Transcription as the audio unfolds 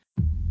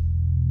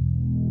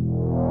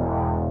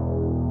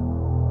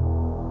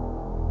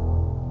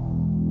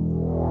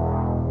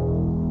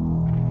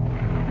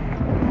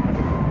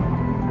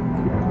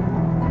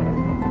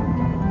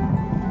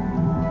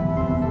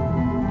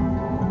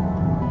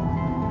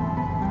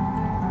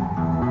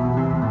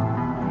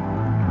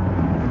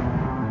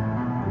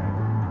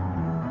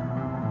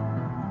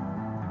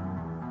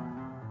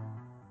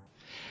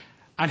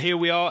And here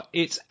we are.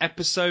 It's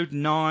episode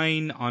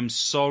 9. I'm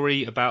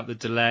sorry about the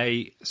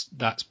delay.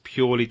 That's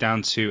purely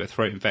down to a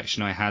throat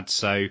infection I had.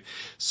 So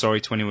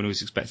sorry to anyone who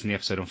was expecting the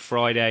episode on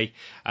Friday.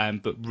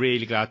 But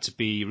really glad to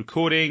be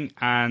recording.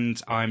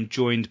 And I'm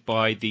joined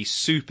by the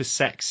super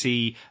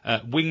sexy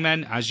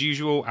wingmen as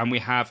usual. And we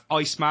have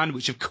Iceman,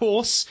 which of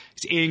course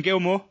is Ian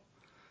Gilmore.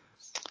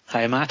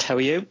 Hi, Matt. How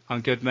are you?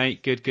 I'm good,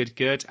 mate.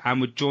 Good.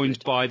 And we're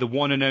joined by the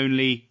one and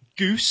only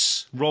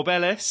Goose, Rob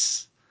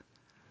Ellis.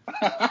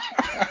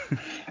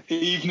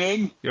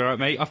 Evening. You're right,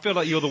 mate. I feel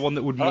like you're the one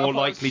that would more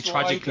likely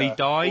tragically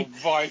die.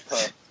 Viper.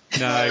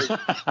 No.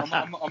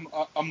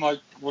 I'm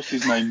like, what's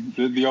his name?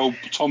 The old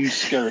Tom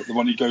Skerritt, the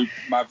one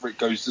Maverick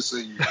goes to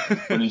see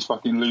when he's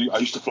fucking I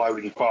used to fly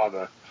with your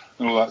father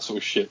and all that sort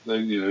of shit.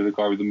 The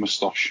guy with the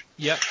moustache.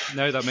 Yep.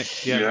 No,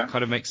 that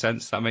kind of makes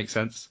sense. That makes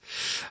sense.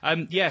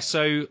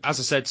 So as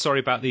I said,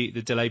 sorry about the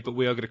delay, but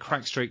we are going to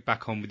crack straight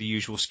back on with the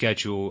usual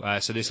schedule.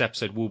 So this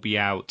episode will be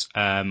out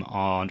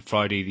on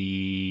Friday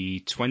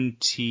the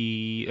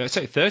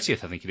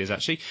 30th, I think it is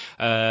actually.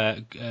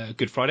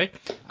 Good Friday.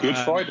 Good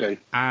Friday.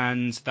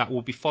 And that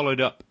will be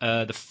followed up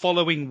the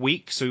following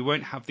week, so we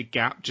won't have the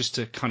gap, just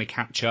to kind of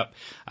catch up,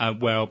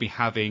 where I'll be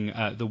having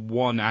the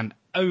one and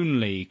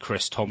only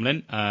Chris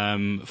Tomlin,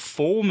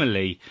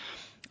 formerly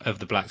of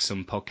the Black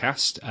Sun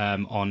podcast,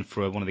 on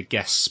for one of the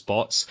guest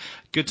spots.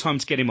 Good time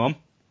to get him on,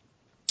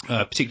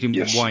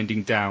 particularly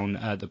winding down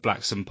the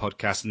Black Sun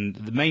podcast. And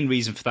the main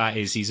reason for that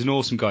is he's an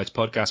awesome guy to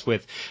podcast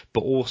with,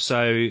 but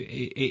also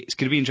it's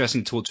going to be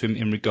interesting to talk to him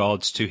in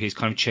regards to his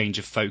kind of change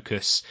of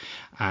focus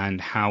and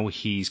how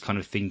he's kind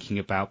of thinking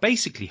about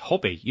basically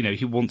hobby. You know,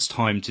 he wants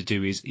time to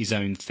do his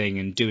own thing,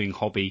 and doing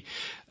hobby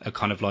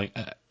kind of like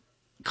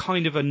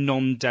kind of a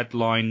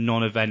non-deadline,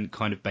 non-event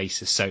kind of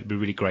basis. So it'd be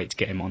really great to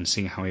get him on,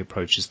 seeing how he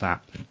approaches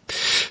that.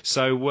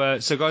 So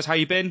guys, how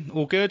you been?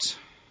 All good?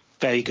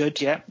 Very good,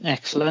 yeah.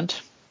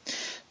 Excellent.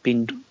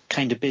 Been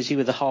kind of busy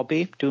with the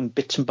hobby, doing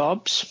bits and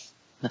bobs.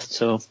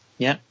 So,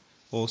 yeah.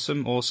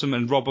 Awesome.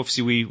 And Rob,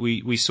 obviously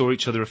we saw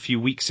each other a few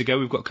weeks ago.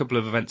 We've got a couple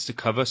of events to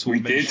cover, so we'll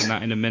mention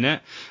that in a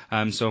minute.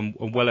 So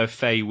I'm well au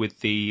fait with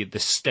the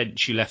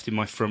stench you left in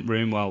my front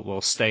room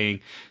while staying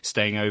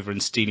over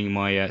and stealing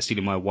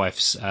my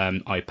wife's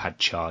iPad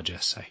charger.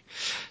 So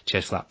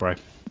cheers for that, bro.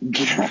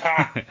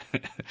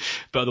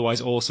 But otherwise,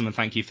 awesome, and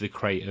thank you for the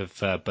crate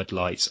of Bud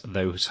Lights.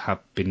 Those have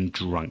been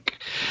drunk.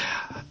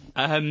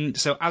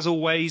 So as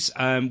always,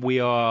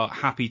 we are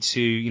happy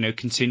to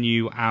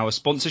continue our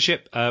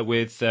sponsorship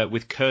with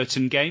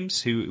Curtain Games,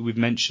 who we've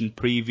mentioned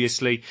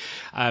previously.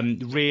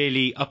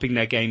 Really upping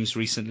their games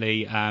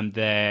recently.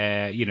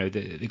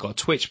 They've got a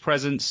Twitch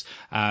presence.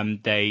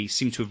 They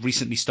seem to have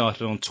recently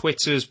started on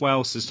Twitter as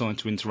well, so starting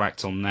to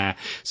interact on there.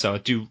 So I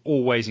do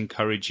always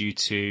encourage you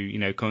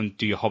to go and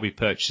do your hobby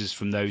purchases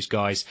from those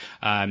guys.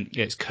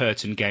 It's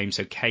Curtain Games,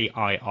 so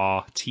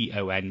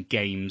KIRTON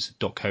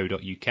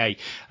games.co.uk.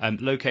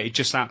 Located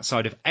just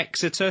outside of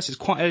Exeter, so it's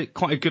quite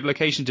a good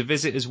location to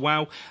visit as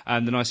well,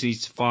 and they're nice and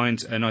easy to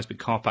find, a nice big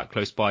car park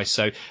close by.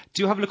 So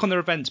do have a look on their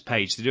events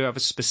page. They do have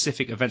a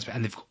specific events page,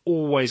 and they've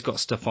always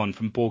got stuff on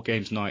from Board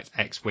Games Night,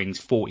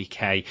 X-Wings,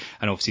 40k,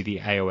 and obviously the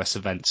AOS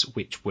events,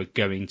 which we're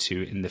going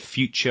to in the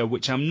future,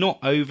 which I'm not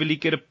overly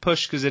going to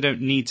push because they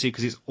don't need to,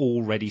 because it's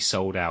already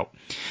sold out.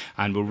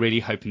 And we're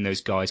really hoping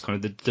those guys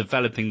kind of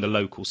developing the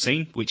local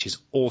scene, which is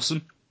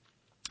awesome.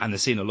 And they're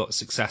seeing a lot of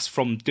success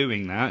from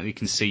doing that. You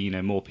can see,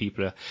 more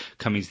people are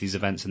coming to these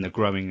events, and they're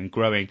growing.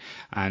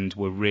 And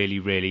we're really,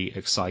 really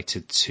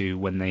excited to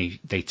when they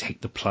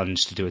take the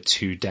plunge to do a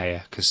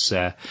 2-dayer, because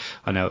I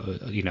know,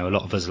 a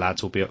lot of us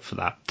lads will be up for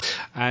that.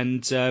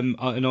 And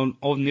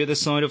on the other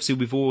side, obviously,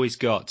 we've always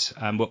got,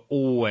 we're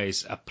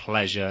always a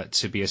pleasure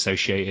to be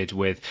associated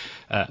with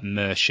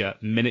Mercia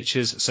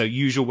Miniatures. So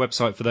usual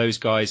website for those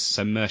guys,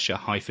 so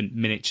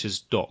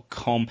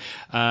mercia-miniatures.com.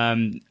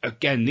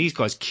 Again, these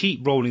guys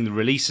keep rolling the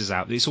release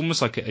out. It's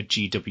almost like at a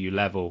GW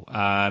level.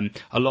 A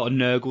lot of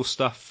Nurgle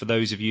stuff for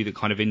those of you that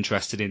kind of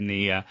interested in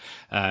the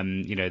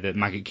the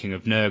Maggot King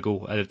of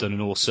Nurgle. They've done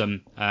an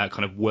awesome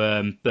kind of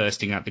worm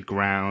bursting out the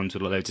ground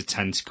with loads of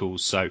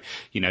tentacles. So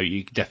you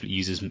can definitely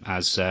use as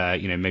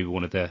maybe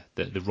one of the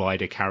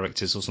rider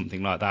characters or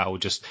something like that, or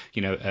just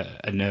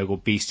a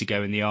Nurgle beast to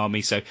go in the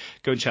army. So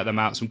go and check them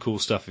out. Some cool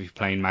stuff if you're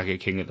playing Maggot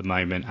King at the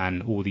moment,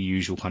 and all the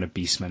usual kind of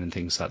beastmen and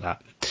things like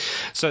that.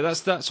 So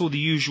that's all the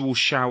usual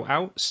shout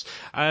outs.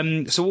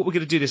 So what we're going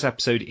to do this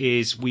episode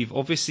is we've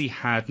obviously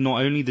had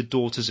not only the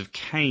Daughters of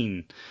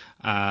Cain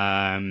be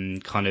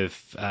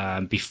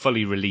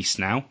fully released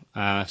now.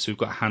 So we've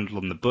got a handle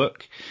on the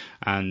book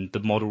and the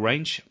model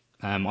range.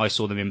 I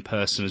saw them in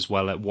person as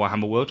well at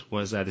Warhammer World. I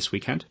was there this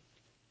weekend.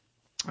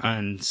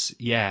 And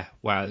yeah,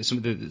 wow, some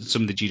of the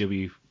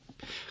GW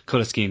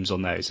colour schemes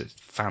on those are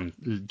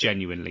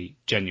genuinely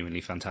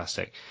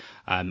fantastic.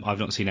 I've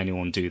not seen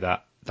anyone do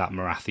that that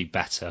Marathi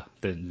better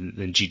than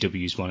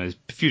GW's one. There's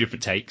a few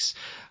different takes.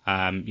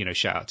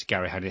 Shout out to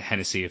Gary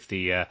Hennessy of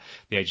the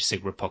Age of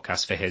Sigmar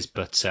podcast for his,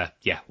 but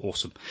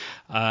awesome.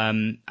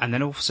 And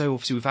then also,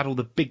 obviously, we've had all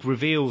the big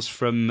reveals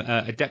from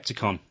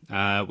Adepticon,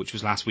 which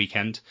was last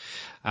weekend,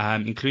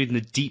 including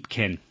the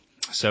Deepkin.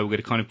 So we're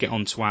going to kind of get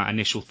on to our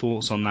initial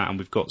thoughts on that, and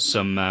we've got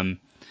some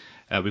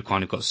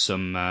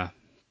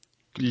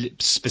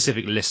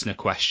specific listener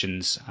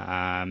questions,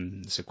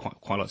 so quite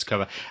a lot to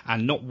cover,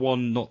 and not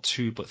one, not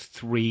two, but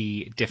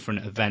three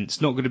different events.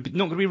 Not going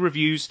to be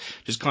reviews,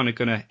 just kind of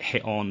going to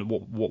hit on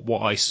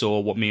what I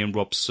saw, what me and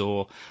Rob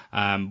saw,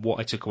 what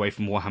I took away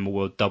from Warhammer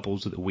World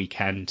Doubles at the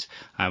weekend.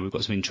 We've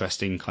got some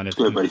interesting kind of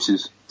square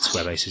bases,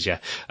 yeah,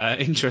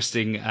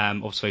 interesting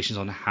observations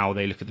on how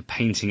they look at the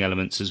painting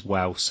elements as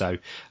well. So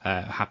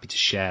happy to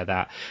share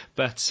that.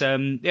 But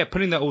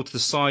putting that all to the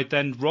side,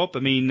 then Rob,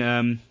 I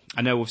mean.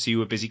 I know obviously you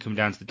were busy coming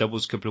down to the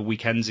doubles a couple of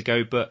weekends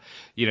ago, but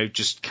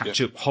just catch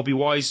up hobby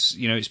wise.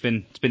 It's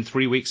been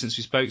 3 weeks since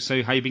we spoke.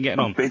 So how you been getting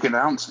on? Big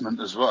announcement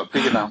as well.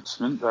 Big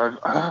announcement. You're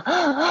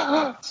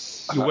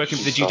working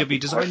for the GW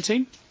design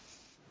team?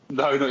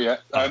 No, not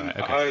yet.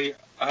 Okay.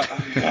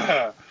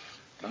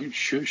 Don't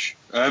shush.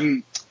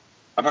 I've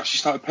actually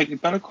started painting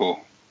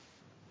Be'lakor.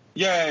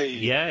 Yay!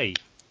 Yay!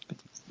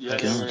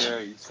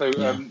 Yay! So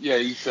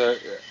he's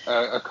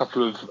a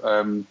couple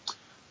of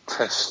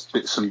test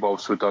bits and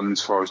bobs were done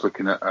as far as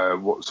looking at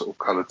what sort of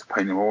colour to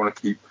paint him. I want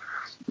to keep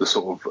the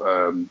sort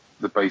of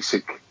the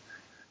basic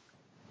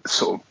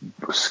sort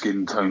of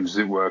skin tones, as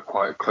it were,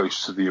 quite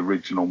close to the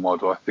original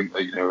model. I think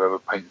that whoever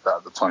painted that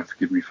at the time,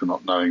 forgive me for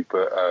not knowing,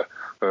 but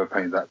whoever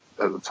painted that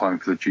at the time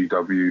for the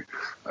GW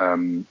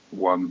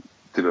one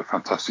did a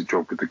fantastic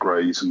job with the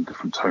greys and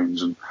different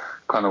tones, and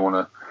kind of want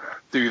to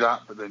do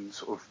that, but then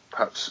sort of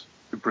perhaps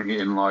bring it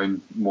in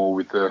line more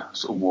with the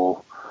sort of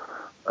more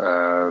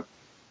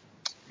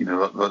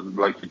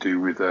like you do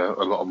with a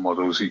lot of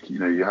models,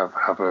 you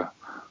have a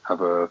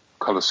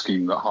colour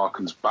scheme that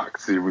harkens back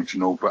to the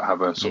original, but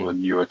have a sort of a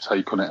newer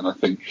take on it. And I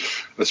think,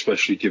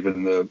 especially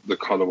given the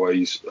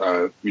colourways,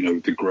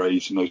 the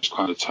greys and those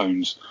kind of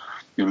tones,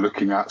 you're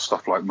looking at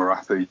stuff like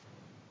Marathi,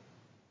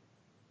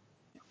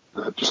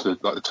 just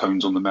like the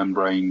tones on the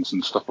membranes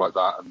and stuff like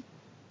that, and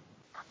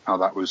how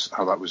that was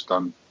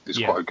done is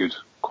quite a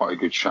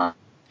good shot.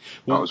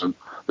 Well,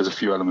 there's a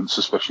few elements,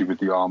 especially with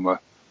the armour.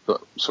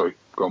 Sorry,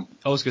 go on.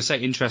 I was going to say,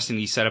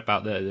 interestingly, you said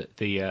about the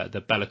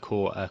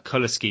Be'lakor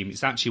colour scheme.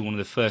 It's actually one of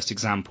the first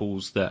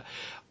examples that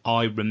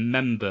I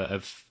remember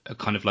of a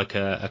kind of like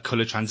a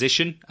colour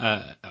transition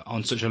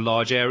on such a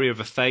large area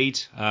of a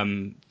fade.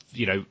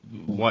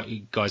 Why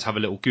you guys have a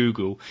little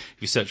Google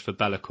if you search for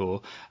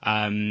Be'lakor.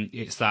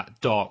 It's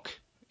that dark,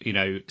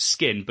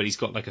 skin, but he's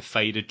got like a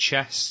faded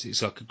chest.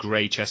 It's like a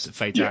grey chest that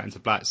fades out into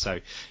black.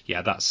 So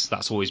yeah,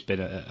 that's always been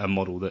a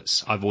model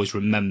that's I've always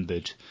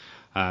remembered.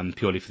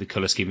 Purely for the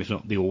colour scheme, if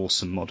not the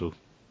awesome model.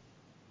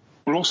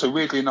 Well, also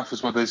weirdly enough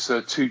as well, there's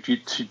two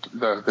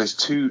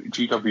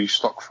GW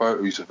stock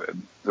photos of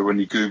him that when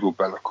you Google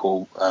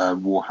Be'lakor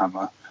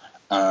Warhammer,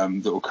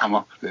 that will come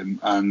up with him,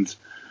 and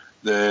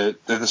they're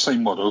the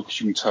same model, because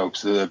you can tell,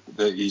 because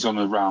he's on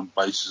a round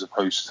base as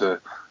opposed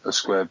to a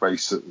square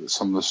base that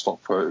some of the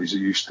stock photos that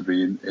used to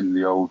be in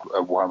the old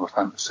Warhammer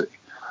Fantasy.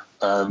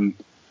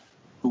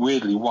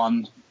 Weirdly,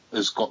 one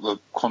has got the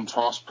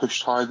contrast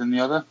pushed higher than the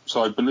other,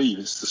 so I believe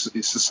it's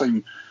the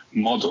same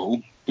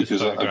model,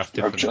 because it's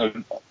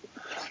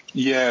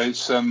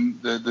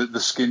the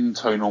skin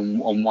tone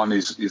on one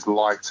is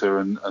lighter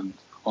and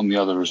on the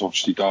other is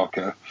obviously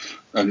darker,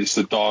 and it's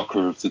the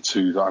darker of the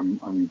two that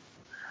I'm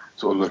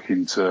sort of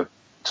looking to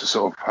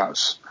sort of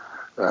perhaps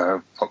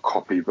not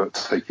copy but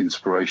take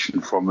inspiration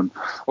from. And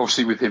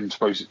obviously with him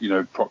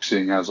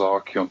proxying as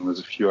Archaon, there's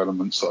a few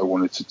elements that I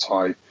wanted to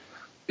tie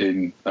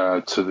in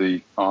to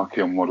the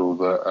Archaon model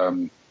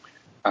that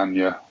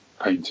Anya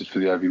painted for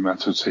the heavy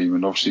metal team,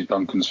 and obviously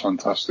Duncan's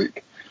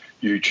fantastic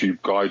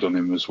YouTube guide on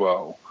him as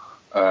well,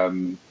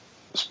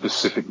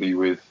 specifically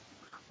with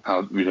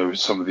how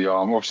some of the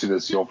armor. Obviously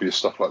there's the obvious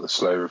stuff like the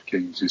Slayer of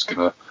Kings is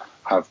going to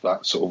have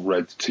that sort of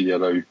red to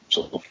yellow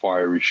sort of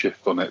fiery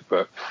shift on it,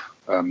 but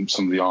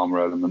some of the armor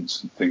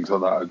elements and things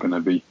like that are going to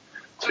be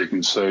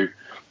taken so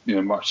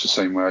much the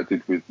same way I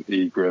did with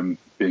Egrim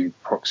being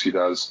proxied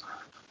as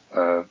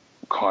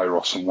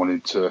Kairos, and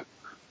wanted to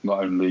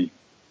not only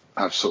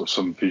have sort of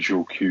some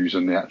visual cues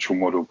in the actual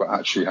model, but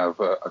actually have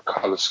a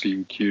colour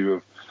scheme cue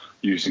of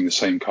using the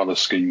same colour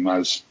scheme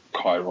as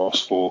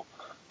Kairos for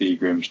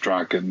Egrim's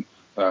dragon.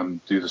 Do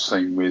the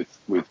same with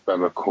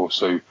Be'lakor,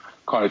 so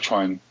kind of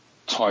try and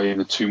tie in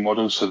the two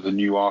models, so the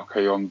new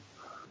Archaon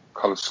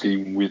colour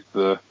scheme with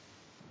the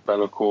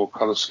Be'lakor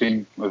colour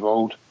scheme of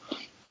old.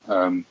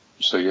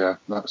 So yeah,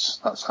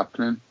 that's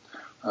happening.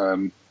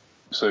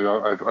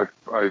 So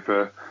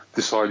I've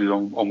decided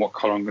on what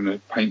colour I'm going to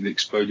paint the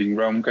Exploding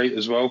Realm Gate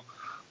as well,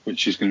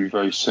 which is going to be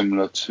very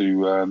similar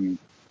to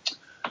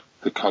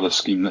the colour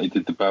scheme that he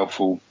did the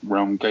Baleful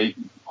Realm Gate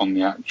on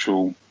the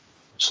actual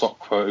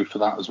stock photo for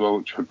that as well,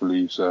 which I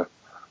believe is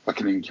like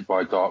an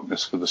Incubi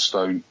Darkness for the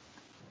stone.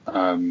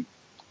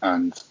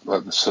 and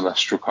like the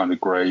celestial kind of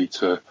grey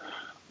to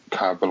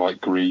Carbolite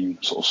green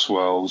sort of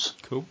swirls.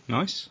 Cool,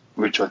 nice.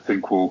 Which I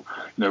think will,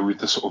 with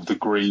the sort of the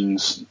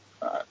greens,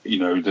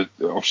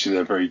 obviously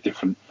they're very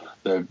different.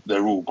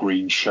 They're all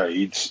green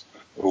shades,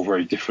 all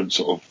very different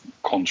sort of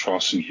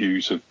contrasts and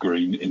hues of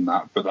green in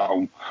that, but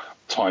that'll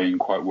tie in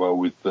quite well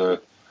with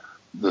the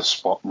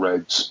spot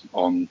reds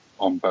on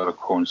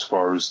Be'lakor as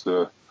far as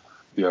the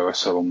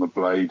OSL on the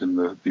blade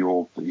and the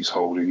orb that he's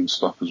holding and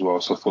stuff as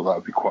well. So I thought that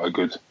would be quite a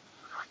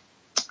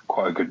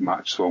good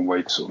match. So one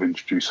way to sort of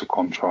introduce a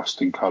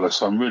contrast in colour.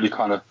 So I'm really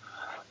kind of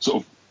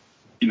sort of,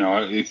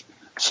 if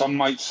some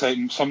might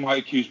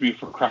accuse me of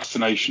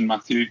procrastination,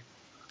 Matthew.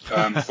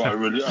 But I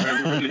really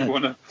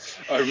want.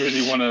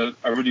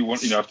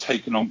 I've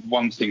taken on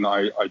one thing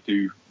that I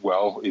do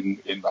well in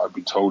that I've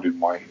been told in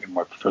my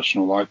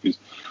professional life is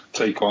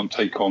take on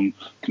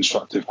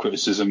constructive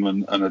criticism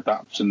and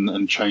adapt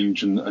and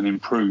change and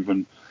improve.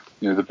 And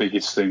the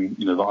biggest thing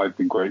that I've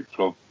been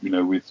grateful of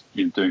with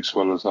doing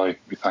so well as I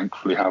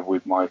thankfully have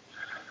with my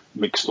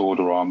mixed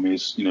order army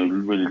is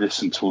really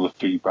listen to all the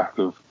feedback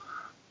of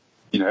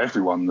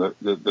everyone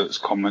that's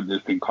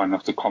been kind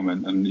enough to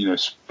comment, and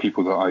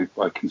people that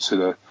I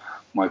consider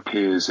my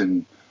peers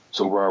in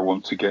sort of where I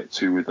want to get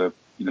to with the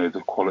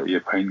quality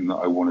of painting that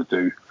I want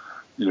to do.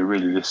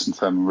 Really listen to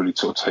them and really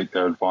sort of take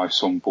their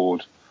advice on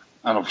board.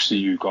 And obviously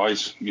you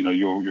guys,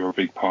 you're a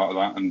big part of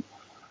that, and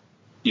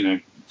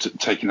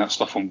taking that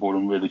stuff on board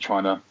and really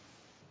trying to,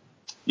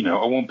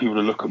 I want people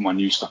to look at my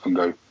new stuff and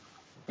go, do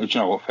you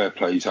know what, fair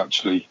play, he's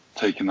actually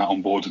taken that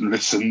on board and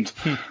listened,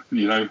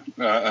 and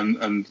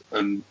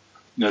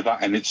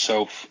that in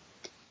itself,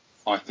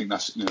 I think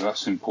that's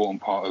an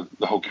important part of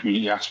the whole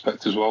community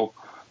aspect as well.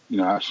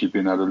 Actually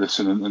being able to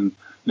listen and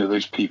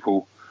those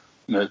people,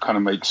 it kind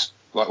of makes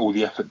like all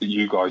the effort that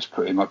you guys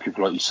put in, like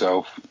people like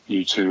yourself,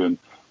 you two, and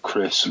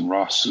Chris and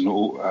Russ and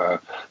all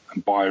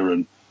and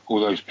Byron, all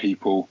those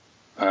people.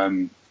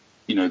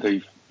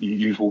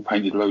 You've all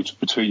painted loads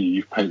between you.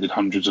 You've painted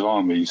hundreds of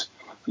armies,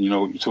 and you know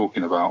what you're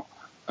talking about.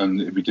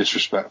 And it'd be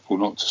disrespectful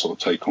not to sort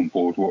of take on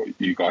board what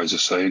you guys are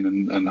saying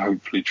and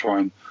hopefully try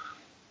and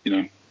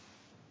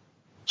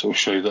sort of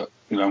show that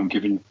I'm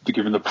giving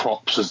the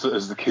props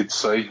as the kids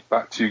say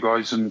back to you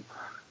guys, and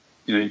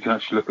you can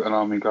actually look at an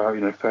army and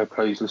go, fair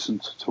play, listen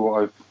to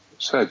what I've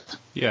said.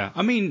 Yeah,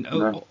 I mean,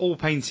 all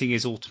painting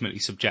is ultimately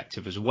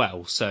subjective as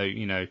well. So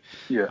an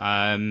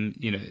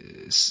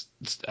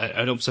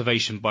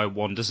observation by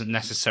one doesn't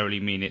necessarily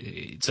mean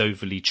it's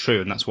overly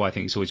true, and that's why I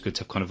think it's always good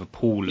to have kind of a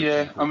pool.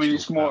 Yeah, I mean,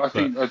 it's more. I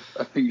think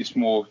it's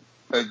more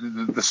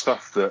the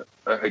stuff that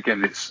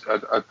again,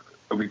 I've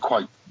been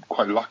quite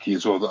lucky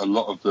as well that a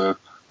lot of the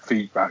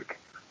feedback,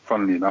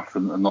 funnily enough,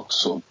 and not to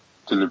sort of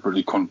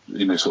deliberately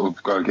sort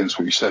of go against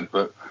what you said,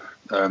 but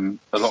a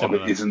lot of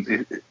it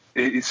isn't.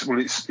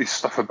 It's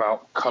stuff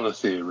about colour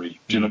theory.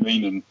 Do you know what I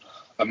mean?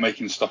 And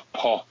making stuff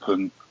pop,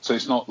 and so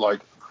it's not like,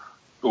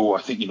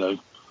 I think you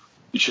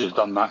should have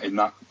done that in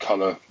that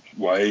colour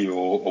way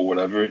or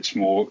whatever. It's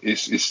more.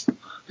 It's.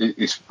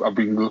 I've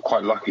been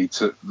quite lucky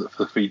for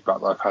the feedback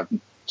that I've had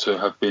to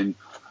have been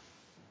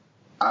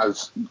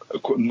as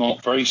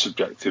not very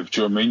subjective.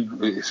 Do you know what I mean?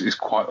 It's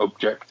quite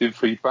objective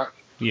feedback.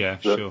 Yeah,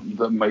 sure.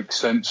 That makes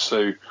sense.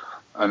 So,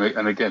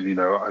 and again,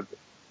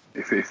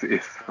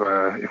 if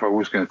I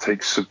was going to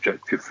take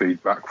subjective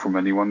feedback from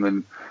anyone,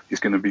 then it's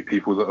going to be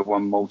people that have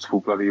won multiple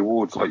bloody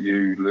awards, like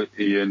you,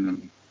 Ian,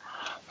 and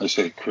I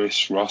say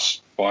Chris, Russ,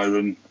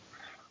 Byron.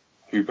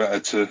 Who better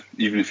to,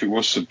 even if it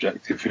was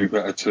subjective, who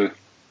better to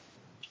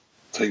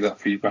take that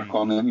feedback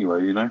on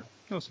anyway?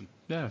 Awesome.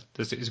 Yeah,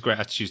 it's a great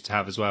attitude to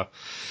have as well.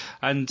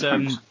 And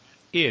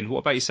Ian, what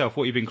about yourself?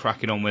 What have you been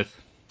cracking on with?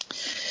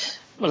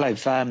 Taking Well, I've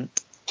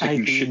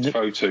shit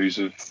photos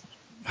of.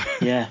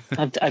 Yeah,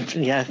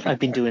 I've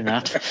been doing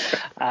that.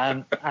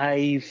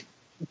 I've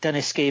done a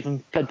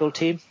Skaven Blood Bowl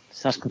team,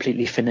 so that's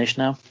completely finished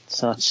now.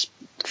 So that's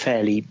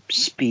fairly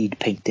speed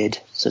painted,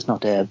 so it's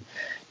not to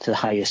the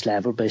highest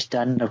level, but it's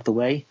done, out of the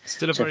way.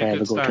 Still a very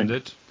good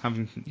standard.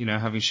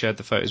 Having shared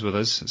the photos with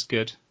us, it's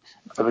good.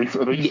 Are they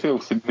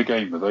filth in the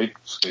game? Are they,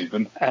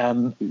 Stephen?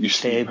 You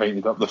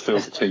painted up the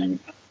filth team.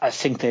 I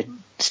think they're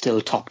still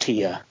top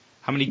tier.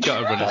 How many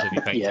gutter runners have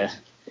you painted? Yeah.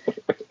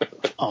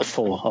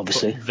 4,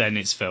 obviously. But then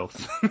it's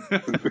filth.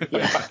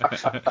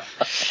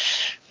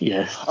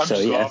 Yeah. I'm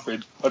just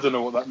laughing. I don't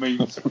know what that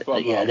means.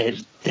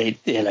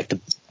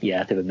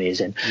 They're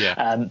amazing.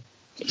 Yeah.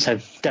 So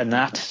I've done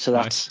that. So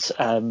that's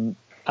out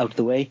of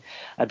the way.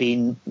 I've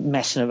been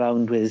messing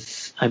around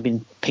with. I've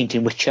been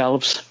painting witch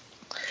elves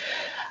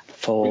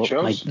for witch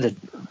elves?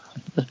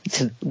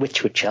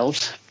 Witch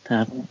elves.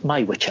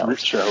 My witch elves.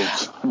 Witch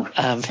elves.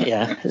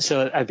 Yeah.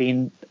 So I've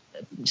been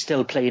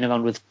still playing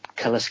around with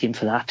colour scheme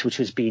for that, which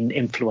has been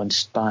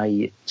influenced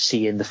by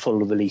seeing the full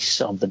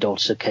release of the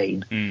Daughters of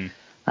Cain,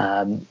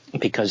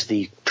 because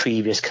the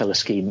previous colour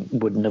scheme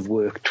wouldn't have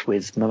worked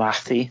with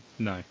Morathi.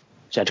 No.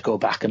 So I had to go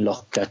back and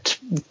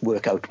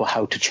work out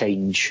how to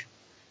change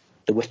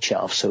the witch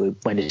elf, so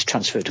when it's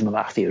transferred to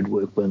Morathi, it would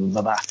work with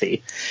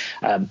Morathi.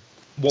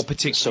 What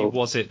particularly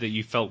was it that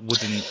you felt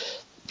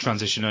wouldn't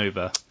transition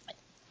over?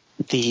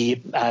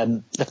 the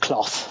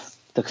cloth.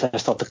 I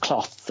thought the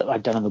cloth that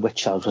I'd done on the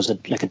Witch Elves was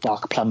like a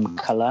dark plum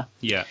colour.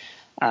 Yeah.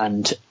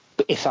 And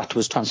if that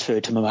was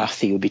transferred to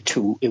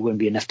Morathi, it wouldn't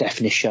be enough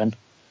definition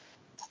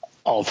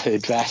of her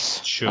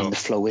dress and the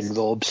flowing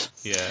robes.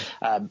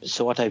 Yeah.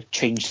 So what I've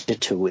changed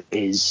it to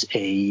is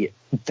a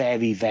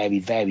very, very,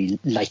 very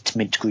light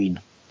mint green.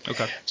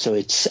 Okay. So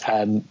it's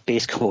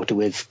base coated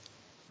with,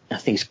 I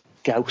think it's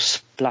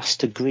Gauss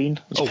Blaster Green.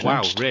 Oh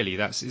pronounced. Wow, really?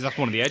 That's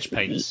one of the edge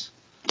paints.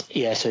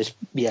 Yeah, so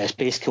it's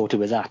base coated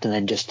with that, and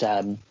then just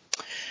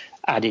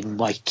add in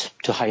white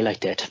to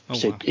highlight it.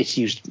 It's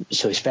used.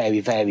 So it's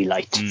very, very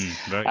light.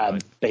 Very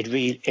light. But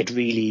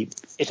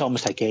it's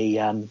almost like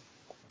a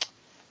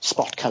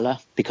spot color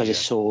because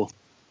it's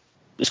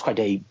quite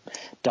a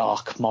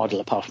dark model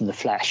apart from the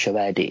flesh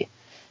already.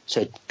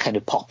 So it kind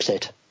of pops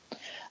it.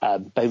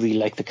 But I really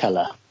like the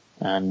color,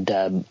 and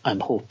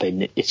I'm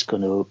hoping it's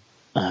going to.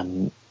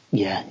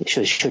 It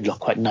should look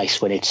quite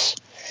nice when it's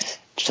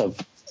sort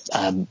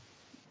of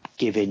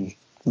giving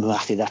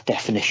Morathi that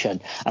definition,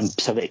 and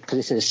so because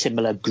it's a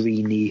similar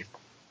greeny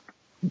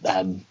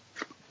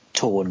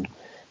tone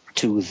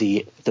to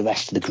the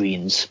rest of the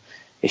greens,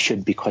 it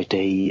should be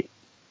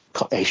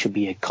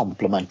a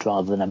complement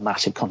rather than a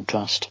massive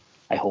contrast,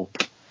 I hope.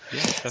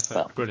 Yeah,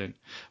 definitely. Brilliant.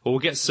 Well, we'll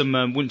get some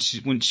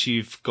once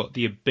you've got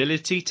the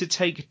ability to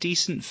take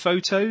decent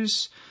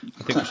photos.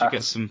 I think we should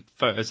get some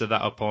photos of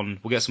that up on.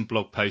 We'll get some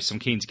blog posts. I'm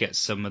keen to get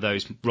some of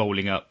those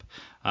rolling up.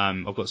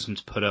 I've got some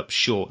to put up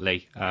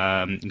shortly,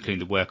 including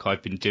the work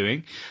I've been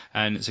doing,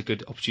 and it's a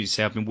good opportunity to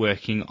say I've been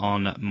working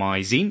on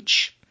my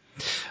Tzeentch.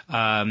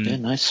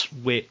 Nice.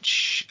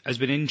 Which has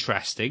been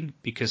interesting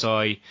because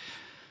I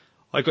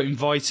got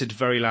invited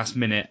very last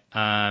minute.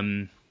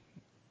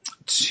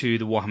 To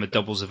the Warhammer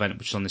Doubles event,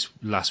 which was on this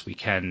last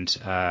weekend,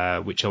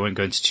 which I won't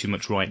go into too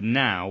much right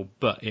now,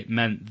 but it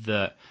meant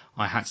that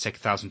I had to take a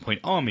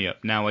 1,000-point army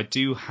up. Now, I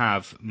do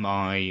have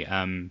my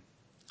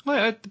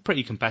a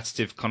pretty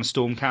competitive kind of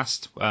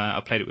Stormcast.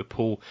 I played it with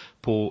Paul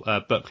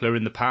Buckler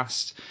in the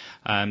past.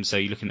 So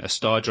you're looking at a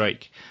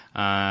Stardrake,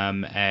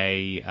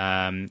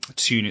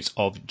 two units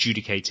of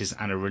Judicators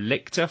and a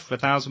Relictor for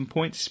 1,000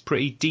 points. It's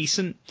pretty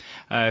decent.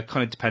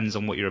 Kind of depends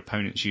on what your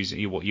opponent's using,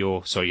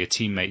 your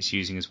teammates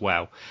using as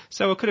well.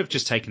 So I could have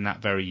just taken that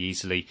very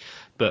easily.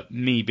 But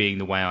me being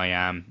the way I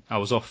am, I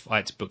was off. I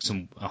had to book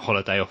a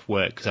holiday off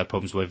work because I had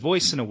problems with my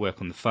voice and I work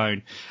on the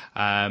phone.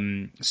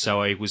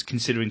 So I was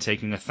considering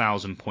taking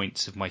 1,000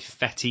 points of my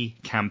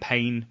Fetty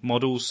campaign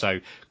models,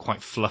 so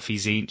quite fluffy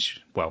Tzeentch.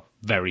 Well,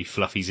 very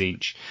fluffy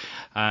Tzeentch.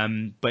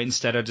 But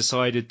instead I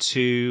decided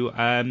to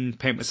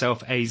paint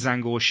myself a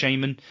Zangor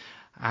Shaman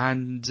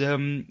and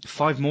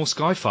 5 more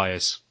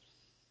Skyfires.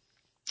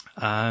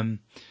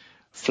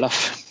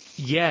 Fluff.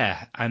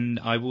 Yeah, and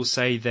I will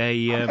say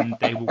they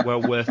were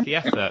well worth the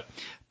effort.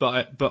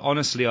 But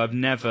honestly, I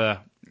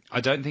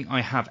don't think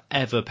I have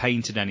ever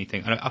painted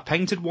anything. I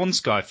painted 1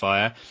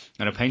 Skyfire,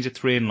 and I painted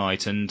 3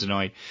 Enlightened, and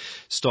I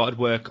started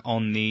work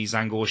on the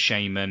Zangor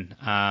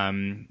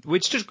Shaman,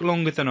 which took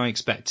longer than I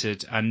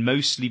expected, and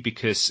mostly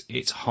because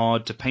it's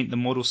hard to paint the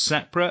model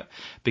separate,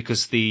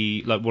 because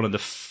one of the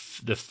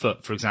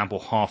foot, for example,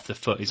 half the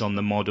foot is on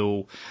the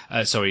model.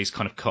 Is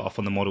kind of cut off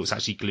on the model. It's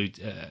actually glued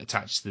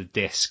attached to the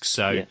disc.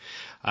 So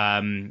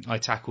I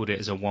tackled it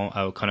as a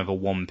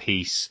one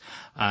piece,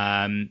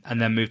 and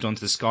then moved on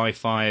to the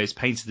Skyfires.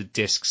 Painted the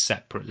discs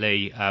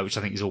separately, which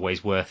I think is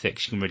always worth it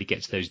because you can really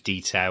get to those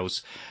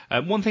details.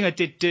 One thing I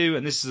did do,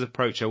 and this is an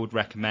approach I would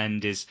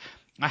recommend, is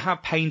I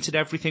have painted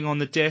everything on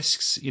the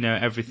discs,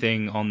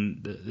 everything on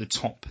the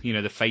top,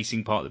 the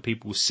facing part that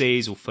people will see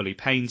is all fully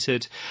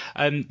painted.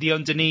 The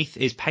underneath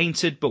is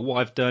painted, but what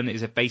I've done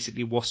is I've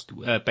basically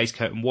base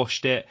coat and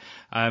washed it.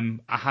 I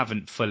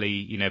haven't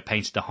fully,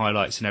 painted the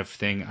highlights and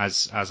everything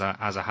as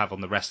I have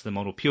on the rest of the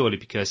model, purely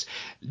because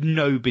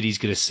nobody's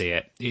going to see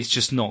it. It's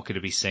just not going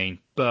to be seen.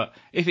 But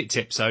if it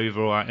tips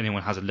over or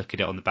anyone has a look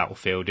at it on the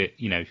battlefield,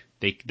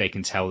 they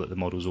can tell that the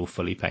model's all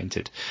fully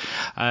painted.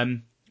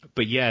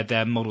 But yeah,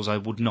 they're models I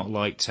would not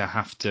like to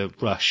have to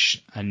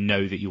rush and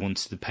know that you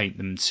wanted to paint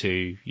them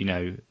to,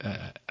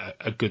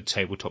 a good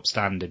tabletop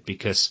standard,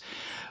 because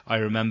I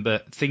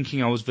remember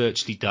thinking I was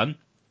virtually done,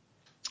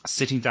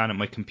 sitting down at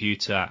my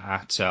computer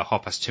at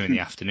 2:30 in the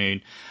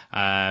afternoon,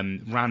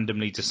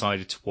 randomly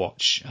decided to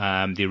watch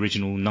the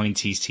original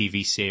 90s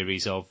TV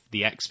series of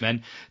the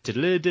X-Men,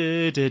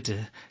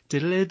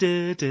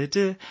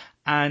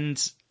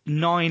 and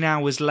 9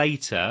 hours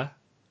later,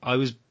 I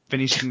was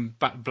finishing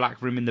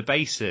Black Room in the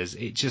bases.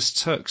 It just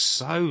took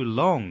so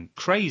long.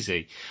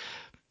 Crazy.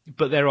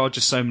 But there are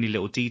just so many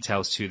little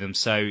details to them.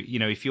 So,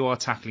 if you are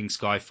tackling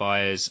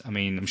Skyfires,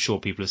 I'm sure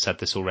people have said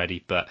this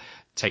already, but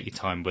take your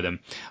time with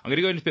them. I'm going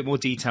to go into a bit more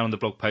detail on the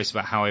blog post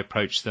about how I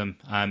approach them.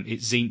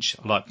 It's Tzeentch.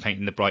 I like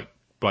painting the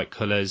bright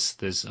colours.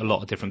 There's a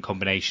lot of different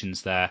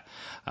combinations there.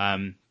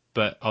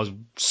 But I was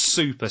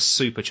super,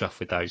 super chuffed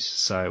with those.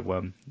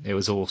 So it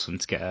was awesome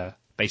to get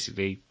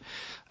basically...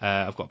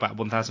 I've got about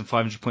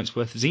 1,500 points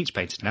worth of Tzeentch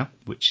painted now,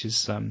 which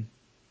is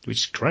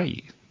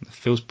great. It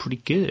feels pretty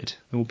good.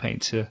 They're all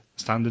painted to a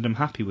standard I'm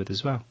happy with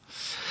as well.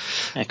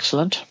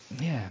 Excellent.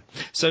 Yeah.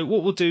 So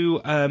what we'll do,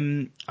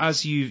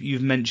 as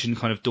you've mentioned,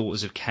 kind of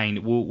Daughters of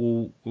Cain,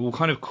 we'll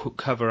kind of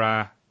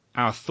cover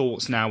our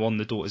thoughts now on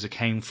the Daughters of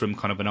Cain from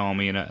kind of an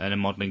army and a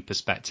modelling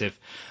perspective.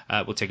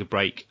 We'll take a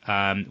break.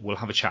 We'll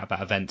have a chat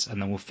about events,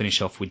 and then we'll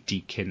finish off with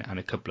Deepkin and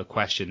a couple of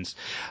questions.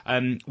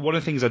 One of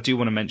the things I do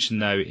want to mention,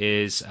 though,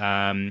 is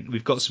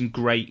we've got some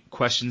great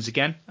questions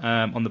again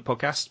on the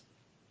podcast.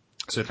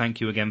 So thank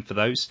you again for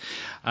those.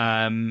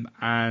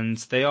 And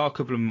they are, a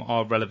couple of them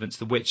are relevant to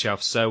the Witch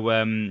Elf. So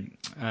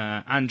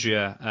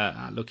Andrea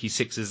at Lucky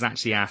Six has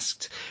actually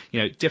asked,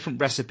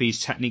 different recipes,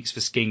 techniques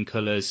for skin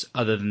colours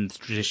other than the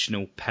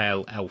traditional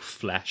pale elf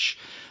flesh.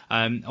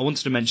 I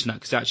wanted to mention that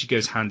because it actually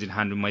goes hand in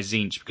hand with my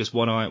Tzeentch, because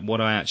what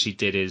I actually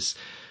did is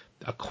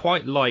I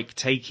quite like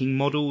taking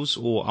models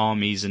or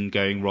armies and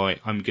going, right,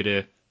 I'm going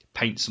to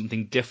paint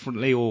something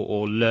differently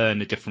or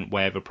learn a different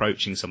way of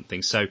approaching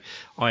something. So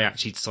I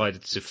actually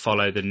decided to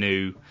follow the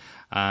new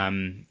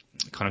kind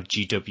of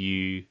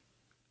GW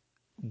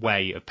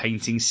way of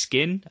painting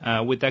skin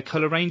with their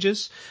colour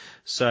ranges.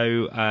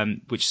 So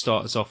which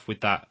starts off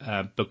with that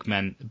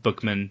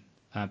Bugman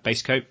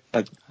base coat.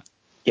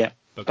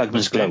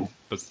 Bugman's Glow.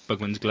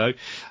 Bugman's Glow.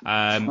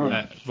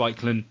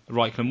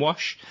 Reichland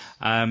wash.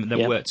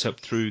 Then worked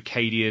up through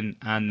Cadian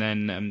and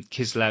then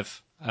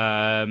Kislev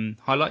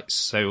highlights,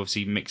 so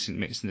obviously mixing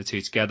the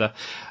two together,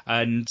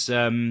 and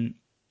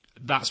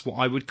that's what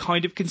I would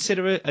kind of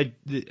consider a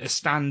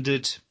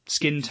standard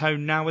skin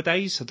tone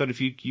nowadays. I don't know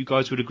if you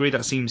guys would agree.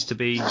 That seems to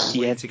be the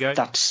way to go.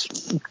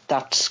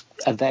 That's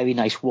a very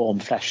nice warm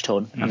flesh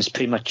tone, and it's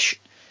pretty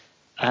much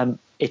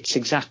it's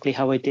exactly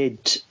how I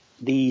did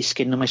the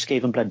skin on my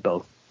Skaven Blood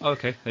Bowl.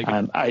 Okay, there you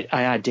go. I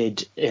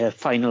added a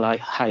final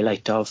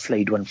highlight of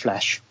Flayed One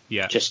Flesh,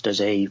 just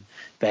as a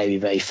very,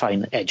 very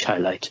fine edge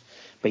highlight.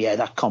 But yeah,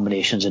 that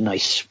combination's a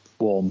nice,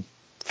 warm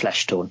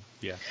flesh tone.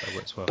 Yeah, that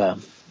works well. But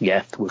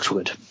yeah, it works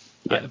good.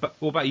 Yeah. But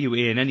what about you,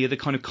 Ian? Any other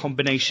kind of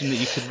combination that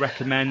you could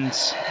recommend?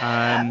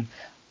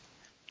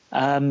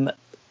 The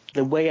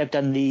way I've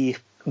done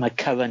my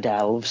current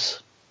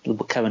elves, the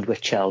current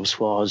witch elves,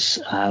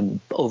 was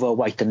over a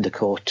white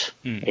undercoat,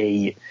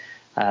 a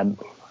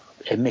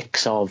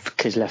mix of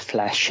Kislev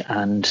flesh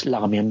and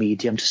Lamia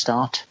medium to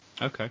start.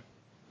 Okay.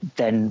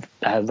 Then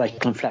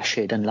Reichland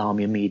fleshhead and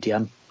Lamia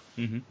medium.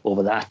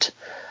 Over that,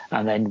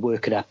 and then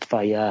work it up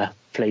via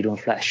Flayed One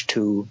Flesh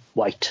to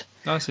white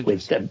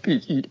with a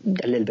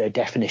little bit of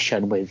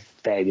definition with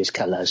various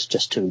colours,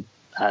 just to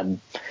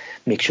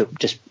make sure,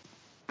 just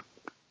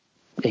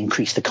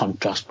increase the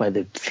contrast where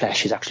the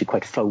flesh is actually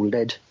quite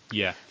folded.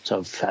 Yeah.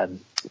 So,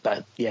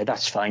 but yeah,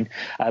 that's fine.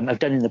 I've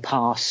done in the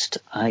past.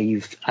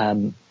 It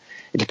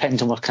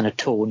depends on what kind of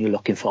tone you're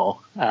looking for.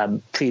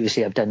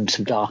 Previously, I've done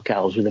some dark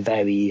elves with a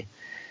very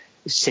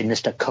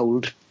sinister,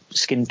 cold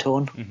skin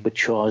tone,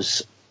 which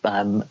was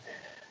I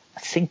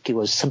think it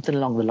was something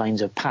along the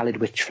lines of pallid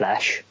witch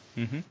flesh.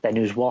 Then it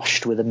was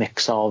washed with a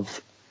mix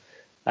of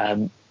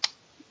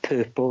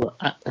purple.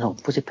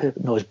 Was it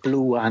purple? No, it was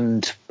blue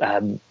and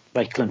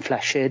Reichland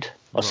fleshhead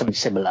or something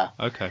similar.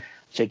 Okay.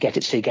 So you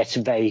get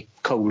some very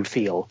cold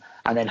feel,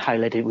 and then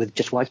highlight it with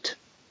just white.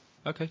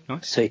 Okay,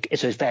 nice. So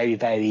it's very,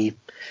 very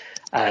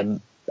a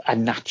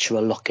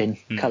natural looking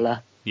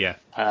colour. Yeah.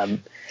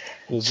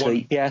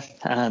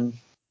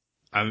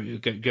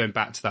 Going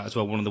back to that as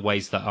well, one of the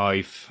ways that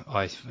I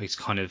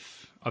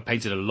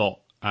painted a lot,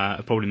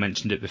 I probably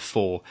mentioned it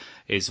before,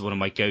 is one of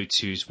my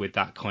go-tos with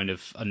that kind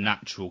of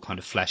unnatural kind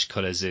of flesh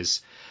colours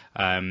is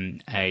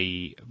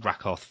a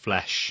Rakarth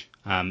flesh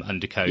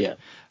undercoat,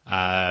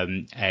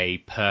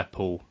 a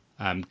purple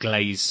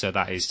glaze, so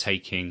that is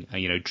taking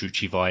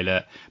Druchii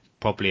Violet,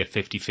 probably a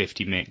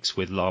 50-50 mix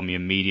with Lamia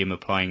medium,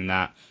 applying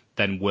that,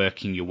 then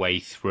working your way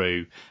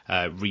through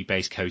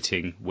rebase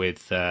coating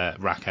with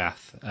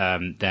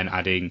Rakarth, then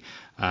adding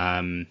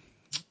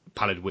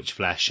pallid witch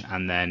flesh,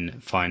 and then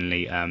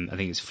finally I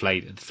think it's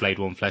flayed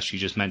one flesh you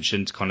just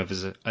mentioned, kind of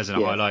as a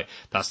highlight.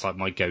 That's like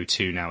my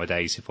go-to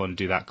nowadays if I want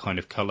to do that kind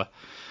of colour.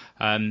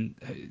 Kind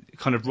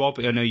of Rob,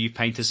 I know you've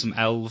painted some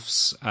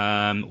elves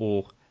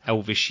or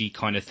elvishy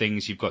kind of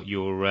things. You've got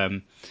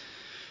your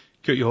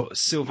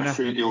Sylvan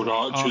Field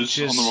archers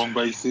on the wrong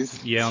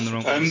bases. Yeah, on the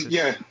wrong bases.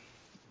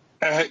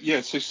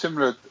 So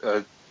similar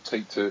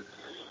take to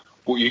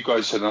what you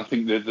guys said. I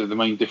think the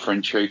main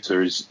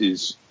differentiator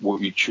is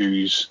what you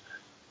choose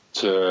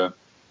to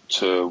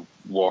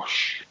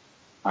wash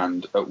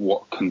and at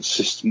what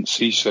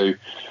consistency. So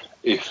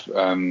if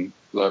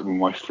like with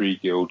my Free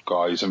Guild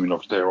guys, I mean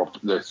they're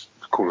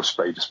call a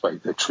spade,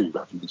 they're tree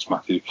revenants,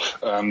 Matthew.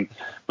 But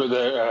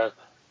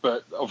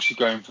obviously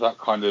going for that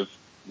kind of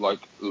like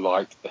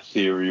light,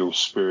 ethereal,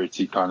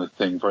 spirity kind of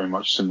thing, very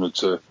much similar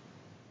to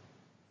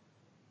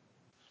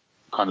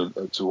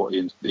what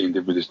Ian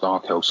did with his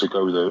Dark Elf. So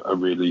go with a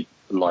really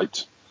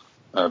light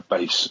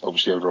base,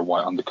 obviously over a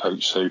white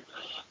undercoat. So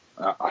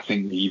I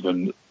think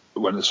even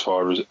went as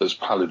far as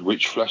pallid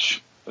witch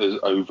flesh as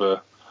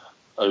over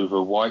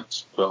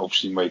white, but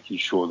obviously making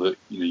sure that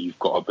you've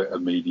got a bit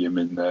of medium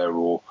in there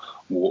or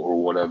water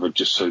or whatever,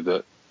 just so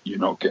that you're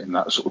not getting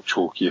that sort of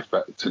chalky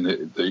effect, and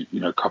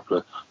a couple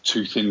of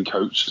too thin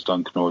coats, as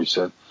Duncan always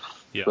said.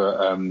 Yeah.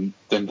 But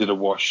then did a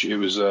wash. It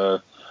was I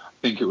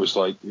think it was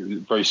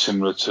very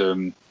similar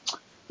to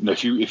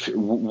if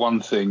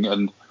one thing,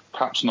 and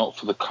perhaps not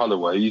for the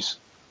colourways,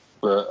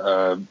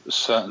 but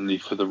certainly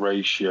for the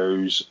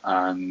ratios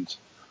and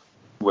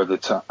whether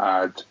to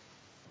add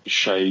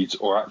shades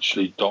or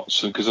actually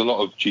dots, because a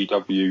lot of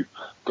GW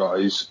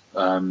guys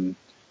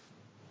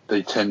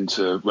they tend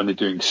to, when they're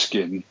doing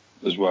skin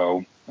as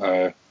well,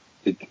 they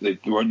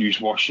won't use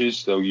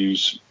washes, they'll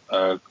use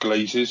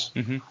glazes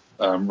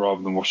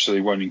rather than wash, so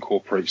they won't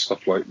incorporate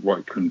stuff like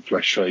White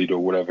Flesh shade or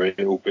whatever.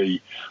 It'll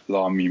be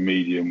Lamy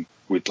medium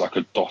with like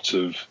a dot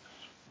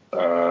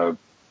of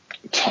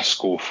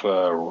tusk or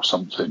fur or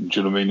something. Do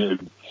you know what I mean?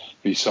 It'd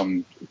be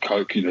some,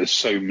 there's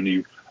so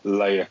many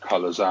layer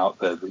colours out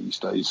there these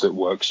days that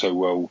work so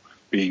well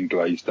being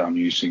glazed down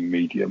using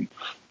medium.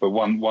 But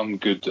one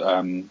good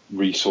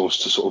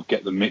resource to sort of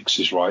get the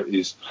mixes right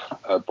is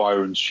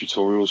Byron's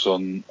tutorials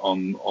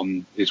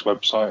on his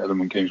website,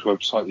 Element Games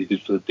website. He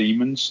did for the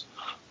demons.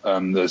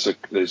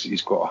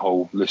 He's got a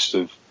whole list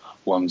of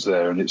ones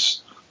there, and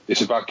it's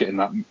about getting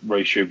that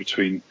ratio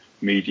between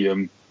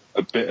medium,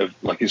 a bit of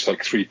it's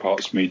like 3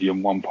 parts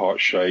medium, 1 part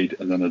shade,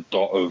 and then a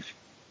dot of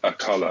a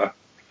colour,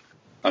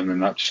 and then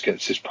that just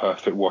gets this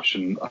perfect wash.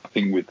 And I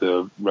think with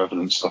the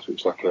Revenant stuff,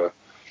 it's like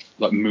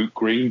moot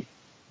green,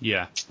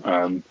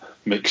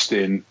 mixed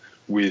in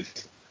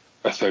with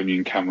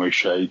Athonian camo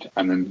shade,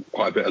 and then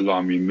quite a bit of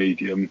Lamy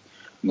medium.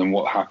 And then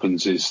what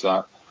happens is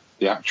that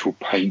the actual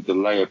paint, the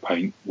layer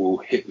paint, will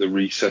hit the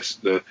recess.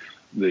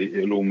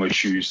 It'll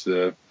almost use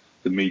the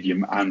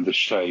medium and the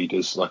shade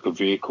as like a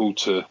vehicle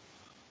to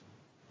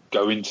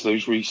go into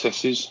those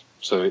recesses.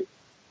 So do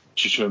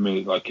you know what I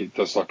mean? Like it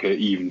does like an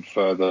even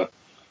further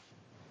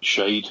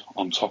shade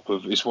on top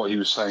of. It's what he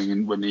was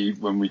saying when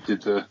we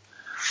did the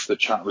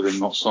chat with him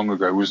not so long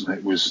ago, wasn't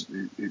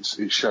it?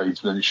 It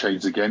shades, then it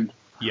shades again.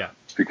 Yeah.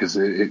 Because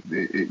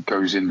it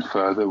goes in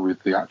further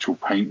with the actual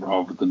paint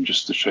rather than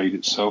just the shade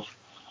itself.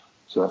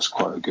 So that's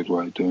quite a good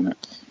way of doing it.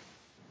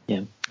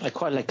 Yeah, I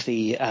quite like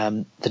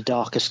the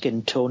darker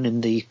skin tone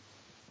in the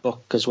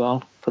book as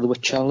well for the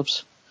Witch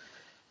Elves.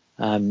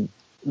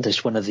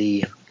 There's one of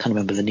the, can't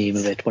remember the name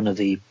of it, one of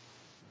the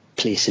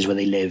places where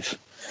they live.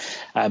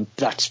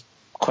 That's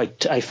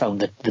quite. I found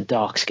that the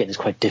dark skin is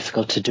quite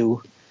difficult to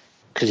do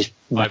because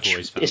I've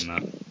always found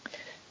that.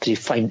 Because you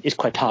find it's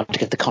quite hard to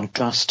get the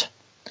contrast.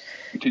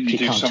 Did you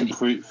do some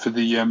for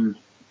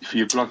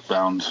your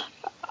Bloodbound?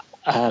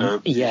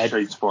 Yeah,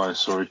 Shades Fire,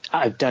 sorry.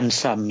 I've done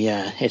some.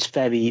 Yeah,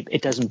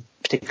 it doesn't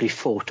particularly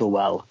photo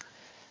well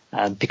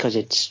because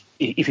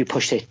if you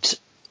push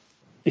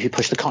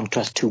the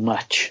contrast too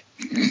much.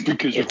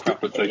 Because you're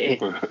crap at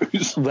taking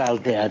photos. Well,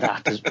 yeah,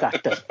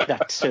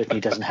 that certainly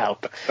doesn't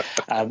help.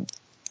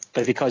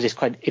 But because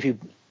if you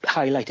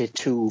highlight it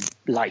too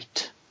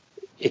light,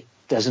 it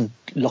doesn't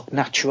look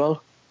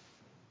natural.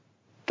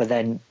 But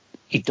then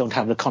you don't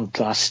have the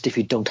contrast if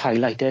you don't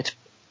highlight it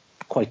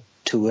quite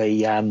to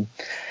a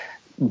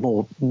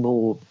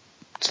more.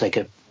 It's like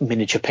a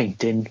miniature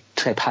painting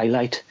type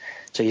highlight.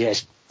 So yeah,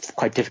 it's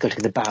quite difficult to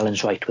get the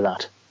balance right with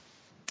that.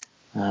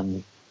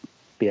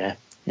 Yeah,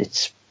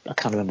 I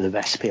can't remember the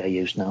recipe I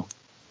used now.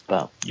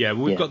 But yeah,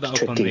 we've got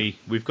that up on the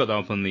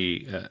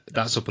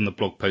that's up on the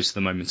blog post at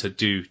the moment. So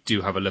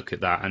do have a look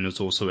at that, and there's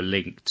also a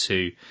link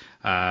to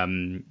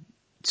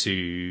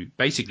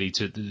basically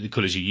to the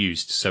colours you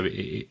used. So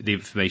the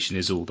information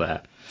is all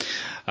there.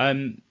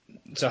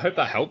 So I hope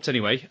that helped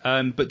anyway.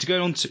 But to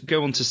go on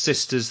to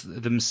Sisters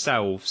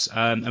themselves,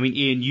 I mean,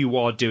 Ian, you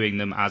are doing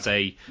them as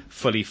a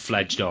fully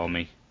fledged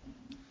army.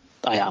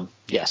 I am,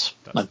 yes.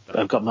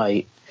 I've got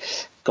my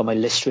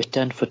list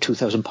written for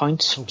 2,000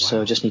 points,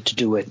 so I just need to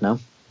do it now.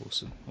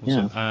 Awesome.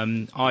 Yeah.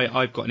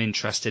 I've got an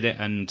interest in it,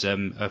 and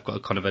I've got a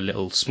kind of a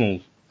little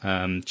small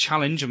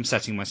challenge I'm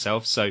setting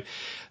myself. So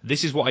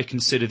this is what I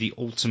consider the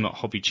ultimate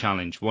hobby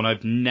challenge, one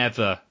I've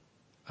never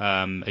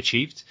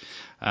achieved,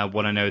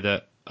 one I know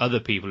that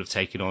other people have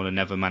taken on and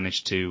never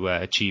managed to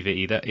achieve it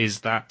either, is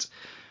that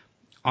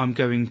I'm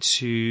going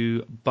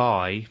to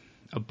buy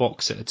a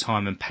box at a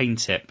time and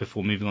paint it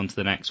before moving on to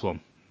the next one.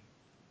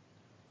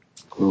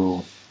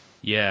 Cool.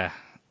 Yeah.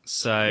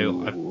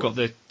 So I've got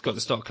the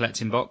stock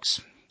collecting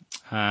box.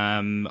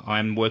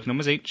 I'm working on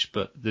my Zeech,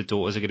 but the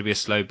daughters are going to be a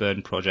slow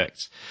burn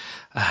project.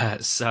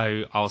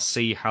 So I'll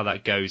see how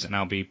that goes, and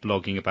I'll be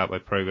blogging about my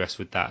progress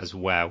with that as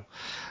well.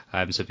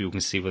 So people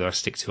can see whether I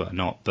stick to it or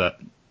not. But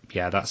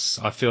yeah,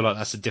 I feel like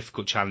that's a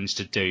difficult challenge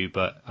to do,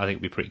 but I think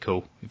it'd be pretty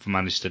cool if I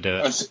managed to do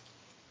it.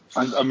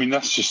 I mean,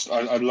 that's just,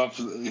 I love,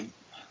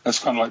 that's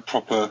kind of like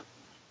proper,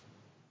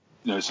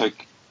 it's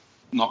like,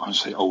 not I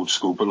say old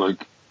school, but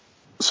like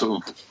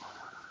sort of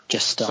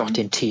just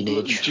starting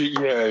teenage.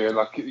 Yeah,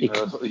 like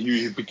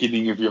the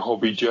beginning of your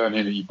hobby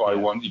journey, that you buy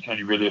one, you can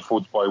only really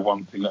afford to buy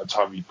one thing at a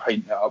time. You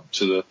paint it up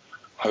to the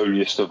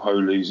holiest of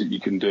holies that you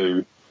can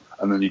do,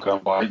 and then you go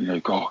and buy, I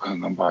can't go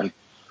and buy.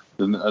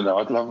 And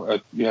I'd love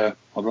to be able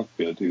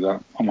to do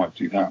that. I might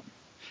do that.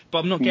 But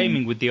I'm not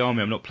gaming with the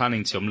army. I'm not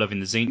planning to. I'm loving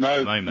the Zinc at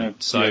the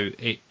moment. So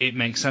it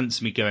makes sense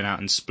to me going out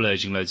and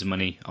splurging loads of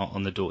money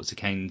on the Daughters of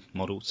Cain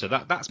model. So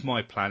that's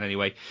my plan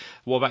anyway.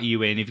 What about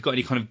you, Ian? Have you got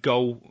any kind of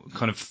goal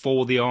kind of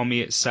for the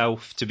army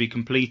itself to be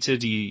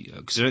completed?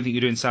 Because I don't think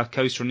you're doing South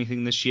Coast or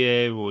anything this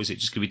year, or is it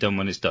just going to be done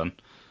when it's done?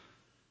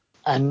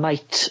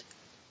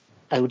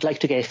 I would like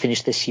to get it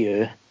finished this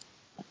year.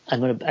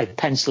 I've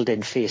penciled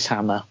in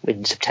Facehammer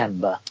in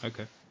September.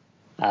 Okay.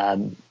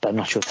 But I'm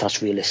not sure if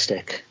that's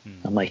realistic.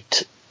 I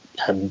might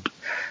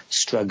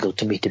struggle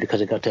to meet it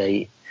because I've got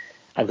an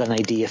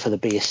idea for the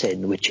base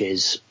in, which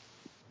is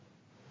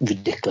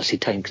ridiculously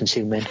time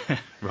consuming.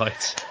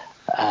 Right.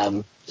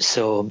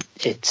 So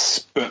it's.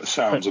 But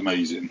sounds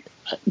amazing.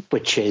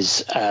 Which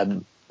is do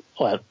you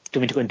want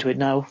me to go into it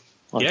now?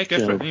 Yeah,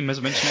 go for it. You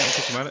must mention it. I'll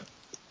talk about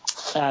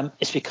it.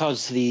 It's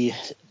because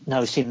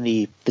now I've seen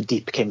the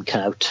Deep Kin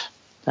come out.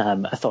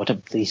 I thought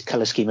the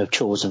colour scheme I've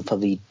chosen for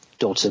the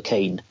Daughters of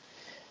Cain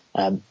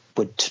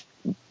would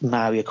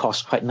marry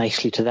across quite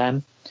nicely to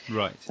them.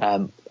 Right.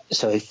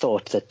 So I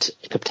thought that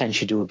I could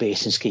potentially do a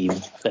basing scheme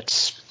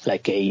that's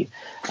like a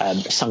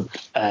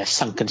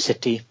sunken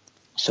city,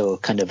 so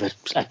kind of a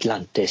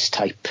Atlantis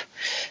type.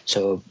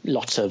 So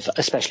lots of,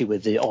 especially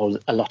with a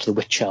lot of the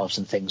witch elves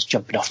and things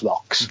jumping off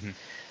rocks.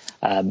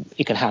 Mm-hmm.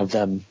 You can have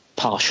them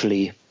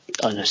partially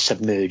on a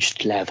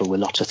submerged level with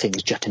lots of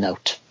things jutting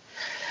out.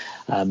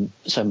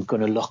 So I'm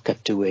going to look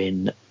at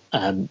doing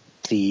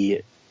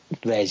the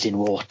resin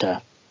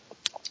water,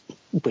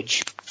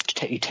 which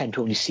you tend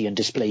to only see on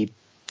display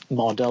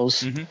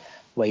models,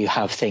 where you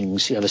have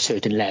a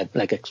certain level,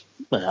 like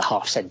a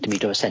half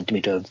centimetre or a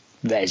centimetre of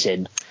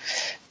resin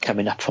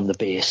coming up from the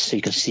base, so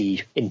you can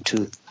see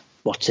into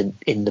what's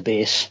in the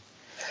base,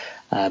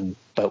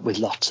 but with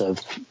lots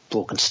of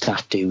broken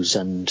statues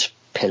and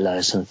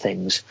pillars and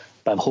things.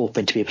 But I'm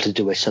hoping to be able to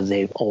do it so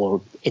they're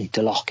all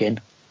interlocking.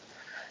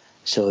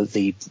 So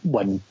the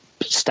one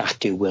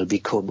statue will be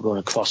going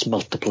across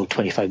multiple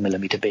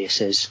 25mm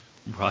bases.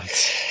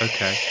 Right.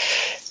 Okay.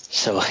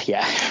 So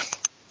yeah.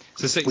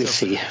 So we'll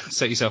see.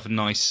 Set yourself a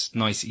nice,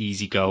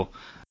 easy goal.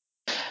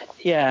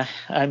 Yeah,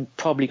 I'm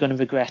probably going to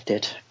regret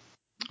it.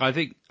 I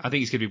think it's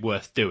going to be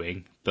worth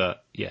doing,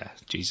 but yeah,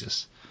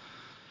 Jesus.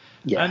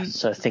 Yeah.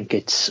 So I think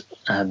it's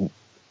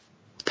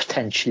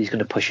potentially going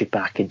to push it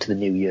back into the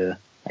new year.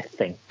 I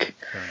think,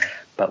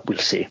 but we'll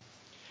see.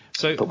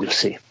 But we'll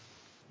see.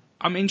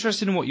 I'm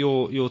interested in what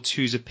your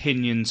two's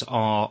opinions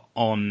are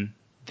on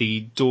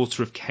the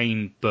Daughter of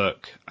Cain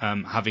book,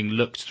 having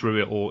looked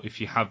through it, or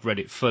if you have read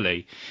it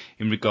fully,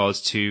 in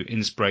regards to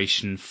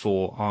inspiration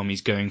for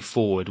armies going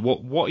forward.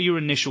 What are your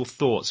initial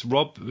thoughts,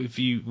 Rob?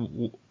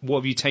 What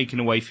have you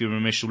taken away from your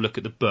initial look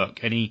at the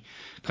book? Any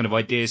kind of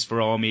ideas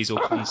for armies or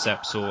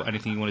concepts or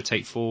anything you want to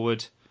take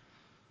forward?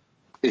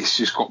 It's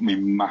just got me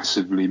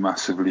massively,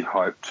 massively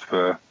hyped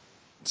for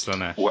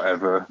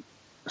whatever.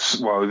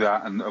 Well,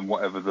 that and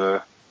whatever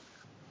the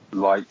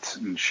light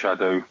and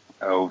shadow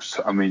elves.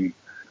 I mean,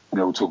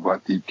 we'll talk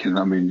about Deepkin.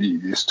 I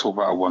mean, just talk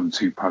about a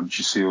 1-2 punch.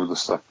 You see all the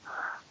stuff.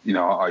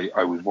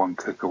 I was one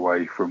click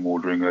away from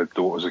ordering a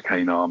Daughters of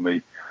Cain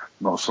army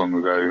not so long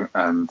ago,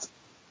 and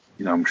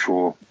I'm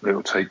sure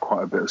it'll take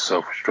quite a bit of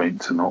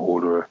self-restraint to not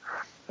order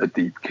a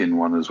Deepkin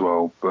one as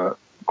well. But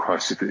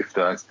Christ, if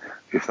that's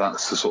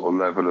the sort of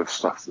level of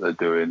stuff that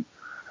they're doing,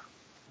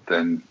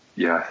 then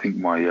yeah, I think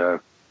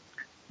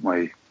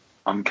my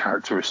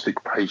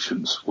uncharacteristic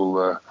patience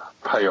will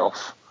pay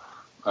off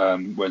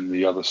when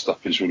the other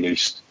stuff is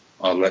released.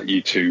 I'll let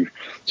you two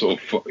sort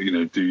of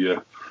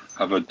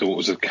have a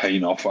Daughters of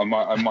Cain off. I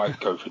might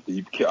go for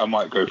Deepkin. I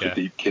might go for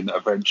Deepkin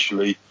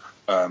eventually.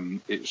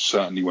 It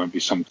certainly won't be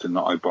something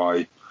that I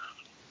buy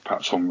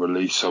perhaps on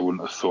release. I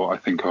wouldn't have thought. I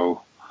think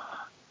I'll,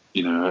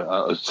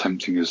 as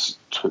tempting as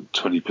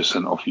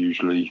 20% off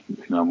usually,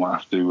 I might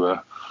have to.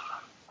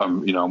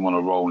 I'm on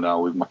a roll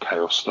now with my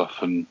chaos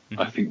stuff, and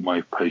I think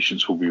my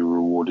patience will be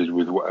rewarded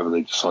with whatever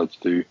they decide to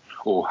do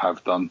or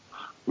have done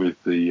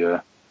with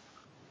the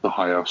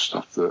high elf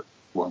stuff.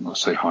 Not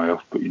say high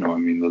elf, but the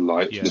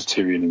light, the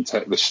Tyrion and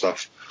Teclis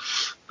stuff.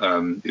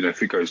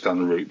 If it goes down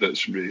the route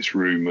it's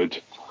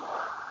rumoured,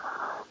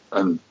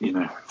 and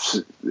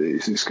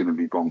it's going to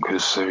be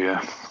bonkers. So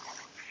yeah.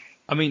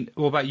 I mean,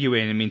 what about you,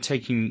 Ian? I mean,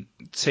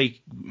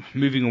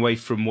 moving away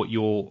from what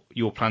your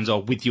plans are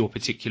with your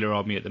particular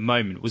army at the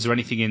moment, was there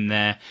anything in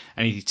there,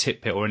 any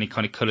tidbit or any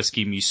kind of colour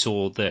scheme you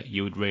saw that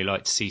you would really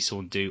like to see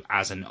someone do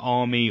as an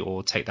army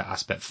or take that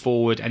aspect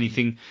forward?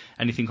 Anything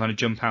kind of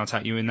jump out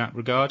at you in that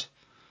regard?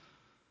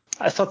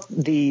 I thought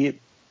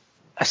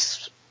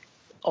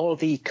all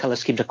the colour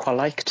schemes I quite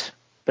liked,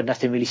 but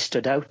nothing really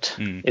stood out.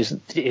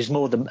 It was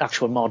more the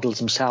actual models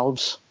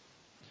themselves.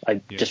 I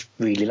just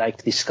really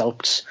liked the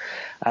sculpts.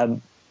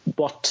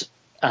 What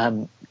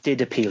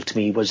did appeal to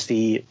me was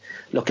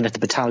looking at the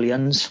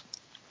battalions,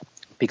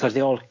 because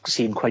they all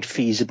seem quite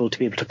feasible to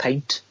be able to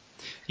paint.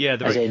 Yeah,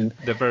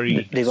 they're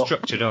very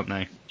structured, aren't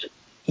they?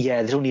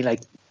 Yeah, there's only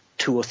like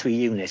 2 or 3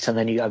 units, and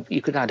then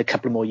you could add a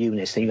couple more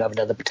units, then you have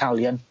another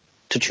battalion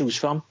to choose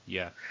from.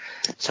 Yeah.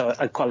 So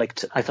I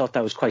thought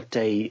that was quite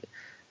a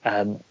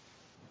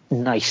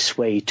nice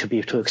way to be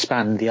able to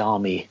expand the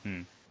army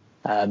in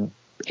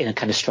a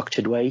kind of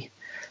structured way.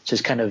 So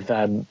it's kind of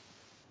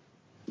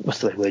what's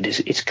the right word?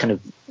 It's kind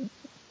of,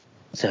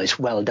 so it's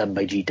well done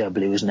by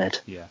GW, isn't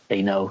it? Yeah.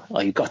 They know,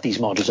 you've got these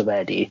models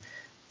already.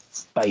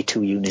 Buy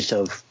 2 units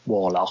of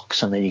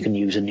warlocks, and then you can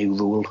use a new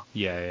rule.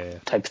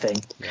 Type thing.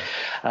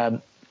 Yeah.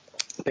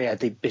 But yeah,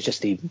 it's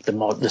just the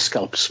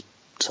sculpts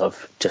sort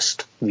of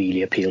just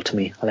really appeal to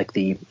me. I like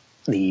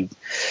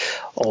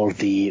all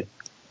the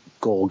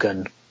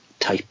Gorgon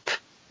type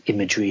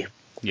imagery.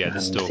 Yeah, the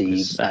and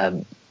stalkers.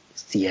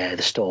 The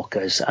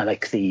stalkers. I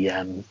like the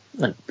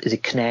is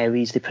it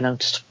canaries they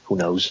pronounced? Who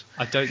knows?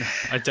 I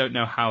don't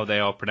know how they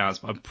are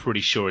pronounced, but I'm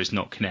pretty sure it's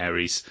not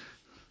canaries.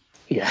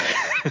 Yeah.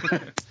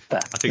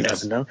 But I think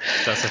that's a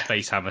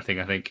Facehammer thing,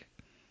 I think.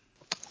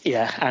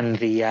 Yeah, and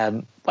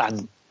the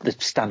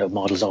standard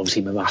model is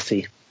obviously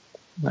Mamathi,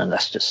 and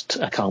that's just,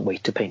 I can't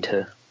wait to paint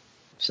her.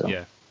 So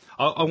yeah,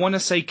 I want to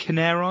say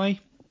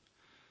Canary,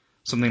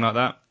 something like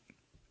that.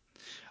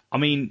 I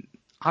mean,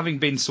 having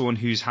been someone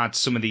who's had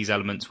some of these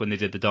elements when they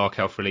did the Dark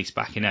Elf release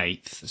back in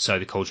 8th, so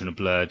the Cauldron of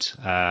Blood,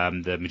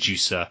 the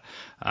Medusa,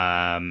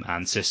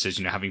 and Sisters,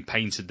 having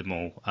painted them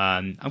all,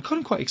 I'm kind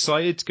of quite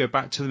excited to go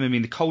back to them. I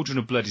mean, the Cauldron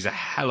of Blood is a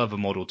hell of a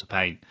model to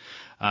paint.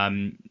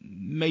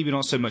 Maybe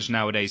not so much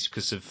nowadays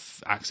because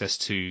of access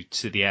to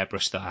the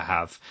airbrush that I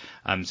have,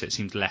 so it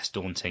seems less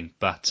daunting.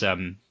 But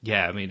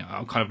yeah, I mean,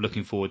 I'm kind of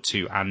looking forward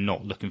to, and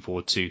not looking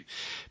forward to,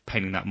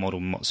 painting that model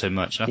not so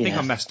much. And I think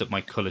I messed up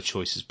my colour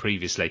choices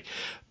previously.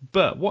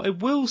 But what I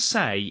will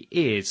say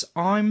is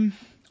I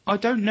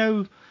don't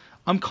know,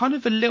 I'm kind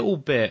of a little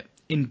bit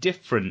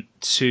indifferent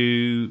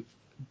to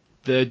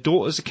the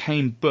Daughters of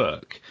Cain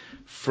book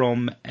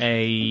from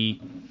a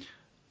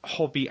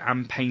hobby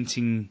and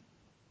painting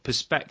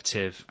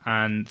perspective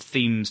and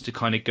themes to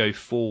kind of go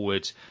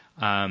forward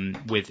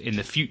with in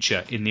the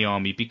future in the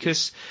army,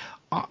 because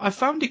I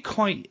found it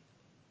quite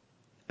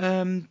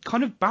kind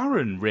of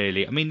barren,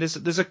 really. I mean,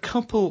 there's a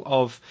couple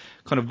of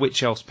kind of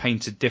witch elves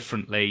painted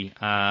differently.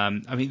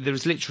 I mean,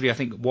 there's literally, I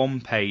think,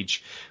 one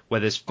page where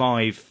there's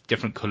 5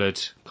 different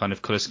coloured kind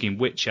of colour scheme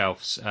witch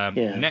elves all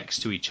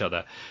next to each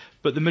other.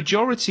 But the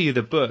majority of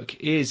the book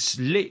is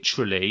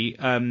literally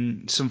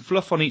some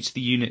fluff on each of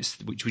the units,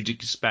 which we'd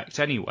expect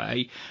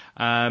anyway.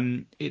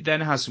 It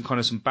then has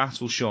some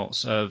battle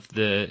shots of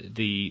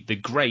the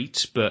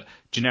great but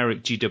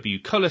generic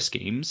GW colour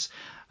schemes.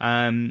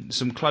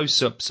 Some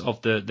close-ups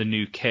of the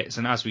new kits,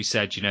 and as we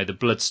said, the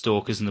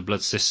Bloodstalkers and the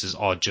Blood Sisters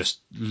are just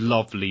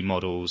lovely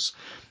models.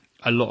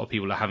 A lot of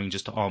people are having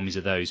just armies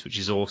of those, which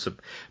is awesome.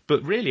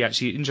 But really,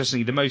 actually,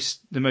 interestingly, the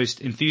most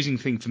enthusing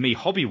thing for me,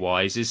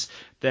 hobby-wise, is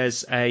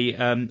there's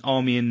a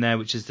army in there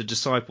which is the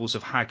Disciples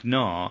of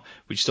Hagnar,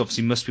 which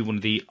obviously must be one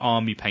of the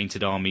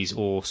army-painted armies,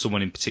 or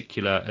someone in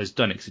particular has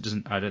done it, because it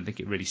doesn't. I don't think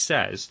it really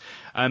says.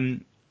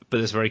 But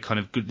there's very kind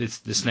of good.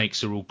 The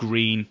snakes are all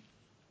green.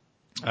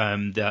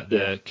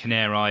 The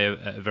Canary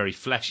are very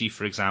fleshy,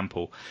 for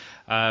example.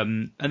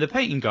 And the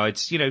painting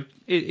guides,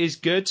 is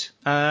good.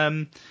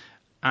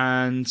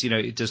 And,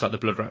 it does like the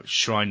Blood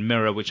Shrine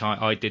mirror, which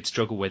I did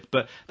struggle with.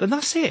 But then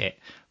that's it,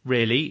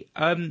 really.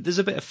 There's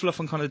a bit of fluff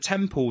on kind of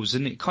temples,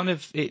 and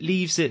it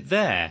leaves it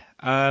there.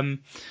 It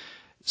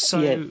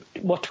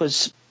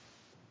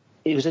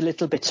was a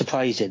little bit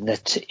surprising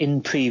that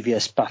in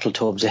previous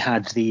Battletoads they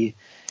had the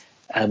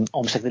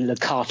almost like the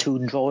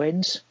cartoon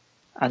drawings,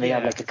 and they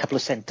had like a couple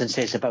of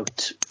sentences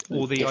about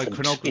all the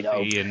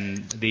iconography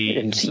and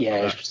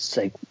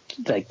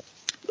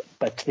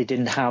but they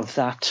didn't have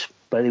that.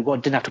 But they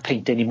didn't have to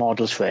paint any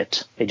models for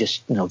it. They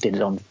just, did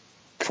it on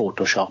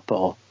Photoshop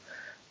or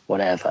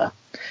whatever.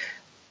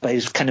 But I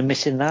was kind of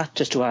missing that,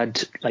 just to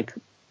add,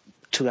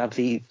 to have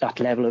that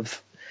level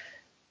of.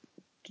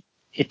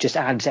 It just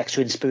adds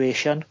extra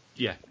inspiration.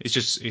 Yeah, it's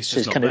just it's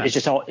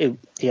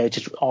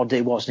odd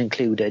it wasn't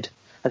included.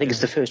 I think it's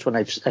the first one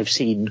I've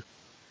seen.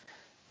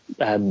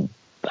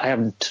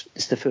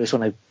 It's the first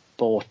one I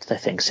bought, I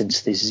think,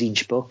 since the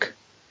Tzeentch book.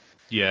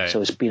 Yeah.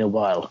 So it's been a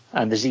while,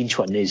 and the Tzeentch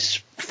one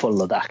is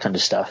full of that kind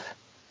of stuff,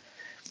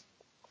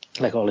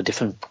 like all the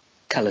different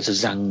colours of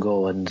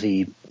Zango and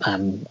the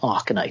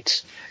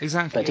Arcanites.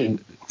 Exactly.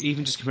 But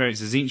even just comparing it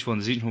to the Tzeentch one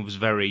was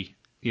very,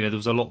 there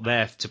was a lot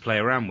there to play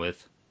around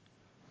with.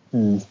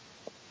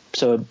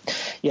 So,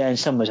 yeah, in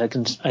some ways, I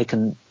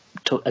can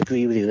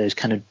agree with you. That it's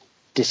kind of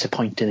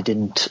disappointing it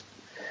didn't.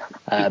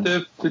 Did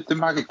the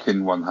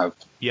Magakin one have?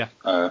 Yeah.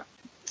 The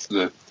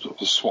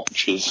sort of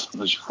swatches,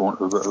 as you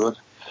want of a bit of it.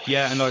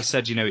 Yeah, and like I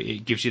said,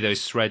 it gives you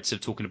those threads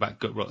of talking about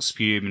Gutrot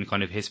Spume and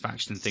kind of his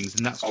faction and things,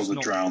 and that's just the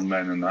drowned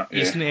men and that.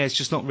 Yeah. Isn't it? It's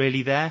just not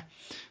really there.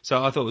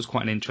 So I thought it was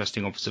quite an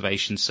interesting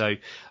observation. So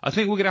I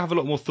think we're going to have a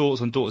lot more thoughts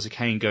on Daughters of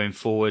Cain going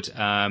forward. To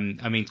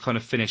kind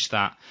of finish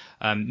that,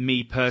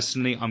 me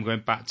personally, I'm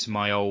going back to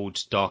my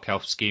old Dark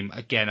Elf scheme.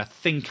 Again, I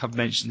think I've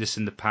mentioned this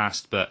in the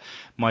past, but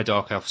my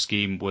Dark Elf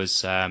scheme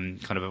was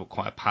kind of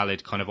quite a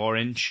pallid kind of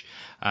orange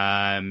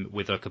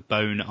with like a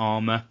bone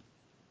armour.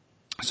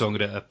 So I'm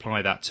going to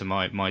apply that to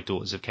my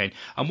Daughters of Cain.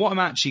 And what I'm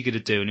actually going to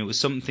do, and it was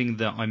something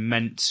that I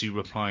meant to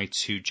reply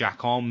to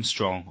Jack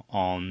Armstrong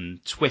on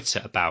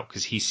Twitter about,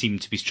 because he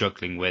seemed to be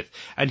struggling with,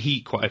 and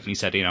he quite openly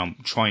said, I'm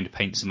trying to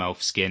paint some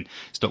elf skin.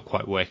 It's not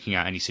quite working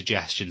out. Any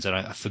suggestions? And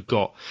I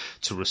forgot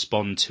to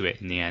respond to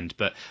it in the end.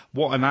 But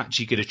what I'm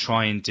actually going to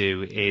try and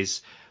do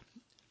is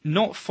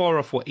not far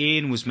off what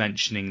Ian was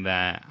mentioning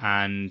there,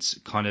 and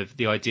kind of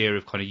the idea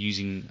of kind of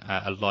using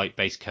a light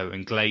base coat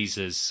and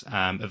glazes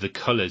of the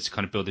colours to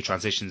kind of build the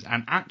transitions.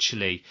 And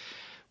actually,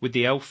 with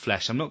the elf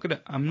flesh, I'm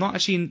not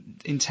actually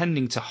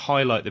intending to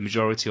highlight the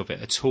majority of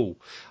it at all.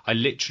 I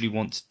literally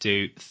want to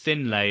do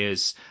thin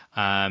layers,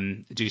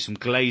 do some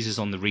glazes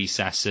on the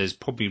recesses,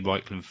 probably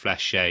Reikland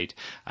flesh shade,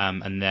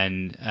 and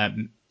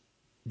then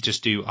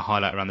just do a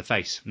highlight around the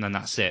face, and then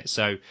that's it.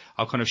 So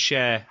I'll kind of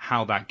share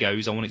how that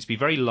goes. I want it to be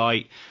very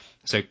light,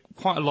 so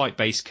quite a light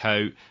base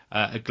coat,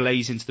 a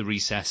glaze into the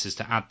recesses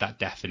to add that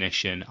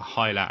definition, a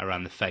highlight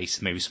around the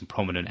face, maybe some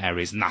prominent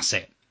areas, and that's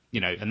it.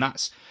 And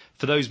that's,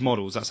 for those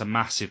models, that's a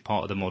massive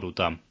part of the model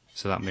done.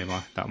 So that'll be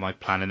my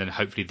plan, and then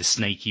hopefully the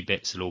snaky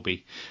bits will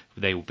be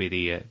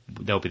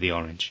the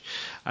orange.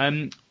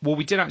 Well,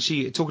 we did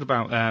actually talk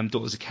about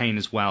Daughters of Cain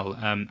as well.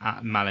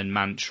 At Malin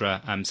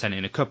Mantra sent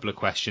in a couple of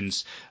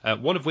questions,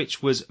 one of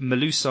which was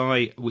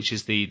Melusai, which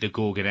is the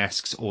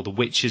Gorgonesques, or the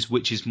Witches,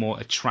 which is more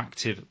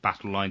attractive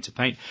battle line to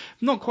paint.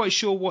 I'm not quite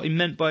sure what he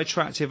meant by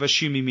attractive. I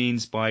assume he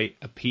means by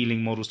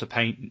appealing models to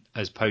paint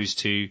as opposed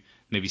to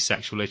maybe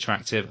sexually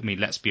attractive. I mean,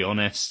 let's be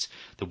honest,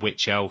 the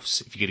witch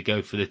elves, if you're going to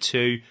go for the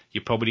two,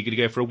 you're probably going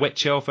to go for a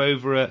witch elf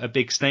over a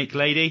big snake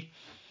lady.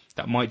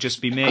 That might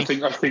just be me. I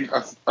think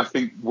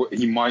what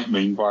he might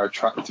mean by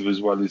attractive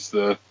as well is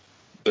the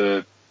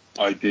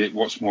idea.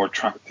 What's more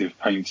attractive,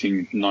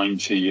 painting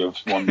 90 of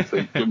one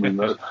thing? I mean,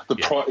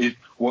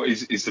 what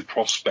is the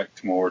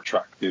prospect more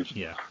attractive?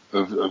 Yeah.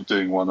 Of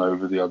doing one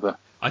over the other?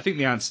 I think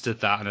the answer to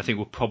that, and I think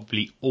we're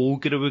probably all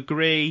going to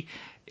agree,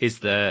 is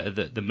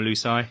the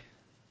Melusai.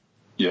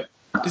 Yeah.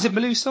 Is it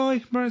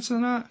Melusai?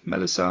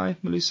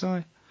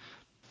 Melusai?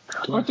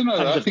 I don't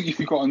know. I think if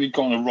you've got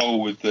on a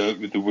roll with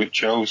the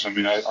witch elves, I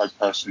mean, I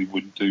personally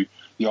wouldn't do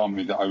the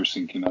army that I was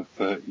thinking of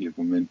 30 of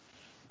them in,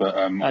 but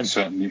I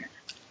certainly.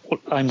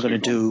 I'm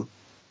going to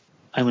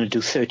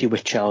do 30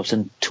 witch elves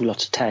and 2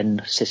 lots of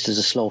 10 Sisters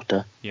of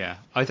Slaughter. Yeah,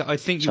 I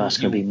think so that's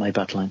going to be my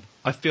battle line.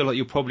 I feel like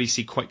you'll probably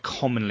see quite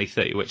commonly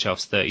 30 witch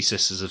elves, 30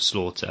 Sisters of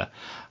Slaughter.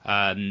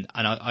 And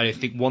I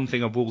think one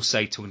thing I will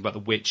say, talking about the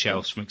witch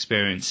elves from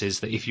experience, is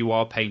that if you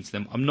are painting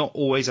them, I'm not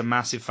always a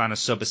massive fan of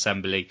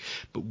sub-assembly,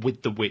 but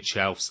with the witch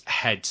elves,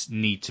 heads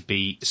need to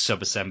be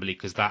sub-assembly,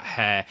 because that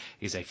hair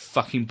is a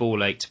fucking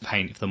ball ache to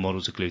paint if the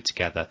models are glued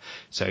together.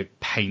 So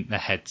paint the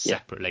heads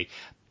separately.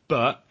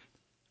 But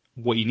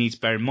what you need to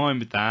bear in mind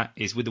with that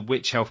is, with the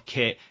witch elf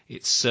kit,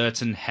 it's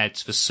certain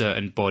heads for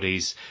certain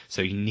bodies,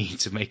 so you need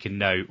to make a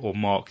note or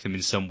mark them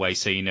in some way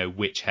so you know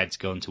which heads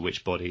go into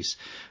which bodies.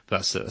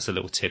 But that's a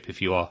little tip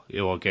if you are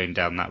going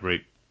down that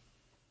route.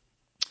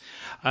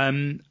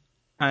 And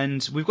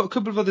we've got a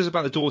couple of others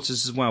about the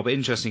Daughters as well, but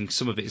interesting,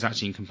 some of it is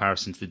actually in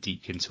comparison to the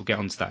Deepkin, so we'll get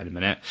onto that in a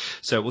minute.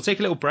 So we'll take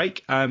a little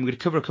break. We're going to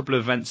cover a couple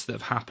of events that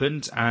have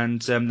happened,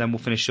 and then we'll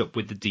finish up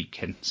with the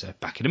Deepkin. So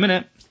back in a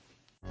minute.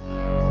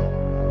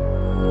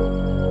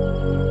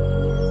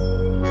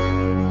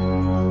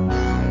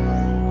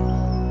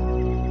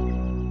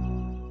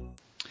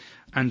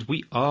 And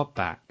we are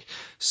back.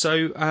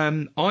 So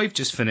I've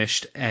just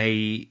finished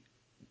a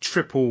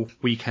triple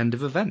weekend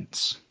of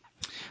events.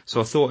 So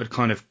I thought I'd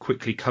kind of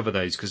quickly cover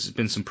those, because there's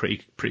been some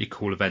pretty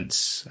cool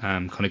events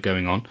kind of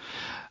going on.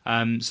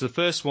 So the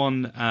first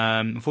one,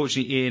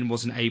 unfortunately, Ian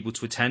wasn't able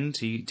to attend.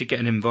 He did get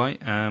an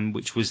invite,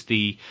 which was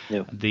the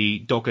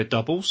Dogger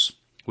Doubles,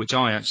 which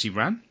I actually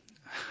ran.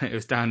 It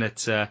was down at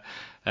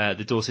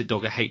the Dorset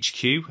Dogger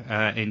HQ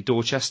in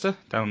Dorchester,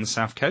 down on the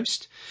south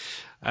coast.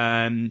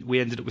 We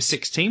ended up with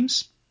 6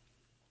 teams,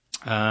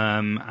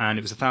 and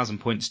it was 1,000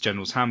 points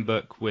General's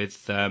Handbook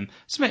with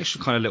some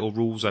extra kind of little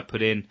rules I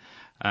put in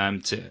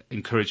to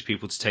encourage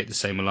people to take the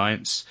same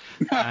alliance.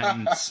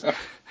 And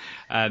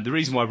the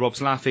reason why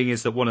Rob's laughing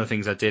is that one of the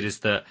things I did is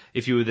that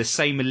if you were the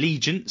same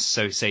allegiance,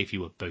 so say if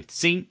you were both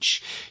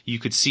Tzeentch, you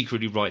could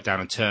secretly write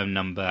down a turn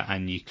number,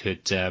 and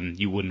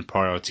you wouldn't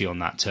priority on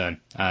that turn.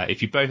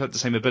 If you both had the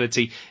same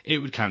ability, it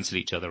would cancel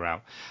each other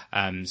out.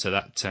 So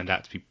that turned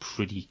out to be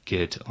pretty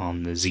good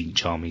on the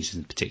Tzeentch armies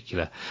in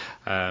particular.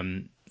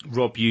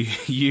 Rob,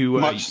 you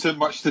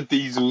much to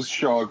Diesel's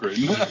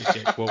chagrin.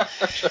 Well,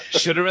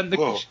 should have read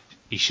the.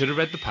 He should have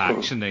read the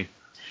pack, shouldn't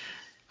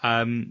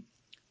he?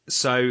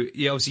 So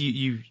yeah, obviously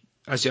you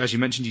as you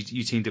mentioned,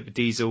 you teamed up with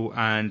Diesel,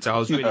 and I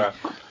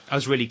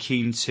was really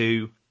keen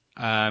to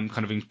kind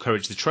of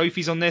encourage the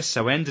trophies on this.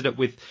 So I ended up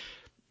with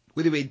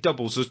it being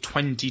doubles, there was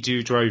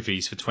 22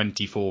 trophies for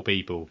 24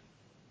 people.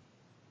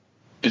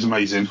 It's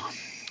amazing.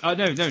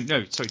 No.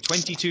 Sorry,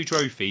 22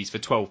 trophies for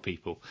 12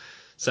 people.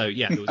 So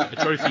yeah, there was a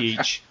trophy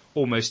each,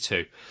 almost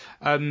 2.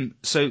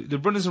 So the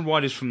runners and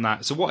riders from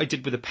that. So what I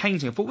did with the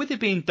painting, I thought with it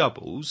being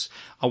doubles,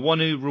 I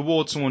want to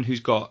reward someone who's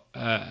got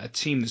a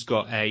team that's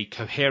got a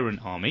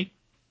coherent army.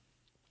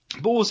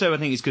 But also, I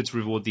think it's good to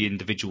reward the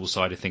individual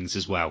side of things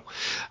as well.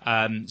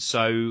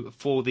 So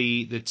for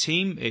the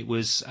team, it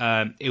was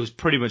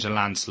pretty much a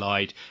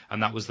landslide,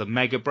 and that was the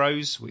Mega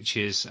Bros, which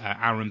is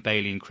Aaron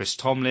Bailey and Chris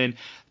Tomlin.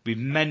 We've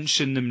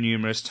mentioned them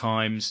numerous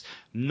times.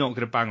 Not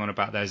going to bang on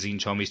about their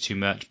Zinch armies too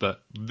much,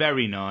 but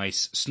very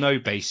nice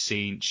snow-based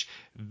Zinch,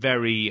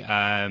 very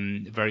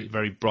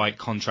very bright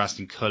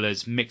contrasting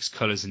colours, mixed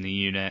colours in the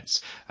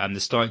units. They're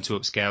starting to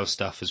upscale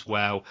stuff as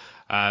well.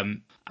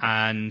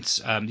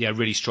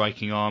 Really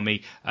striking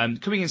army.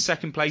 Coming in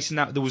second place in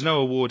that, there was no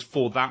award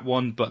for that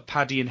one, but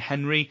Paddy and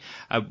Henry,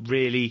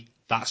 really,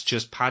 that's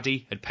just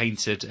Paddy, had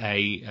painted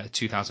a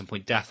 2,000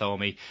 point death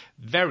army.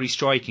 Very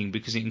striking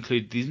because it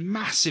included these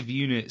massive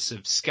units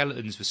of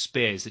skeletons with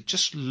spears that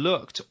just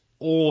looked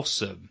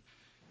awesome.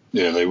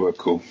 Yeah, they were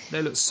cool.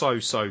 They looked so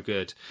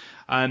good.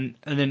 And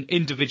then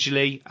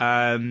individually,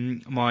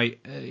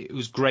 it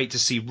was great to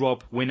see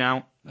Rob win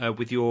out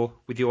with your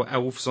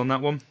elves on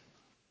that one.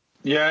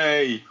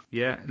 Yay!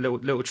 Yeah,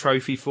 little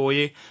trophy for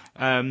you,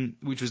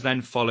 which was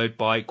then followed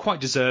by, quite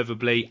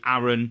deservedly,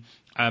 Aaron,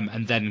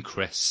 and then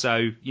Chris.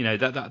 So,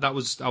 I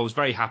was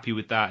very happy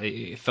with that.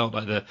 It felt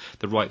like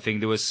the right thing.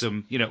 There was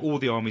some, all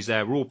the armies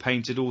there were all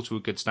painted, all to a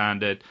good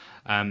standard,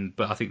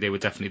 but I think they were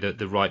definitely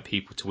the right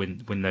people to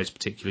win those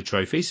particular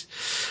trophies.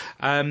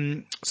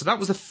 So that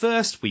was the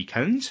first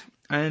weekend,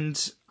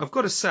 and I've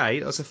got to say,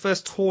 that was the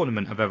first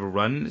tournament I've ever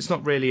run. It's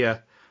not really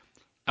a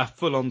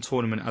full-on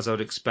tournament as I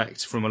would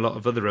expect from a lot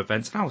of other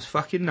events, and I was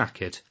fucking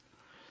knackered.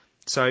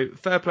 So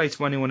fair play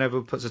to anyone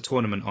ever puts a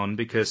tournament on,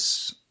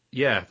 because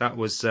that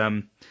was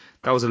a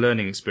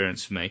learning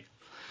experience for me.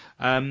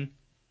 And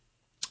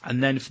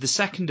then for the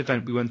second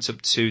event, we went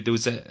up to, there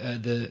was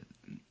the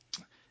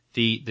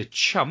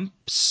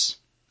Chumps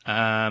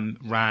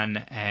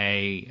ran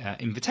a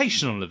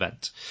invitational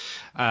event.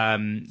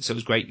 So it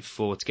was great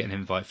to get an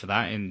invite for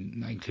that,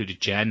 and that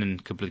included Jen and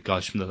a couple of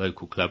guys from the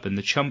local club. And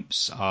the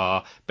Chumps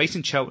are based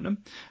in Cheltenham,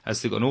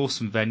 as they've got an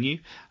awesome venue,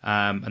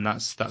 and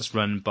that's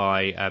run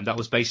by that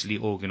was basically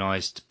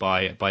organised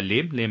by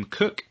Liam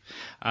Cook.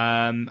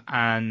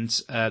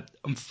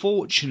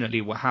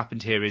 Unfortunately, what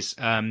happened here is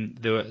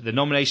the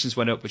nominations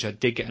went up, which I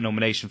did get a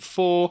nomination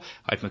for.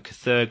 I had my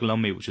Cathurgal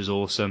on me, which was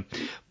awesome,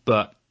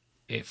 but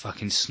it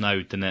fucking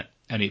snowed, didn't it?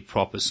 And it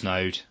proper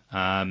snowed.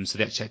 So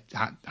they actually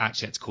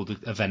had to call the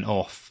event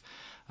off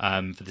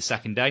for the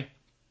second day.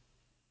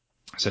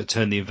 So it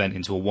turned the event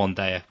into a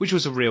one-dayer, which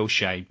was a real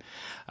shame.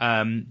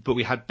 But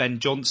we had Ben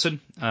Johnson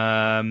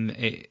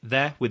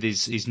there with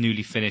his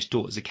newly finished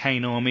Daughters of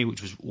Cain army,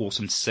 which was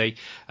awesome to see.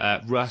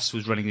 Russ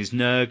was running his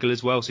Nurgle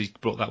as well, so he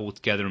brought that all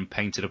together and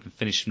painted up and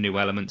finished some new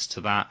elements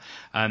to that.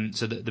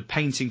 So the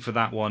painting for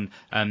that one,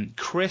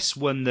 Chris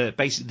won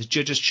basically the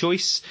judge's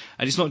choice,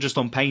 and it's not just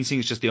on painting;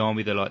 it's just the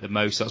army they like the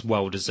most. That's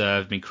well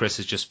deserved. I mean, Chris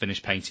has just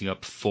finished painting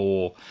up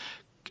 4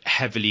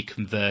 heavily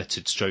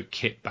converted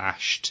kit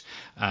bashed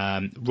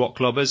rock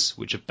lobbers,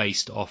 which are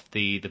based off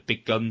the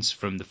big guns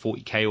from the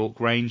 40k orc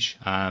range.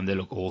 They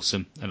look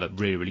awesome and look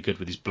really, really good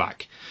with his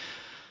black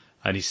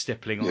and his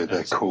stippling on.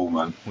 They're cool,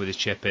 man. With his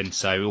chip in,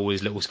 so all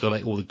his little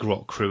got all the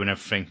grot crew and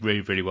everything.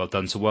 Really, really well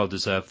done. So well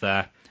deserved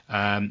there.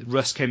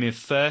 Russ came in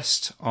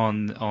first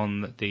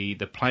on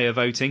the player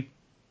voting.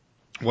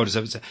 What is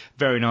it? It's a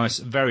very nice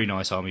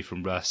army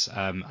from Russ,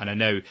 and I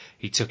know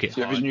he took it.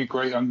 Do you have his new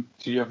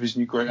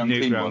great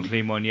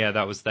unclean one? Yeah,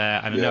 that was there.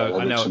 And that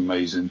looks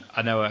amazing.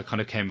 I know I kind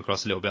of came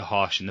across a little bit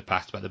harsh in the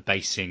past about the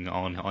basing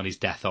on his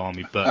death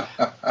army, but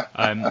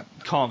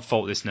can't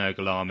fault this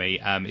Nurgle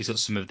army. He's got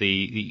some of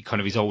the kind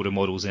of his older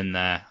models in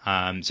there,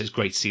 so it's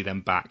great to see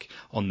them back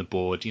on the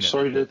board.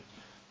 Sorry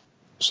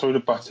to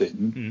butt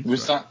in.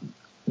 Was that?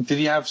 Did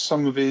he have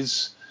some of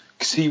his?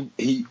 Because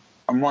he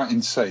I'm right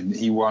in saying that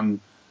he won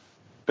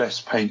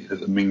best painted at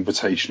the Ming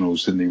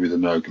Invitationals, didn't he, with the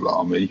Nurgle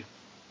army?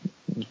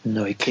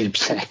 No, he came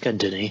second,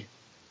 didn't he?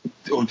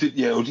 I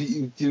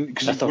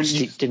thought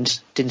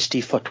didn't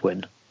Steve Foot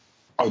win?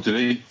 Oh, did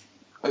he?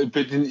 But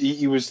didn't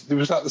he was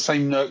that the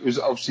same Nurgle?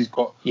 Obviously, he's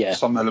got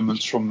some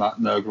elements from that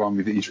Nurgle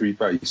army that he's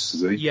rebased,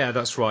 is he? Yeah,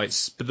 that's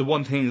right. But the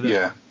one thing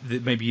that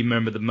maybe you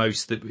remember the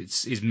most that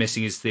is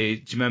missing is do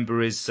you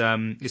remember his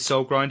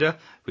Soul Grinder,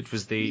 which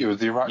was the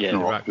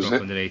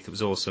Arachnarok underneath? It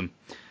was awesome.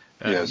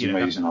 It's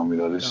amazing army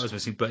that is. That was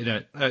missing, but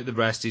the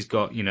rest he's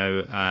got.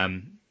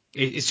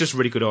 It's just a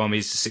really good army.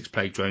 It's 6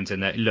 plague drones in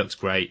there. It looks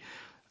great.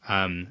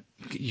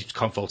 You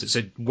can't fault it.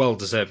 So well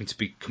deserving to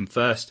become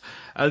first.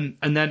 And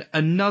then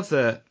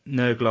another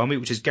Nurgle army,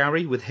 which is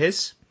Gary with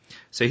his.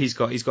 So he's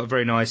got a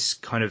very nice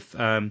kind of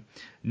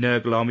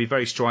Nurgle army,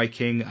 very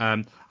striking.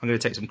 I'm going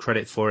to take some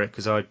credit for it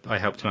because I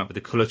helped him out with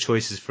the colour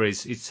choices for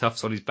his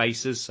tufts on his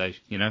bases. So I'm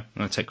going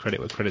to take credit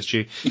where credit's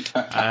due.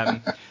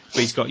 But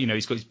he's got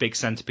his big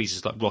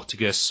centerpieces like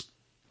Rotigus,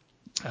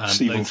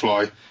 Stephen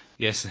Fly.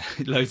 Yes,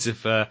 loads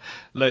of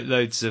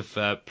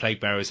plague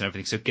bearers and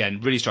everything. So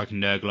again, really striking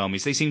Nurgle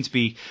armies. They seem to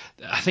be,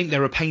 I think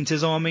they're a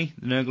painter's army.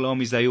 The Nurgle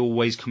armies, they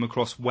always come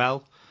across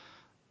well.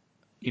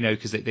 you know,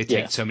 because they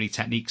take so many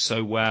techniques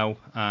so well.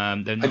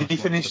 Had he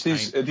finished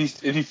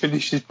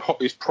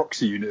his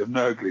proxy unit of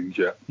Nurglings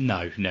yet?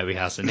 No, he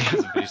hasn't. He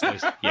hasn't finished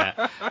those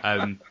yet.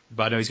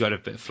 But I know he's got a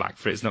bit of flack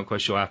for it. It's not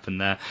quite sure what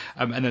happened there.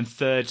 And then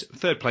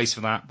third place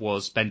for that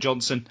was Ben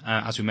Johnson.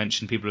 As we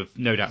mentioned, people have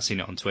no doubt seen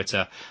it on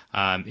Twitter.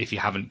 If you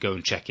haven't, go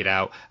and check it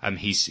out.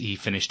 He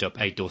finished up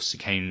a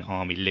Dorsukane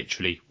army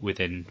literally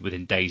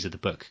within days of the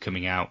book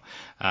coming out.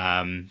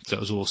 So it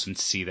was awesome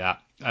to see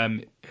that.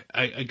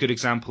 A good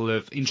example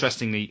of,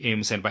 interestingly, Ian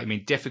was saying about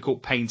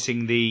difficult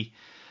painting the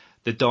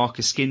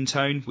darker skin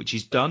tone, which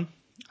he's done,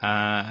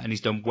 and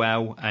he's done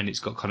well, and it's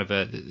got kind of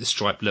a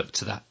striped look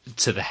to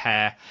the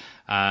hair,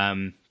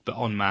 but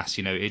en masse,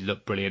 it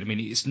looked brilliant.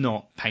 It's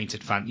not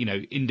painted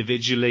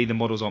individually, the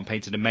models aren't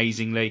painted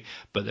amazingly,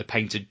 but they're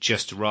painted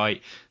just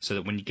right so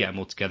that when you get them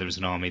all together as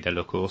an army, they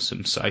look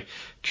awesome. So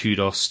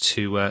kudos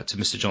to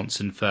Mr.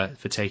 Johnson for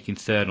taking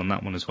third on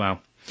that one as well.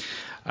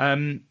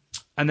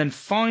 And then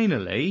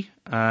finally,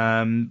 as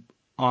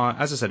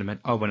I said,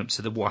 I went up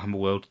to the Warhammer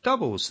World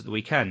Doubles at the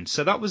weekend.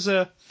 So that was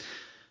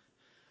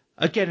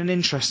again an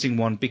interesting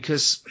one,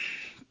 because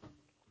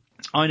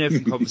I know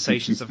from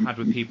conversations I've had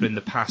with people in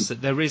the past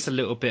that there is a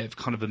little bit of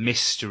kind of a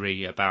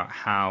mystery about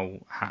how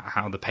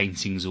the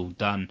painting's all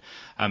done.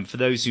 For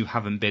those who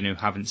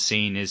haven't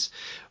seen, is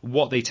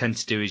what they tend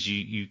to do is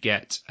you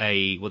get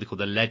what they call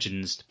the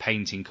Legends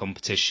painting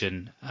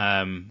competition.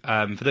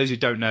 For those who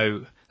don't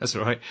know, that's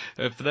all right.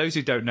 For those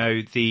who don't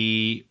know,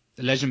 the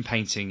Legend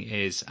painting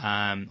is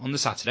on the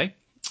Saturday.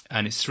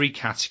 And it's 3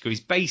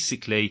 categories.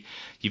 Basically,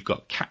 you've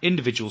got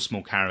individual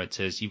small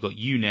characters, you've got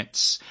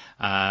units,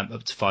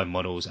 up to 5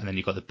 models, and then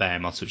you've got the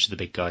behemoths, which are the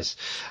big guys.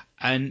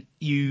 And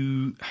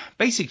you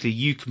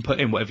can put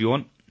in whatever you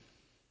want.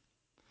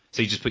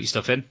 So you just put your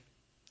stuff in.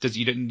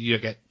 You don't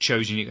get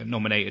chosen, you get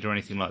nominated or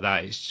anything like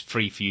that. It's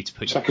free for you to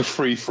put. It's like a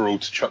free for all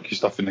to chuck your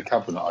stuff in the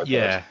cabinet.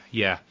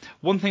 Yeah.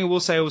 One thing I will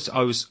say, I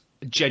was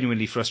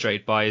genuinely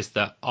frustrated by is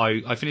that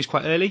I finished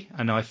quite early,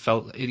 and I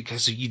felt,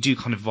 because you do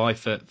kind of vie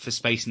for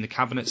space in the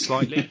cabinet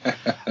slightly.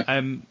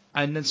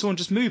 And then someone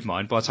just moved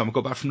mine by the time I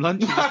got back from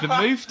lunch. It's just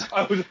been moved.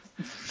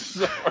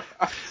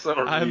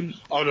 Sorry.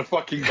 I would have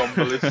fucking gone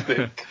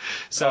ballistic.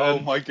 Oh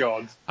my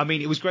God.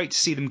 It was great to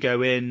see them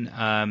go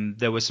in.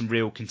 There were some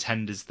real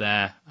contenders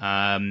there.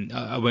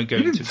 I won't go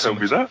into it tell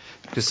me that,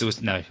 because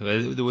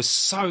there was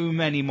so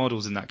many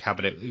models in that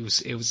cabinet.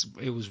 It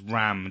was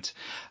rammed.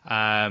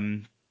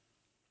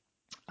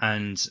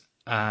 And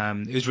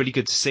it was really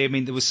good to see.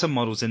 There was some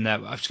models in there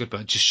I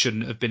just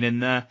shouldn't have been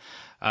in there.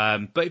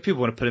 But if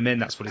people want to put them in,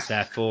 that's what it's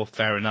there for.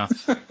 Fair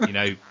enough.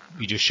 You're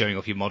just showing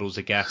off your models,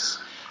 I guess.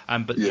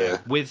 But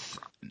with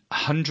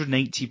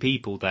 180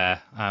 people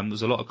there, there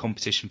was a lot of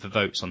competition for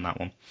votes on that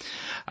one.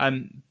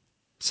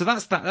 So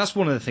that's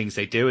one of the things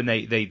they do, and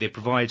they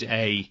provide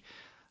a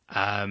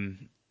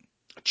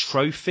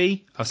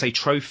trophy. I'll say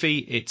trophy.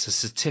 It's a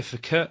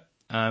certificate.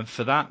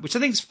 For that, which I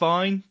think is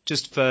fine,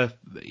 just for,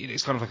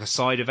 it's kind of like a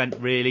side event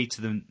really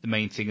to the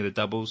main thing of the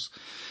doubles.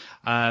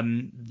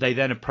 They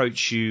then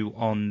approach you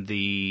on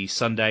the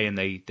Sunday, and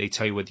they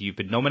tell you whether you've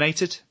been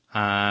nominated.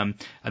 And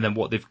then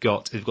what they've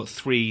got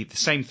the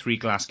same 3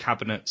 glass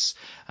cabinets.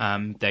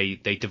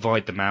 They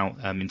divide them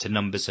out into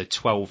numbers, so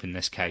 12 in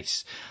this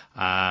case.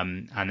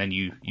 And then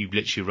you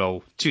literally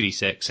roll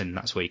 2d6, and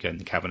that's where you go in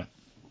the cabinet.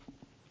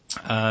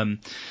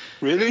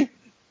 Really?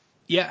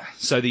 Yeah,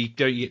 so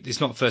it's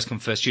not first come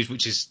first choose,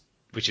 which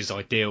is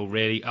ideal,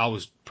 really. I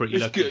was pretty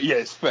lucky. Good. Yeah,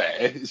 it's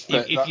fair. That's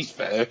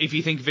fair. If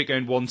you think of it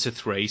going 1 to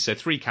 3, so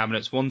 3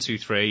 cabinets, 1, 2,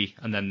 3,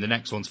 and then the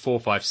next one's 4,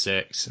 5,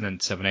 6, and then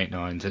 7, 8,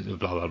 9, blah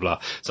blah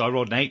blah. So I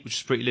rolled an 8, which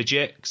is pretty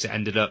legit because it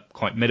ended up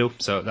quite middle,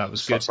 so that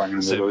was good.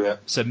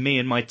 So me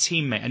and my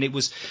teammate, and it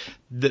was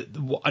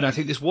and I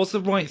think this was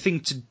the right thing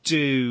to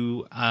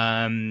do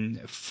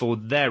for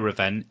their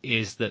event,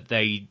 is that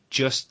they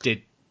just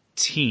did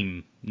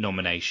team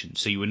nomination.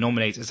 So you were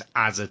nominated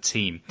as a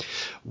team.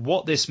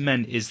 What this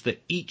meant is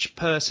that each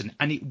person,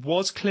 and it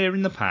was clear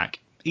in the pack,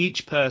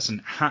 each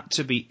person had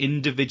to be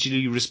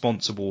individually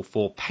responsible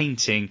for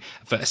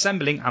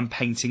assembling and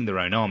painting their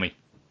own army.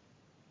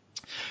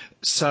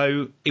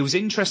 So it was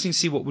interesting to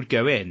see what would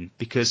go in,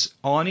 because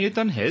Arnie had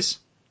done his.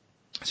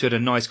 So he had a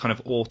nice kind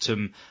of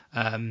autumn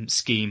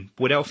scheme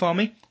Wood Elf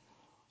army.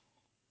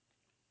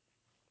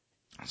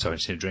 Sorry, I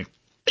just need a drink.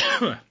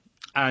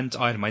 And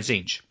I had my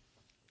Tzeentch,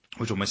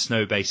 which are my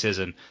snow bases,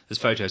 and there's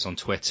photos on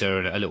Twitter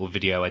and a little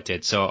video I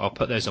did, so I'll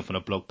put those up on a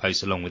blog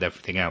post along with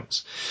everything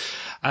else.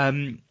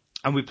 And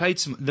we played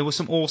there were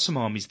some awesome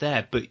armies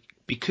there, but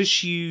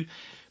because you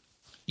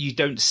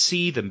don't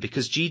see them,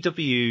 because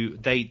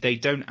GW, they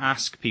don't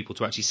ask people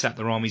to actually set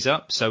their armies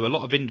up. So a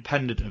lot of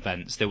independent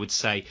events, they would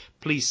say,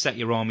 please set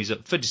your armies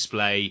up for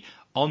display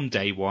on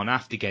day 1,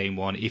 after game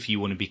 1, if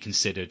you want to be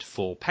considered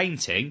for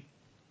painting.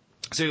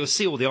 So you'll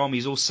see all the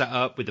armies all set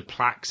up with the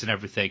plaques and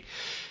everything.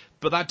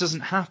 But that doesn't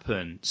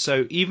happen.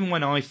 So even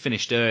when I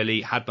finished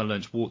early, had my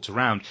lunch, walked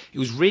around, it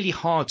was really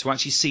hard to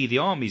actually see the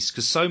armies,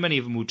 because so many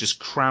of them were just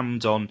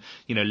crammed on,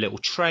 little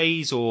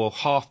trays, or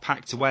half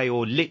packed away,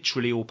 or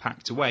literally all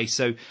packed away.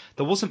 So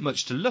there wasn't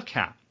much to look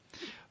at.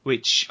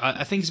 which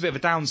I think is a bit of a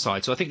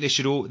downside. So I think they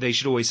should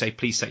always say,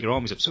 please set your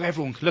armies up, so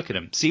everyone can look at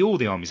them, see all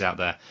the armies out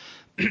there.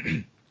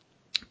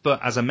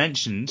 But as I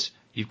mentioned,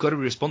 you've got to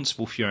be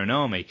responsible for your own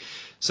army.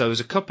 So there's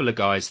a couple of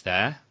guys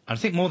there, and I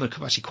think more than a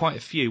couple, actually quite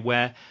a few,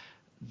 where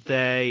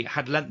they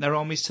had lent their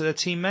armies to their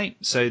teammate.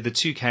 So the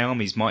 2K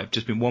armies might have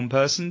just been one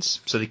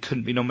person's, so they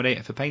couldn't be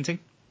nominated for painting.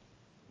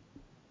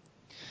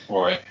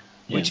 Right.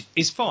 Which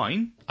is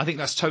fine. I think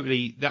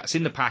that's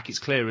in the pack. It's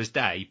clear as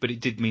day, but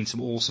it did mean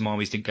some awesome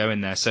armies didn't go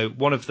in there. So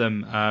one of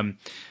them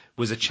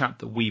was a chap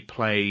that we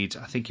played,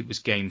 I think it was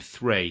game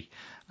 3,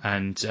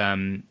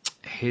 and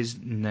his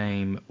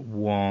name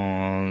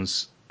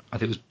was, I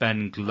think it was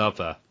Ben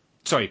Glover.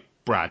 Sorry,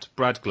 Brad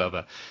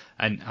Glover.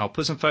 And I'll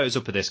put some photos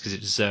up of this because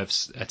it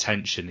deserves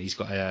attention. He's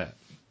got a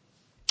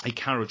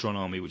Caradron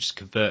army which is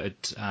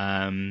converted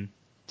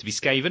to be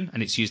Skaven,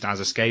 and it's used as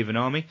a Skaven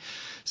army.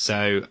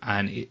 So,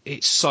 and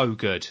it's so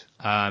good.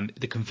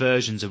 The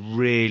conversions are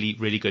really,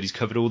 really good. He's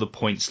covered all the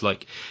points.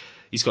 Like,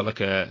 he's got like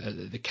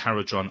the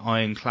Caradron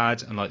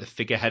ironclad, and like the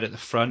figurehead at the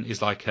front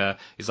is like a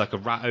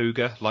rat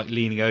ogre, like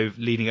leaning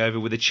over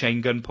with a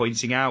chain gun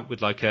pointing out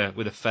with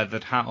a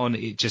feathered hat on.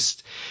 It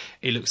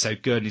looks so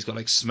good. And he's got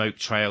like smoke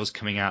trails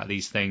coming out of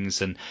these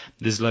things, and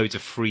there's loads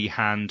of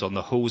freehand on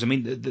the hulls. I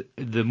mean,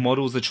 the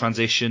models, the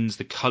transitions,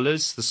 the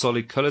colours, the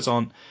solid colours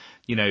aren't,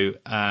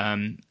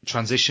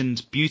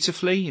 transitioned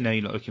beautifully.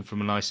 You're not looking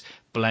from a nice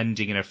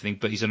blending and everything,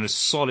 but he's on a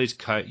solid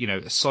coat,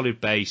 a solid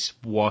base,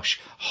 wash,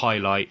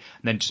 highlight,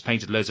 and then just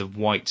painted loads of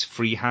white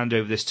freehand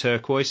over this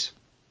turquoise.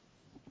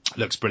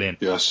 Looks brilliant.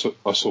 Yeah, I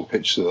saw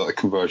pictures of that. The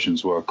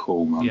conversions were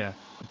cool, man. Yeah,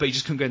 but he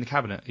just couldn't go in the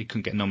cabinet. He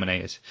couldn't get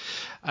nominated.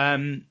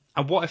 And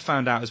what I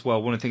found out as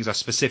well, one of the things I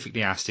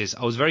specifically asked is,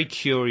 I was very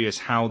curious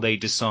how they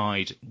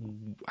decide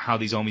how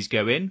these armies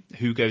go in,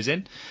 who goes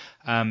in,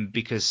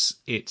 because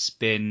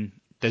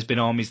there's been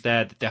armies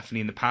there that definitely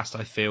in the past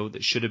I feel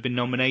that should have been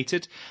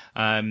nominated.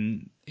 I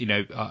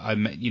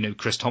met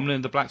Chris Tomlin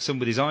of the Black Sun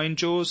with his Iron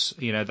Jaws.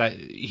 That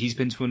he's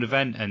been to an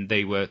event and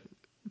they were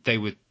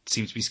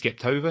seemed to be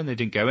skipped over and they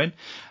didn't go in.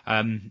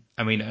 I'm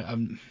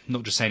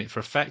not just saying it for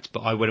effect,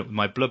 but I went up with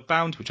my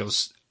Bloodbound, which I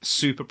was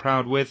super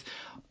proud with.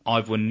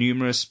 I've won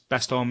numerous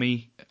best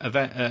army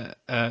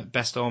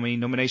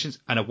nominations,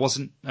 and I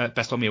wasn't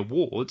best army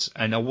awards,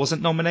 and I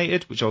wasn't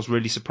nominated, which I was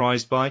really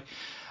surprised by.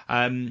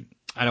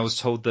 And I was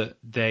told that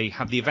they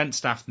have the event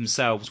staff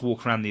themselves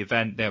walk around the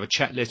event. They have a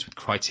checklist with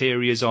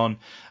criterias on,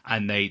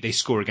 and they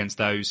score against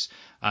those.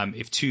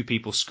 If 2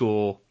 people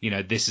score,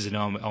 this is an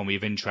army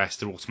of interest,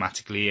 they're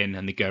automatically in,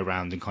 and they go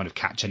around and kind of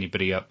catch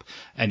anybody up.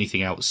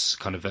 Anything else,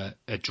 kind of a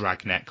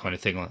dragnet kind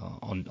of thing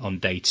on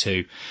day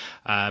 2.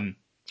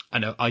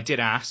 And I did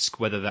ask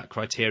whether that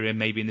criteria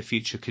maybe in the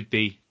future could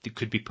be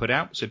put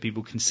out so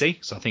people can see.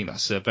 So I think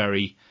that's a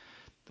very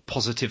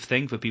positive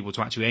thing for people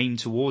to actually aim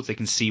towards. They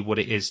can see what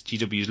it is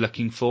GW is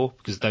looking for,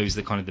 because those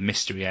are kind of the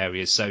mystery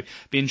areas. So it'd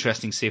be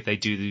interesting to see if they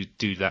do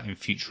that in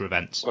future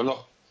events. A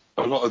lot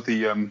of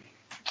the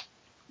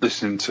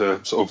listening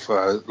to sort of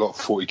a lot of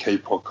 40k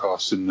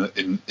podcasts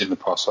in the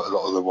past, like a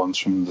lot of the ones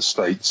from the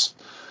States,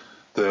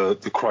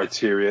 the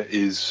criteria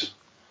is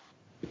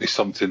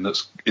something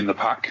that's in the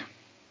pack.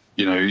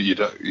 You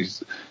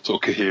don't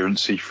sort of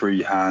coherency,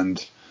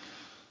 freehand,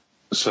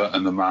 a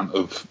certain amount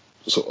of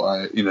sort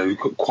of,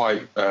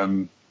 quite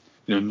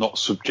not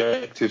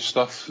subjective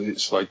stuff.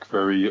 It's like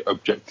very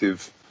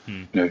objective.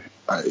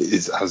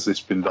 Has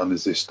this been done?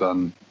 Is this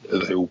done?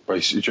 Are they all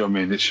basically? Do you know what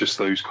I mean? It's just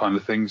those kind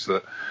of things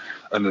that,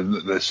 and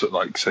then there's sort of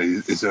like, say,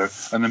 is there?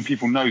 And then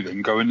people know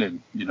them going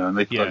in, and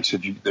they like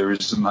said there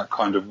isn't that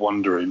kind of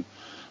wondering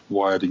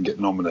why I didn't get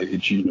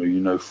nominated. You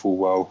know full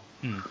well.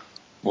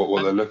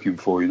 What they're looking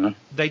for,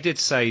 They did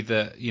say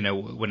that,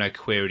 when I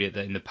queried it,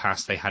 that in the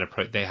past they had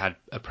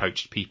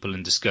approached people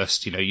and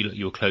discussed,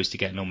 you were close to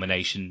getting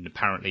nomination. And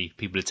apparently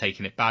people had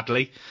taken it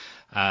badly.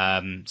 So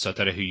I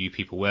don't know who you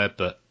people were,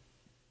 but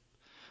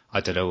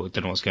I don't know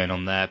what's going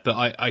on there.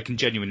 But I can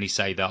genuinely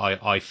say that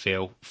I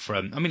feel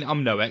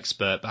I'm no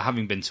expert, but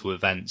having been to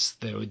events,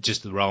 there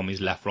were armies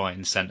left, right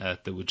and centre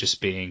that were just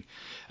being,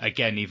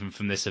 again, even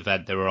from this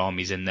event, there were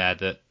armies in there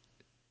that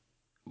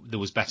there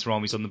was better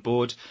armies on the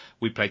board.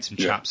 We played some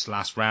chaps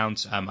last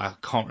round. I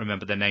can't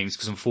remember their names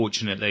because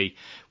unfortunately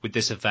with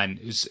this event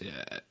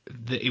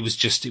it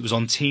was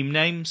on team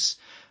names.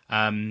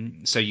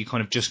 So you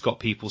kind of just got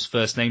people's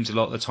first names a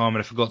lot of the time, and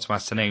I forgot to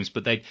ask their names,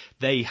 but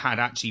they had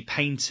actually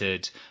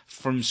painted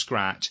from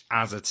scratch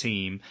as a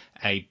team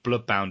a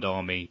Bloodbound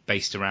army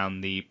based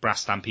around the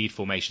Brass Stampede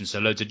formation. So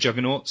loads of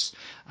juggernauts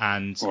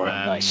and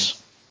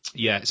nice.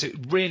 Yeah, so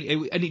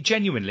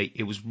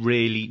it was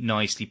really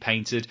nicely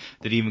painted.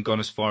 They'd even gone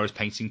as far as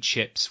painting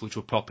chips, which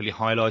were properly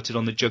highlighted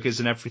on the juggers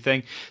and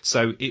everything.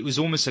 So it was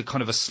almost a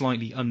kind of a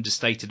slightly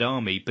understated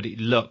army, but it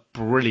looked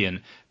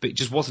brilliant, but it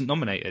just wasn't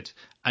nominated.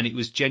 And it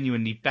was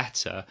genuinely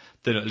better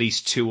than at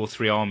least 2 or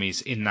 3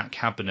 armies in that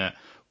cabinet,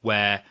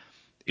 where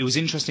it was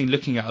interesting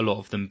looking at a lot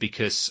of them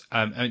because,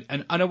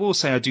 and I will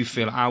say I do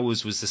feel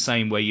ours was the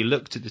same, where you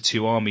looked at the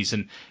 2 armies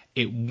and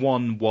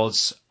one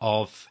was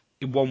of,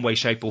 in one way,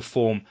 shape or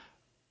form,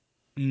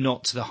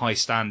 not to the high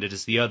standard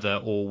as the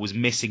other, or was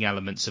missing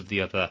elements of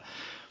the other.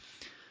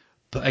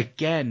 But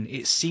again,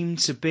 it seemed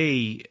to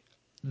be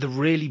the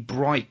really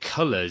bright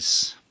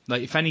colours.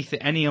 Like, if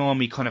anything, any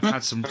army kind of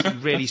had some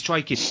really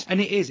striking,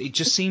 and it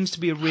just seems to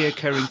be a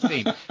reoccurring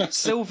theme.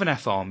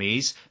 Sylvaneth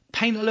armies,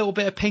 paint a little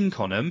bit of pink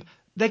on them,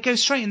 they go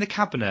straight in the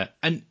cabinet,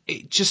 and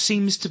it just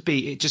seems to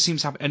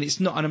happen. And it's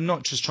not, and I'm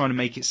not just trying to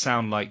make it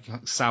sound like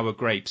sour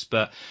grapes,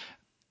 but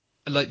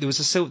like there was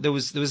a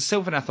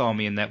Sylvaneth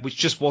army in there which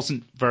just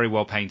wasn't very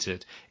well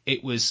painted.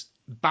 It was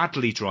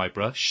badly dry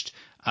brushed,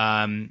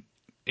 in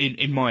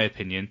my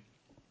opinion,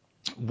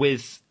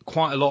 with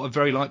quite a lot of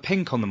very light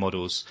pink on the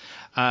models.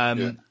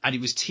 And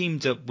it was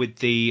teamed up with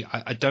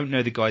I don't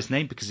know the guy's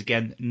name, because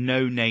again,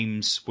 no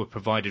names were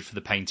provided for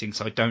the painting,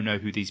 so I don't know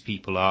who these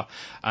people are.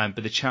 But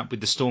the chap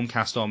with the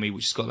Stormcast army,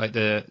 which has got like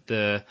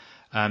the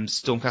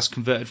Stormcast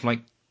converted from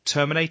like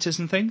Terminators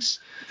and things.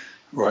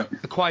 Right.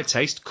 Acquired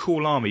Taste,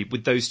 cool army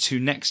with those two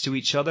next to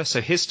each other. So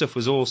his stuff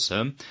was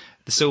awesome.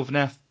 The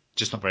Sylvaneth,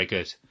 just not very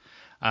good.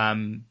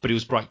 But it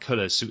was bright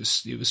colours, so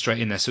it was straight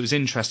in there. So it was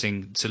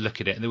interesting to look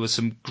at it. And there were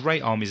some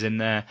great armies in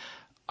there.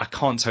 I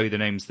can't tell you the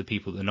names of the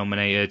people that are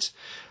nominated.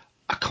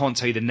 I can't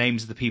tell you the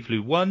names of the people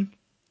who won,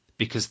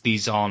 because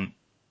these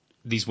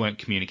weren't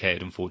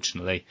communicated,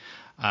 unfortunately.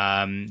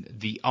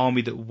 The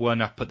army that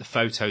won, I put the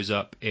photos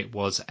up. It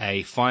was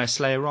a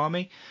Fireslayer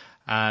army,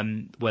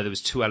 where there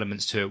was two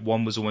elements to it.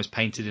 One was almost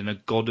painted in a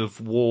God of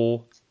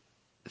War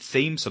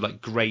theme, so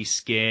like grey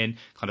skin,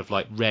 kind of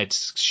like red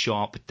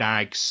sharp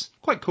dags,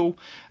 quite cool.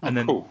 And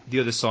then the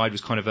other side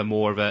was kind of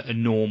a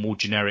normal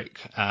generic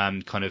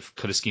kind of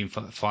colour scheme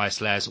for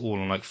Fireslayers, all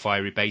on like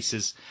fiery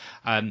bases.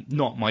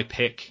 Not my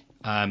pick,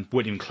 weren't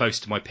even close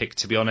to my pick,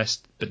 to be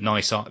honest, but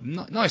nice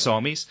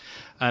armies.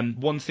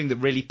 One thing that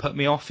really put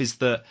me off is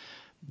that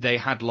they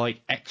had like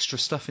extra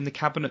stuff in the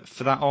cabinet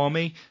for that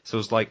army. So it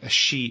was like a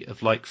sheet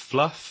of like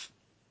fluff,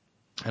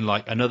 and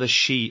like another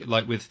sheet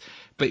like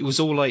but it was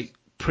all like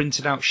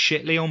printed out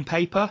shittily on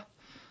paper.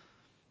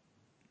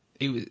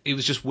 It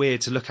was just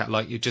weird to look at.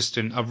 Like,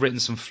 I've written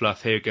some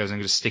fluff, here it goes, I'm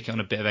going to stick it on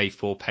a bit of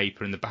A4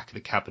 paper in the back of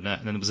the cabinet,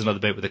 and then there was another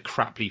bit with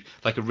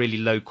a really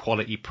low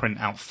quality print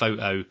out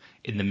photo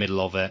in the middle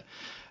of it.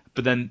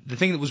 But then the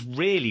thing that was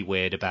really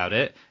weird about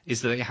it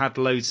is that it had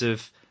loads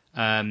of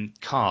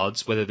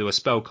cards, whether they were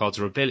spell cards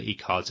or ability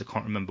cards, I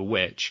can't remember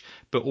which,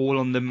 but all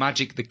on the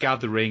Magic the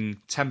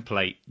Gathering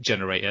template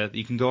generator that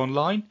you can go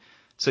online.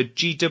 So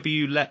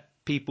GW let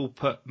people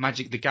put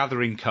Magic the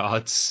Gathering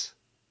cards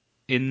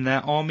in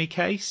their army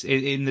case,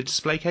 in the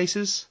display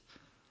cases.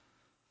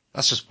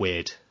 That's just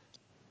weird.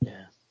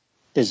 Yeah,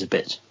 there's a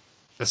bit.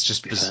 That's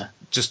just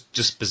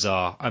just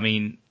bizarre. I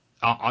mean,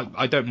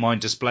 I don't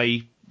mind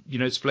display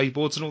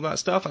boards and all that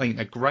stuff. I think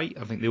they're great.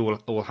 I think they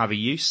all have a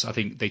use. I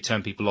think they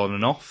turn people on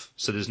and off,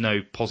 so there's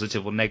no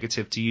positive or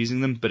negative to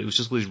using them. But it was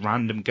just all these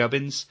random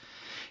gubbins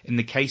in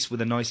the case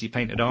with a nicely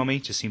painted army.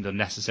 Just seemed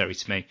unnecessary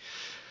to me.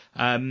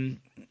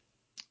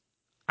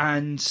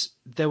 And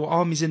there were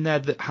armies in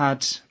there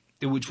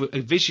which were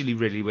visually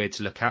really weird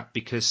to look at,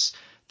 because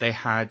they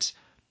had...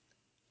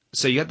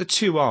 So you had the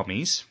two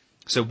armies.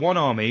 So one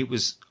army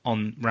was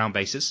on round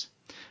bases,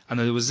 and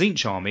then there was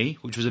Tzeentch army,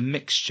 which was a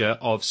mixture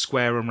of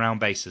square and round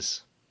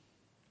bases.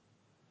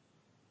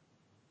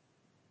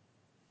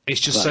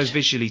 It's just so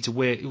visually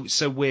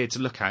so weird to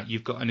look at.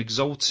 You've got an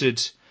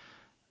exalted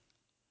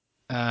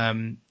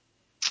Lord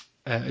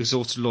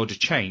of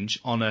Change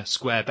on a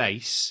square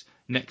base,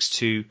 next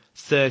to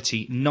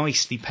 30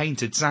 nicely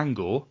painted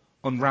Tzaangor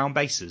on round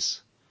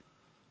bases.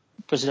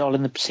 Was it all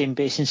in the same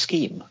basing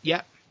scheme?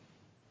 Yeah.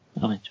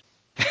 Right.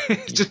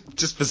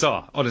 just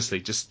bizarre,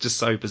 honestly, just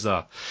so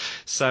bizarre.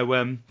 So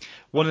one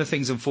of the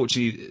things,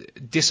 unfortunately,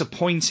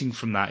 disappointing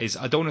from that is,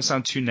 I don't want to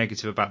sound too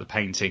negative about the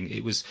painting.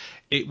 It was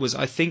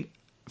I think,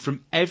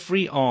 from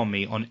every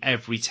army on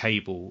every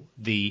table,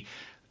 the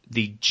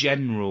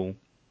general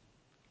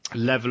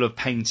level of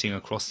painting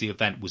across the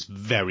event was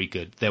very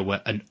good. There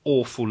were an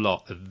awful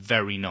lot of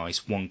very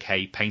nice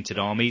 1K painted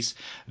armies.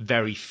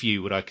 Very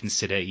few would I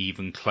consider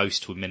even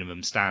close to a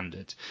minimum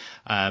standard.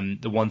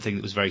 The one thing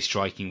that was very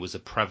striking was the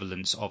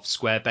prevalence of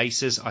square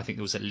bases. I think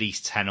there was at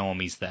least 10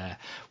 armies there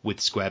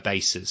with square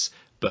bases.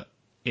 But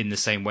in the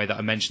same way that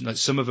I mentioned, that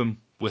some of them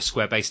were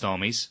square based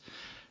armies,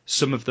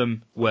 some of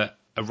them were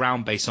a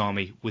round base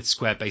army with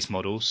square base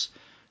models.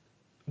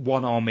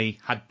 One army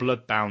had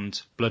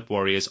bloodbound blood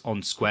warriors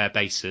on square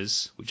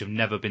bases, which have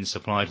never been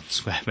supplied on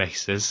square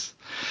bases.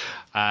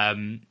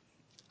 And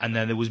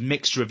then there was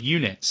mixture of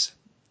units.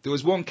 There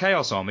was one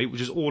Chaos army, which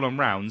was all on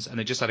rounds, and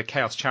they just had a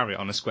Chaos chariot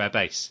on a square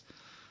base,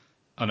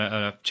 on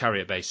a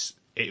chariot base.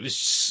 It was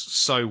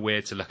so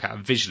weird to look at,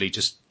 and visually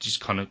just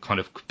kind of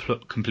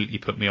completely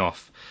put me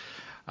off.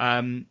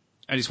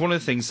 And it's one of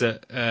the things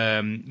that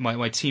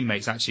my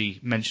teammates actually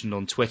mentioned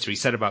on Twitter. He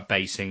said about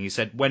basing. He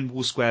said, when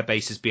will square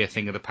bases be a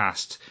thing of the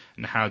past,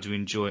 and how to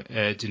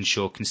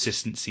ensure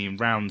consistency in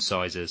round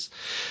sizes?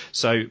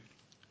 So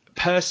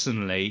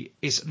personally,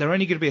 they're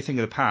only going to be a thing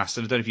of the past.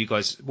 And I don't know if you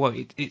guys... Well,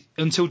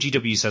 until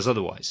GW says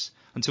otherwise.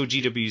 Until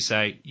GW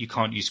say you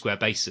can't use square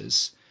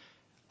bases,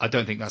 I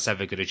don't think that's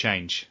ever going to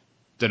change.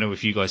 Don't know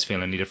if you guys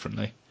feel any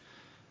differently.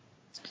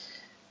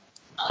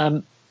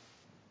 Part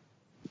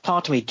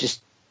of me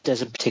just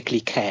doesn't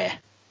particularly care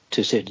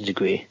to a certain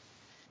degree.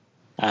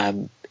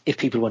 If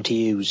people want to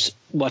use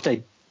what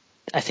I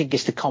think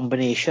it's the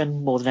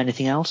combination more than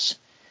anything else.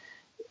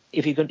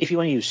 If you want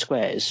to use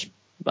squares,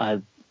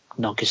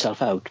 knock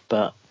yourself out.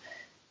 But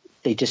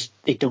they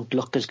don't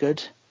look as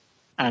good,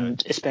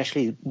 and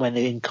especially when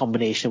they're in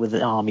combination with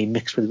the army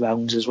mixed with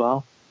rounds as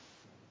well.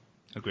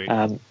 Agreed.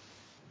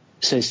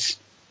 So it's,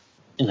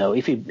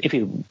 if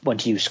you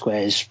want to use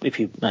squares, if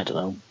you're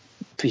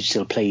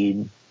still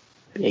playing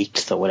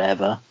 8th or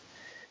whatever,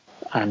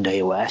 and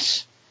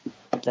AOS,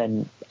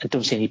 then I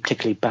don't see any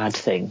particularly bad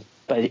thing.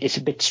 But it's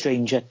a bit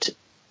strange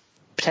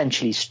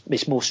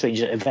it's more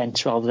strange at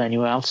events rather than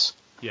anywhere else.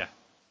 Yeah.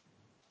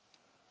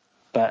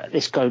 But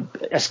it's got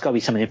to be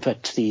something it's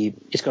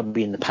got to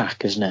be in the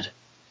pack, isn't it?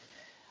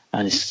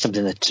 And it's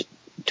something that,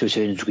 to a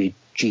certain degree,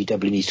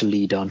 GW needs to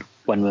lead on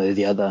one way or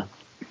the other.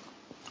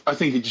 I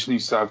think it just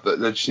needs to have that.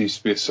 There just needs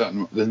to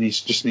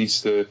be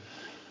needs to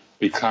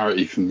be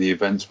clarity from the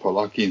events part.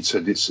 Like Ian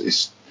said, it's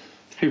if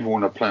people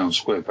want to play on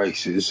square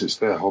bases, it's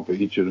their hobby.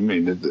 Do you know what I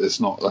mean? That's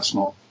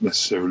not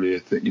necessarily a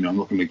thing. I'm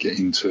not going to get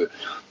into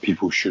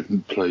people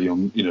shouldn't play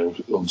on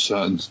on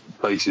certain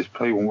bases.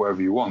 Play on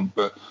whatever you want,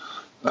 but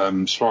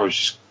as far as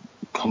just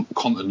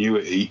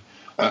continuity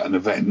at an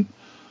event,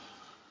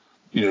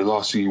 the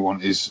last thing you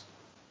want is.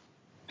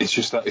 It's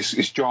just that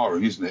it's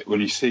jarring, isn't it, when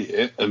you see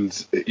it?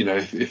 And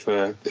if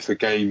a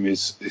game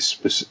is they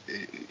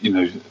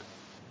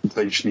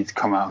just need to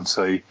come out and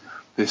say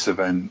this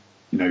event,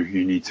 they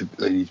need to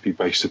be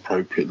based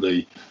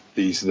appropriately.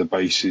 These are the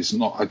bases.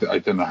 I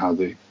don't know how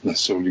they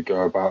necessarily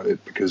go about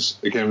it, because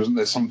again, wasn't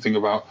there something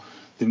about,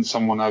 didn't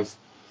someone have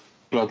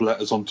blood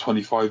letters on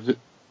 25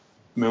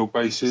 mil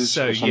bases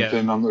or something? Yeah.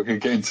 I'm not going to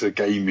get into the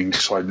gaming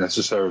side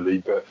necessarily,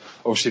 but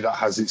obviously that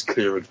has its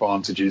clear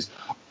advantages.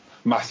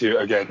 Matthew,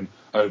 again,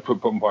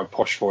 put my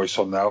posh voice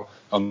on now.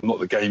 I'm not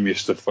the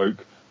gamiest of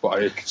folk, but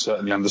I can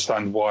certainly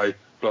understand why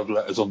blood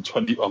letters on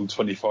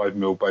 25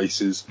 mil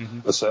bases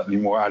are certainly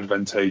more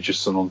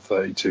advantageous than on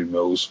 32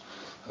 mils.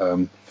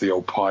 The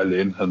old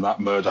pile-in and that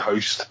murder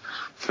host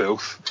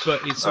filth.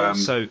 But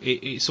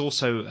it's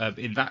also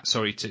in that,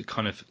 sorry, to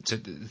kind of to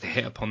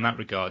hit upon that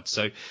regard.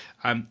 So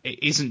it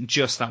isn't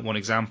just that one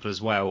example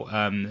as well.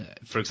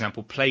 For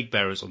example, Plague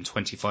Bearers on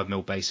 25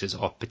 mil bases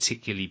are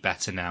particularly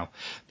better now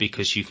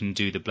because you can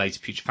do the Blades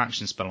of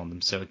Putrefaction spell on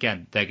them. So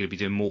again, they're going to be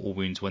doing mortal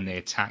wounds when they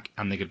attack,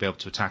 and they're going to be able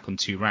to attack on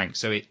 2 ranks.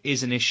 So it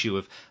is an issue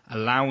of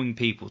allowing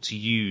people to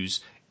use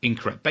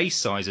incorrect base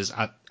sizes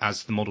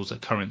as the models are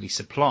currently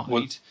supplied.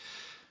 Well,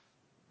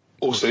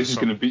 also, this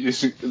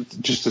is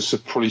just to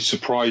probably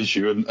surprise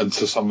you and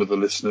to some of the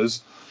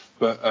listeners,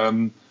 but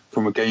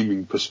from a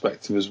gaming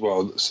perspective as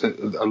well,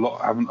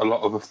 haven't a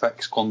lot of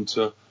effects gone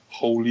to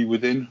wholly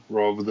within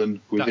rather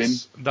than within.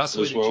 That's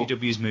the way that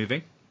GW is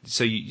moving.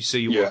 So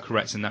you are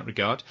correct in that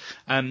regard.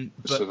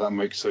 So that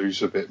makes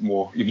those a bit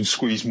more. You can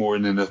squeeze more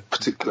in a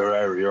particular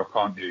area,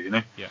 can't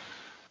you? Yeah.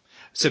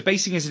 So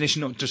basing is an issue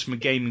not just from a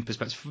gaming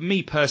perspective, for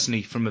me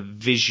personally, from a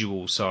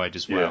visual side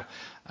as well.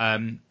 Yeah.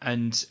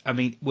 And I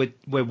mean, we're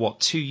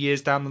 2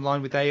 years down the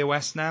line with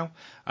AOS now.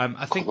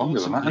 I think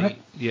ultimately,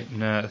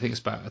 I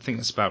think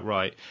that's about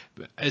right.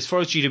 But as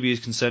far as GW is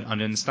concerned, I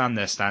understand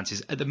their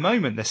stances. At the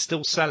moment, they're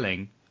still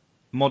selling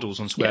models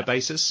on square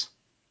bases,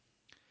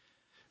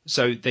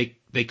 so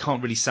they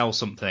can't really sell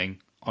something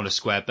on a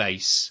square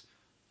base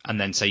and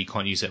then say you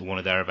can't use it at one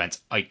of their events.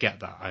 I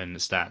get that. I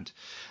understand.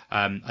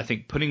 I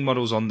think putting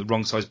models on the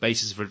wrong size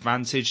bases for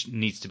advantage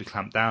needs to be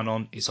clamped down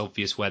on. It's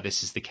obvious where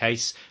this is the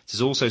case.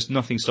 There's also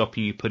nothing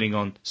stopping you putting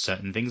on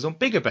certain things on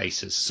bigger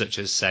bases, such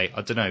as, say,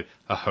 I don't know,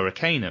 a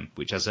Hurricanum,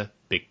 which has a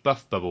big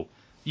buff bubble.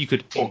 You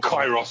could, or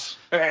Kairos.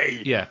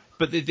 Hey. Yeah,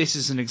 but this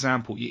is an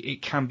example.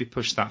 It can be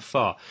pushed that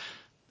far,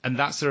 and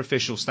that's their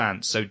official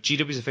stance. So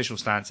GW's official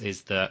stance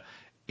is that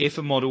if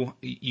a model,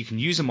 you can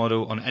use a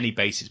model on any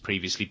base it's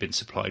previously been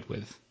supplied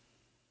with.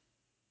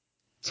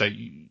 So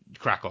you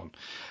crack on.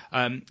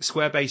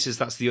 Square bases,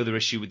 that's the other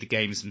issue with the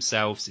games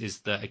themselves, is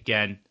that,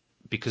 again,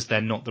 because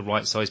they're not the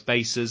right size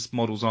bases,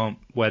 models aren't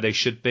where they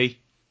should be.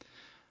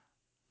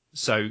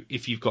 So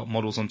if you've got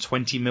models on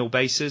 20 mil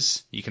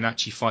bases, you can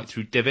actually fight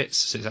through divots,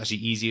 so it's actually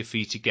easier for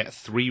you to get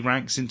 3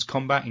 ranks into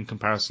combat in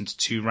comparison to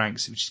 2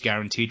 ranks, which is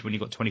guaranteed when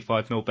you've got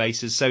 25 mil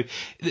bases. So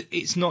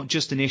it's not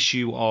just an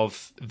issue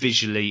of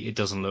visually it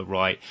doesn't look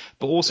right,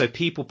 but also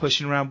people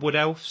pushing around Wood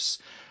Elves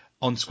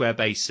on square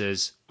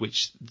bases,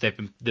 which they've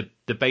been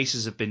the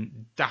bases have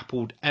been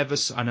dappled ever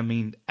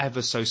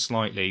so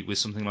slightly with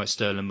something like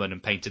Sterling Mud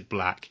and painted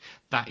black.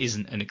 That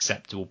isn't an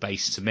acceptable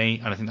base to me,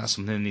 and I think that's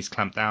something that needs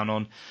clamped down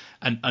on.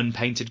 And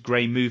unpainted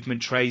grey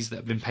movement trays that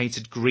have been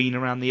painted green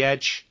around the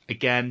edge,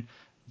 again,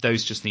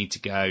 those just need to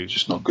go.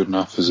 Just not good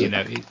enough, is it?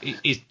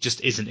 It just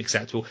isn't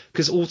acceptable,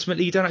 because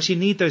ultimately you don't actually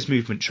need those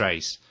movement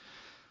trays.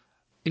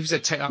 If you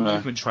said take that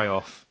movement tray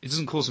off, it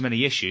doesn't cause them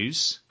any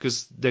issues,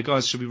 because their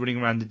guys should be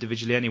running around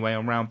individually anyway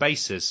on round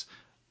bases.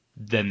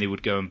 Then they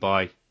would go and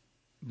buy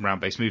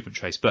round-based movement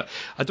trace. But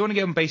I don't want to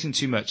get on basing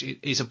too much.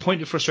 It's a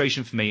point of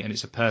frustration for me, and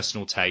it's a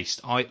personal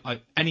taste.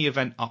 Any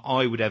event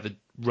I would ever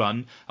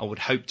run, I would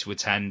hope to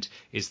attend,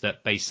 is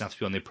that bases have to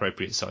be on the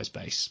appropriate size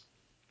base.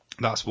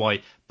 That's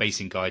why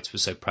basing guides were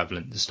so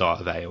prevalent at the start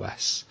of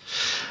AOS.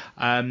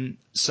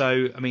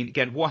 So, I mean,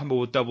 again, Warhammer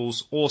World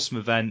Doubles, awesome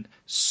event.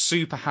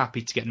 Super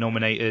happy to get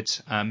nominated.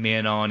 Me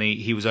and Arnie,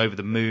 he was over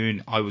the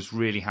moon. I was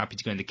really happy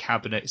to go in the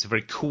cabinet. It's a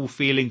very cool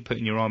feeling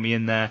putting your army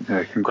in there.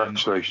 Yeah,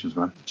 congratulations,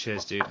 man.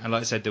 Cheers, dude. And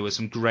like I said, there were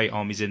some great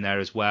armies in there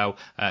as well.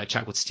 A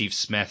chap called Steve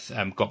Smith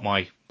got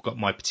my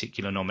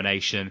particular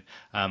nomination.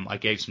 I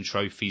gave some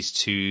trophies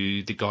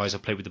to the guys I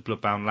played with the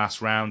Bloodbound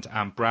last round,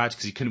 and Brad,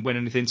 because he couldn't win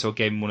anything, so I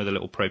gave him one of the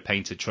little pro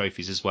painted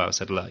trophies as well. I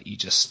said, look, you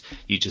just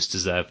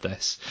deserve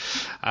this.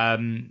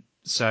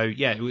 So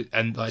yeah,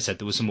 and like I said,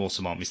 there were some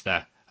awesome armies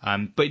there.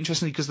 But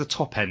interestingly, because the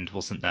top end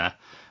wasn't there,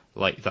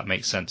 like, if that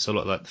makes sense. So a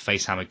lot of like the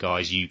Facehammer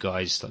guys, you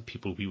guys, like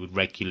people we would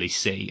regularly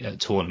see at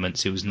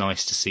tournaments, it was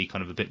nice to see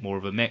kind of a bit more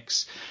of a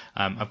mix.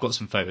 I've got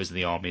some photos of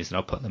the armies, and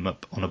I'll put them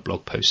up on a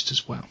blog post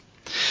as well.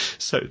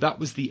 So that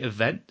was the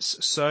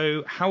events.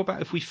 So how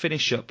about if we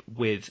finish up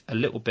with a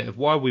little bit of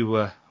while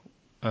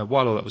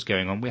all that was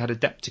going on, we had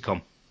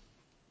Adepticon.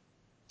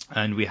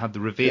 And we had the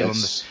reveal on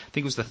I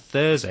think it was last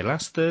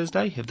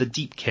Thursday, of the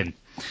Deepkin.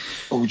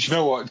 Oh, do you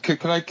know what?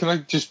 Can I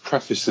just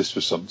preface this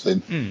with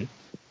something?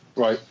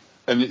 Right,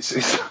 and it's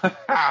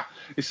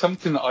it's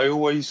something that I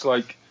always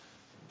like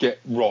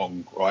get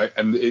wrong, right?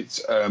 And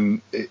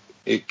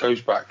it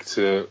goes back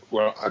to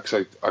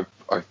actually I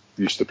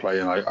used to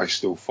play, and I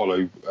still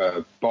follow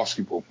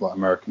basketball, like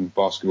American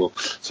basketball.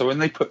 So when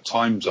they put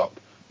times up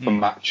for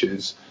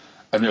matches,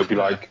 and it'll be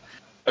like,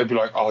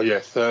 oh yeah,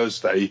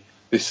 Thursday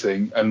this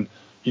thing, and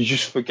you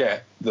just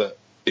forget that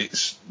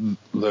it's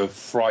the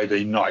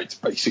Friday night,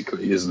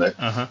 basically, isn't it?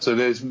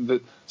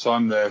 So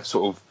I'm there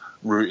sort of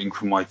rooting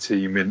for my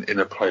team in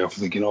a playoff,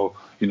 thinking, I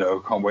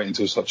can't wait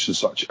until such and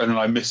such, and then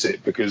I miss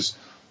it because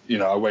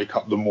I wake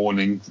up the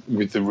morning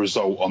with the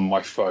result on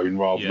my phone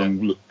rather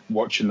than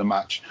watching the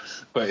match.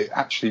 But it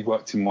actually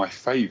worked in my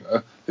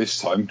favour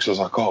this time, because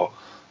I was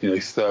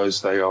like,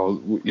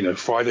 Thursday,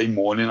 Friday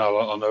morning,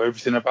 I'll know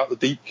everything about the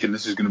Deepkin.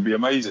 This is going to be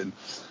amazing.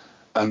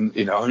 And,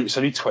 it's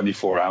only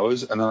 24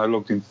 hours. And then I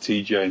logged into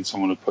TGA, and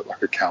someone had put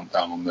like a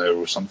countdown on there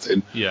or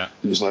something. Yeah.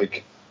 It was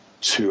like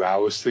 2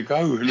 hours to go.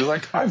 And it was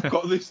like, I've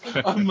got this.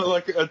 I'm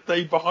like a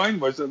day behind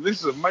myself.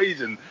 This is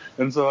amazing.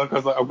 And so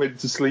I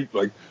went to sleep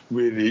like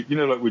really,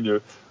 like when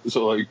you're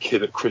sort of like a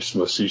kid at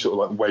Christmas, you sort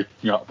of like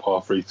waking up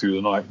halfway through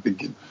the night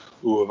thinking,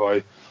 have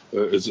I,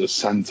 has a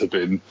Santa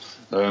been,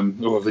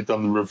 or have they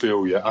done the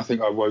reveal yet? I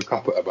think I woke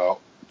up at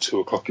about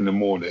 2 o'clock in the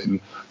morning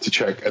to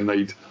check, and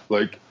they'd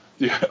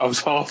I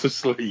was half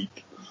asleep,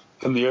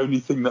 and the only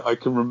thing that I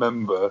can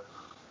remember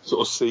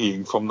sort of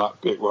seeing from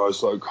that bit where I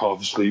was like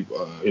half asleep,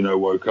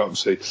 woke up,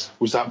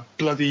 was that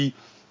bloody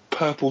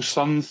Purple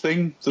Sun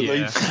thing that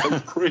they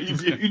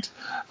previewed,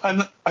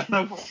 and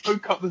I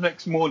woke up the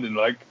next morning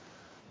like,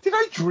 did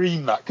I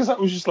dream that? Because that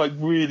was just like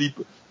really.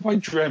 If I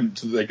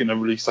dreamt that they're going to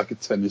release like a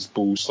tennis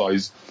ball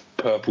size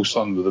Purple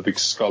Sun with a big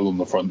skull on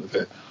the front of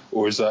it,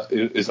 or is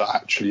that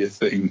actually a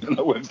thing? And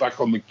I went back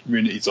on the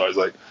community side, I was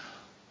like,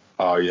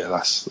 oh yeah,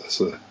 that's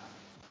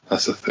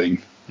a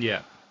thing.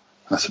 Yeah,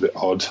 that's a bit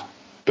odd.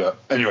 But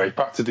anyway,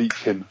 back to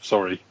Deepkin.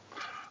 Sorry.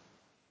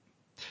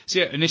 So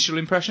yeah, initial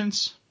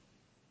impressions.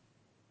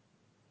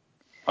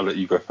 I'll let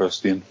you go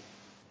first, Ian.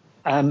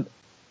 When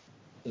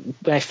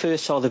I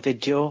first saw the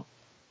video,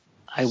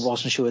 I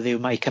wasn't sure they were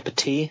my cup of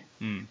tea.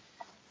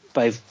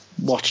 But I've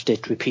watched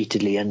it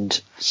repeatedly,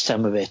 and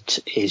some of it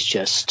is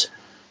just,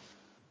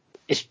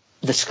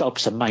 the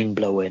sculpts are mind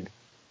blowing.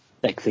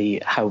 Like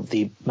the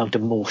amount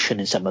of motion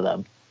in some of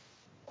them.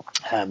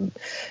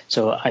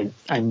 So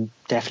I'm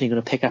definitely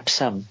going to pick up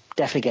some.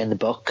 Definitely get in the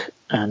book,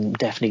 and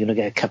definitely going to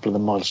get a couple of the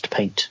models to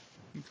paint.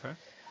 Okay.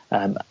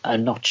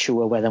 I'm not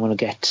sure whether I'm going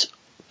to get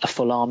a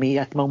full army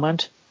at the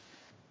moment,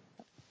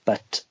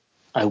 but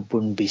I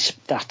wouldn't be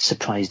that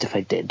surprised if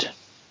I did,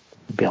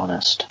 to be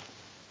honest.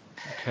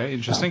 Okay,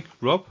 interesting.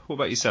 Rob, what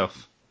about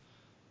yourself?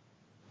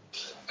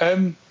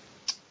 I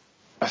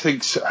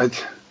think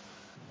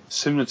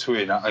similar to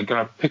Ian, I'm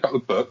going to pick up the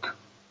book.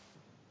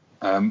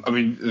 Go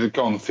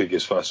on the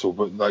figures first of all,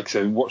 but like I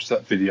said, watch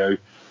that video.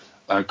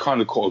 I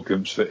kind of caught a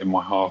glimpse of it in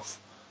my half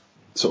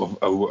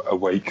sort of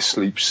awake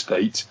sleep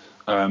state.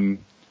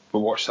 But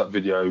watch that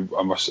video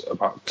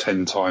about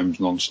 10 times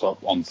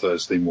non-stop on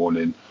Thursday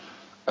morning,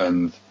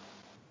 and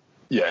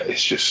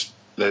it's just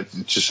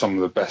some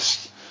of the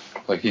best.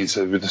 Like Ian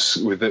said,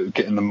 with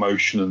getting the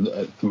motion and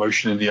the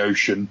motion in the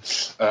ocean,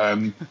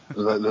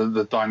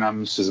 the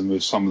dynamicism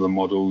of some of the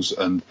models,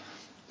 and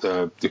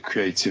the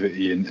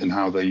creativity and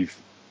how they've,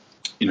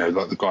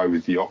 like the guy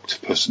with the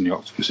octopus, and the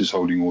octopus is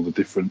holding all the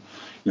different,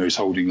 he's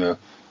holding a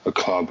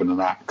club and an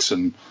axe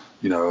and,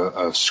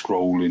 a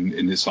scroll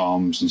in its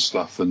arms and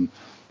stuff, and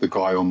the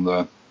guy on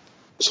the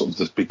sort of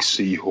the big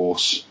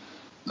seahorse,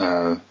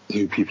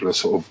 who people are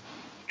sort of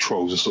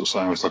trolls are sort of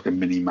saying it's like a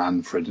mini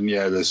Manfred, and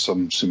yeah, there's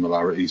some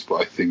similarities, but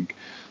I think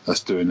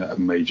that's doing it a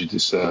major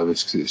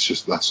disservice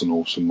because that's an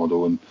awesome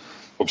model, and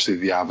obviously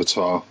the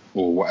Avatar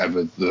or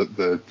whatever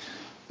the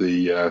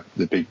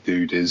big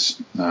dude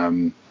is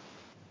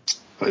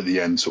at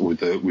the end,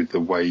 sort of with the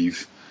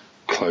wave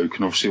cloak,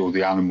 and obviously all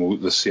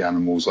the sea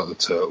animals like the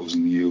turtles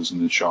and the eels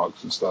and the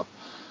sharks and stuff.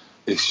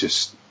 It's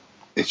just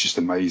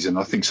amazing.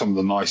 I think some of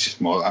the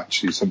nicest models,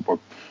 actually,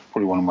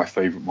 probably one of my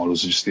favourite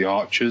models, is just the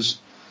archers.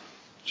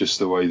 Just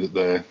the way that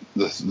they're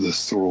the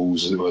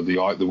thralls,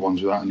 the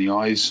ones without any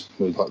eyes,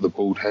 with like the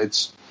bald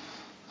heads.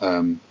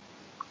 Yeah,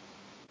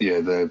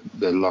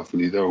 they're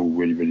lovely. They're all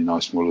really, really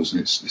nice models,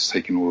 and it's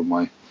taken all of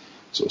my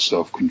sort of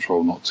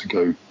self-control not to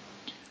go.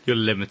 You're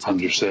limited.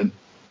 100%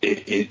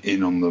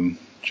 in on them.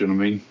 Do you know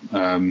what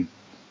I mean?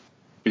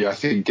 But yeah, I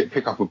think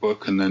pick up a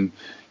book and then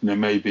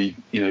maybe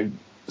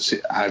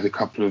add a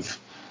couple of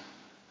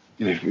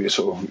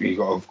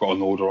I've got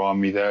an order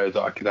army there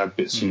that I could add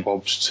bits and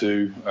bobs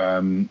to.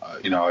 I'm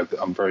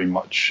very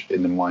much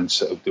in the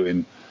mindset of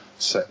doing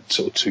set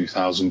sort of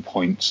 2,000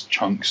 points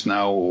chunks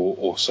now,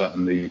 or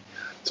certainly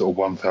sort of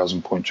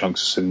 1,000 point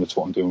chunks, similar to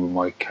what I'm doing with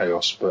my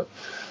chaos. But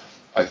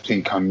I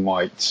think I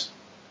might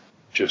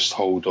just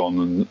hold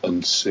on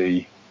and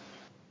see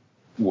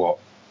what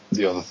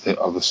the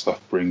other stuff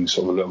brings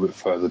sort of a little bit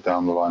further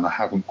down the line. I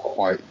haven't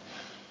quite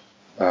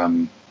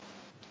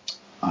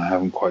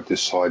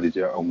decided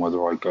yet on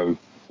whether I go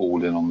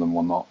all in on them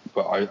or not.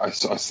 But I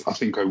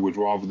think I would,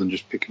 rather than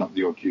just picking up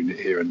the odd unit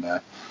here and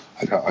there,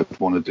 I'd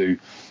want to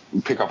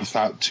pick up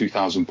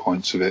 2,000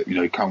 points of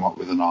it, come up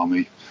with an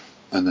army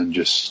and then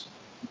just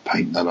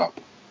paint that up.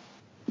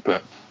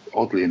 But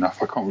oddly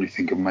enough, I can't really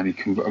think of many.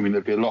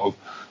 There'd be a lot of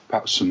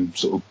perhaps some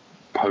sort of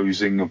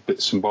posing of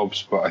bits and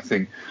bobs, but I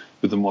think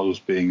with the models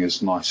being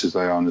as nice as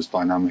they are and as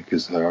dynamic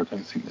as they are, I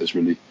don't think there's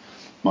really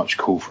much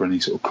call for any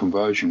sort of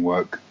conversion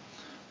work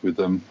with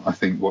them. I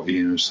think what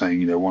Ian was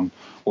saying, one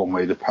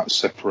way to perhaps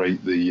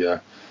separate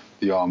the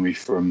army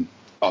from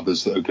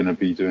others that are going to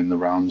be doing the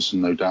rounds,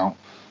 and no doubt,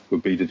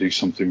 would be to do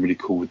something really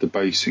cool with the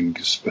basing,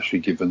 especially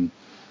given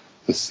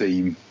the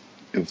theme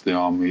of the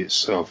army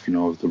itself,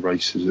 of the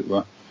race, as it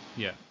were.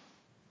 Yeah.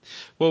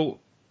 Well,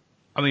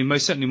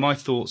 most certainly my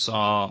thoughts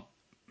are,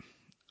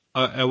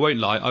 I won't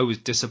lie, I was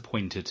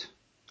disappointed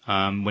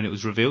when it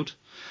was revealed.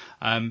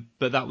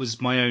 But that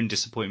was my own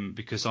disappointment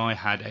because I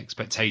had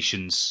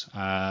expectations.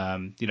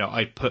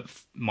 I put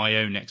my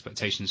own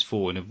expectations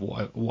forward of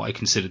what I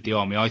considered the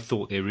army. I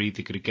thought they were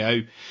either going to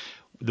go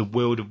the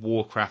World of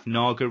Warcraft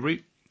Naga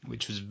route,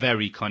 which was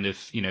very kind of,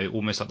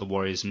 almost like the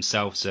warriors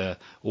themselves are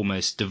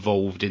almost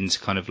devolved into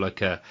kind of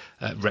like a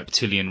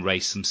reptilian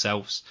race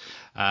themselves.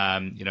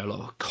 A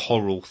lot of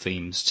coral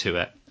themes to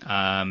it.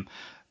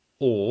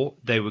 Or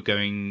they were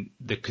going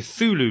the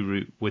Cthulhu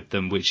route with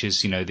them, which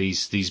is,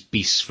 these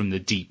beasts from the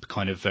deep,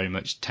 kind of very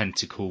much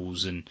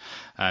tentacles and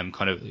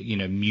kind of,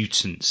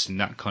 mutants in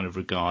that kind of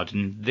regard.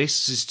 And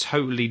this is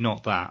totally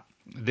not that.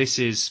 This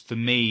is, for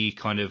me,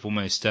 kind of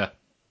almost a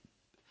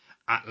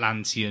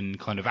Atlantean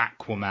kind of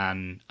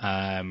Aquaman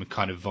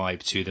kind of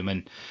vibe to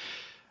them.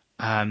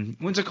 And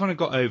once I kind of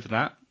got over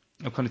that,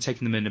 I've kind of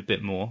taken them in a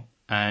bit more.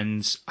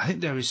 And I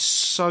think there is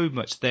so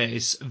much. There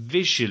is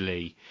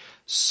visually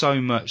so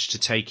much to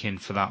take in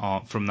for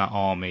from that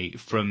army,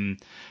 from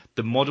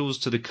the models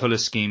to the color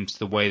schemes to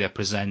the way they're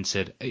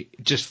presented.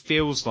 It just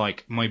feels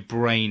like my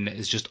brain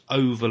is just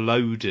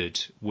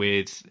overloaded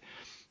with,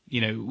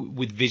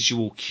 with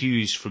visual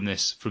cues from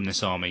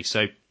this army.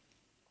 So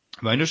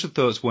my initial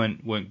thoughts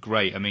weren't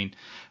great.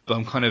 But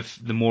I'm kind of,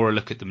 the more I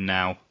look at them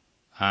now,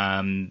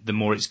 the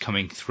more it's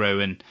coming through,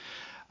 and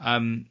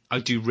I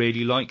do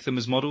really like them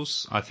as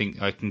models. I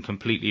think I can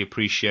completely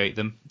appreciate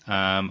them.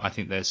 I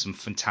think there's some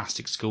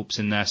fantastic sculpts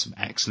in there, some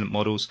excellent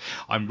models.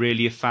 I'm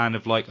really a fan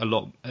of like a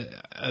lot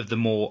of the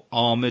more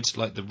armoured,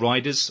 like the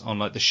riders on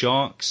like the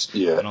sharks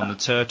and on the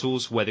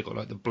turtles, where they've got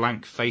like the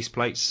blank face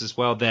plates as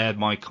well. They're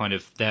my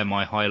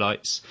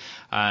highlights.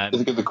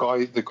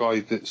 The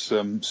guy that's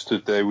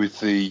stood there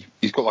with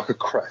he's got like a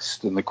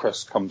crest, and the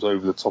crest comes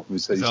over the top of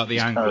his head. Is that the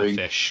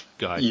anglerfish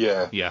guy?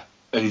 Yeah.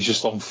 And he's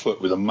just on foot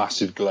with a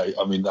massive glade.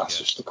 That's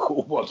just a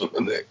cool model,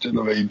 isn't it? Do you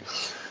know what I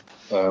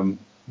mean?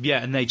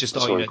 Yeah, and they just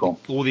are.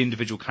 All the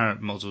individual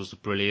character models are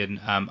brilliant.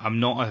 I'm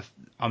not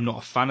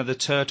a fan of the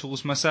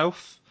turtles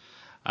myself.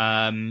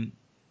 I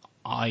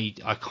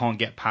can't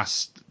get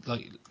past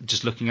like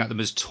just looking at them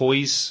as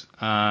toys.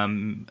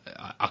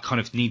 I kind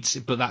of need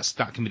to, but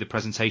that can be the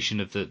presentation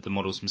of the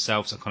models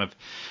themselves. I kind of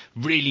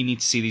really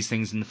need to see these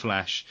things in the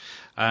flesh.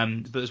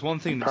 But there's one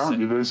thing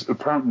apparently there's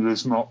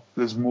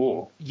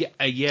more. Yeah.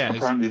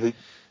 Apparently they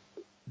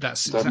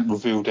haven't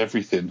revealed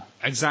everything.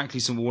 Exactly.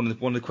 So one of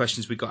the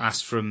questions we got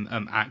asked from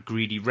at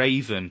Greedy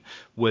Raven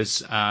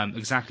was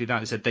exactly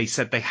that. They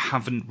said they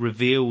haven't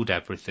revealed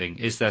everything.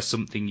 Is there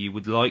something you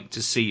would like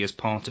to see as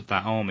part of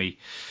that army?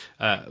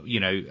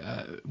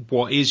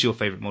 What is your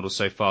favourite model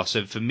so far?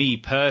 So for me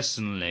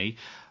personally,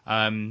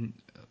 if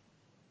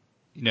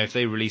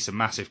they release a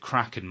massive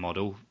Kraken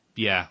model,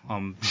 Yeah,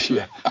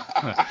 Yeah.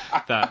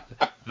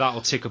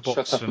 that'll tick a box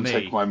Shut up for and me.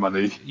 take my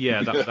money.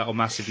 Yeah, that'll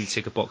massively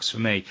tick a box for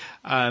me.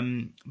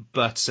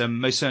 But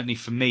most certainly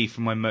for me,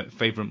 for my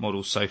favourite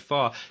models so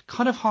far,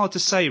 kind of hard to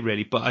say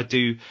really. But I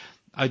do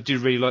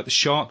really like the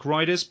Shark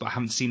Riders, but I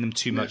haven't seen them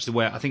too much. The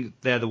way I think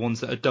they're the ones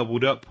that are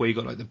doubled up, where you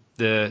got like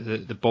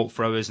the bolt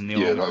throwers and the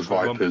armored like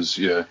Vipers.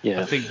 Yeah.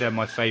 I think they're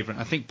my favourite.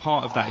 I think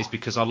part of that is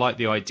because I like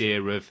the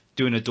idea of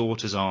doing a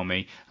daughter's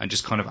army and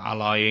just kind of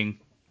allying,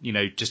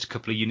 just a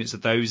couple of units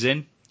of those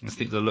in. I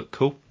think they'll look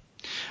cool.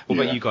 What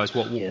about you guys?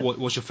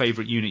 What's your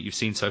favourite unit you've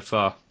seen so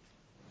far?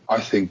 I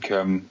think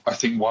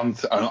one.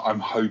 I'm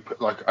hoping,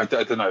 like, I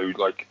don't know,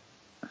 like,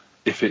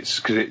 if it's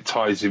because it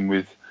ties in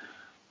with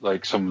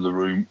like some of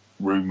the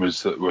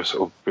rumours that were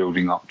sort of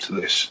building up to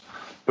this,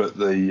 but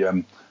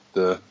the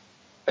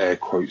air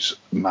quotes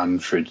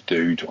Manfred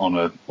dude on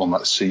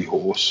that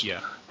seahorse. Yeah.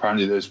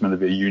 Apparently, there's going to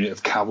be a unit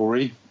of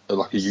cavalry,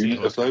 like a unit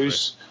Seahorse of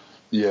those.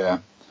 Cavalry. Yeah.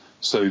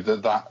 So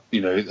that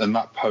and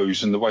that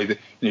pose and the way that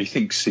you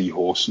think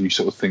seahorse and you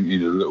sort of think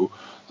little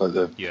like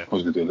the I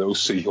was going to do a little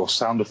seahorse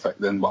sound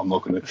effect then, but I'm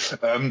not going to.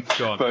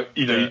 But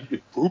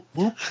whoop,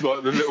 whoop,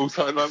 like the little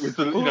like with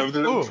the the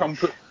little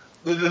trumpet,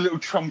 the little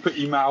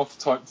trumpety mouth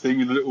type thing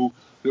with a little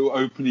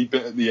openy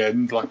bit at the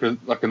end, like an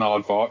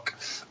aardvark.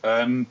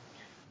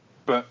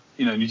 But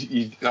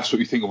that's what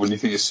you think of when you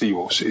think of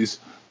seahorses.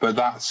 But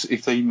that's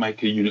if they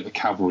make a unit of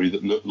cavalry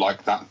that look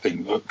like that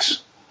thing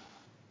looks.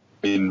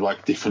 In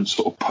like different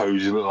sort of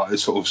poses, like they're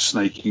sort of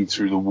snaking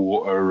through the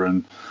water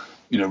and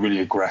really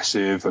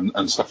aggressive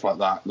and stuff like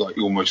that, like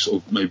almost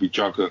sort of maybe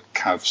Jugger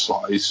Cav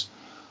size.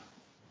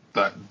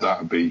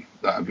 That'd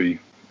be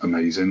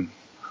amazing,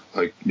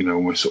 like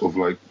almost sort of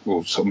like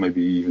sort of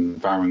maybe even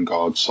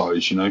Varangard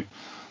size.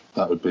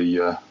 That'd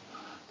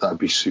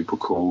be super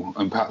cool.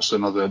 And perhaps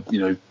another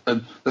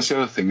and that's the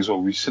other thing as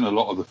well. We've seen a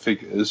lot of the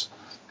figures,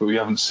 but we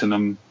haven't seen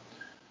them.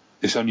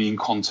 It's only in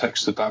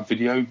context of that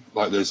video.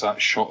 Like there's that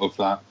shot of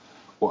that.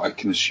 What I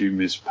can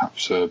assume is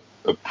perhaps a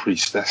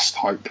priestess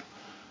type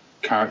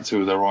character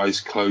with her eyes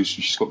closed,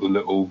 and she's got the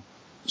little.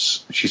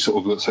 She sort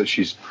of looks like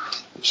she's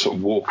sort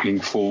of walking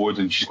forward,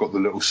 and she's got the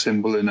little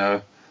symbol in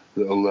her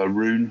little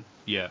rune,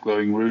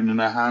 glowing rune in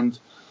her hand.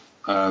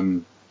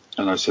 And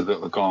I said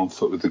that the guy on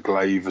foot with the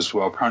glaive as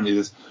well. Apparently,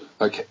 there's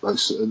like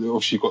obviously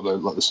you've got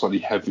the slightly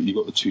heavy. You've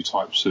got the two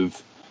types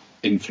of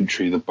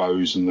infantry, the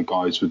bows and the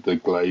guys with the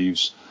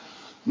glaives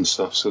and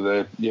stuff. So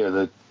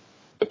they're.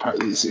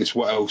 It's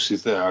what else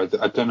is there. I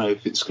don't know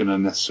if it's going to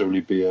necessarily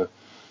be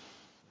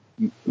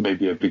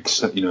maybe a big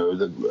set,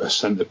 a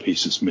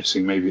centerpiece that's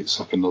missing. Maybe it's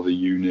like another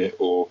unit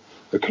or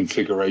a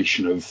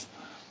configuration of,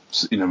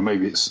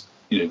 maybe it's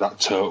that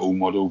turtle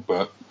model,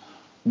 but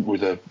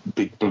with a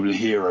big blue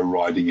hero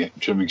riding it.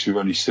 Do you know what I mean? Because we've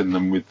only seen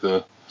them with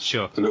the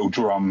little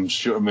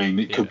drums. Do you know what I mean?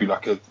 It could be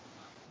like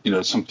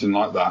something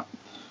like that.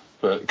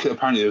 But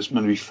apparently there's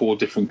going to be 4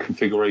 different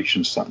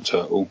configurations to that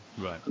turtle.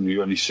 Right. And we've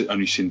only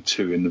seen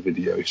 2 in the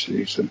video.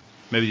 So.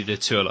 Maybe the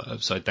 2 are like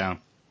upside down.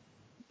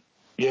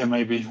 Yeah,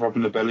 maybe.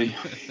 Rubbing the belly.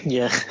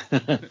 Yeah.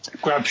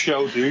 Grab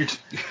shell, dude.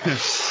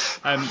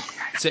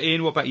 So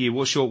Ian, what about you?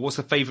 What's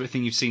the favourite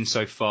thing you've seen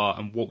so far,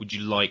 and what would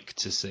you like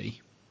to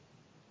see?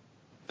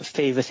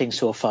 Favourite thing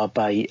so far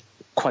by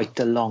quite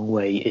a long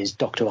way is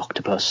Dr.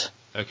 Octopus.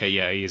 Okay,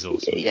 yeah, he is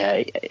awesome.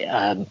 Yeah,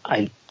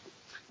 I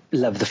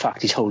love the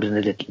fact he's holding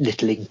a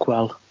little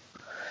inkwell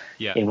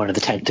in one of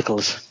the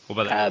tentacles.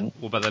 What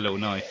about the little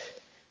knife?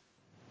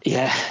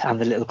 Yeah,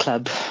 and the little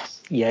club.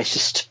 Yeah,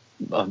 it's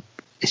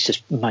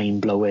just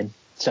mind blowing.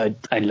 So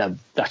I love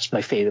that's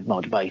my favourite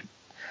mod by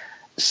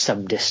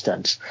some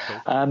distance.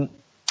 Cool.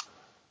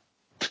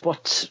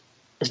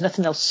 There's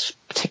nothing else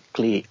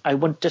particularly.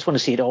 Just want to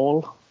see it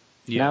all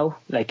now,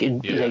 like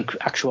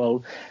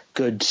actual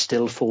good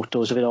still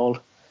photos of it all.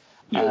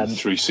 Yeah,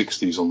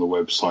 360s on the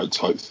website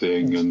type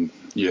thing, and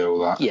all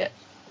that.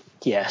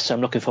 Yeah. So I'm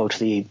looking forward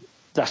to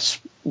that's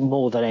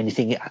more than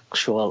anything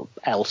actual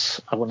else.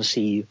 I want to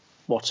see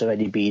what's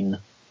already been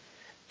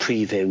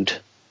previewed,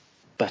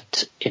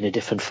 but in a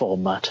different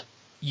format.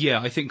 Yeah,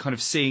 I think kind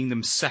of seeing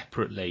them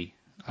separately,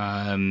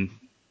 away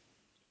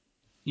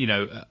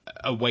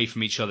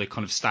from each other,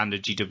 kind of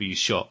standard GW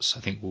shots, I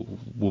think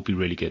will be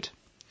really good.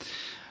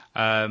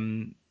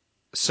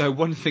 So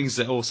one of the things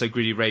that also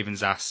Greedy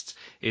Ravens asked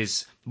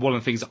is one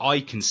of the things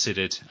I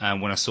considered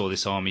when I saw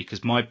this army,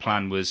 because my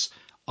plan was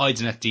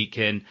Idoneth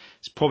Deakin,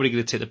 it's probably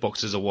going to tick the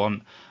boxes I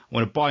want. I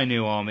want to buy a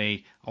new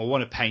army, I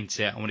want to paint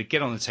it, I want to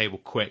get on the table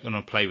quick and I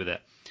want to play with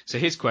it. So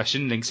his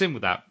question links in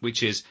with that,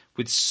 which is,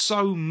 with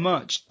so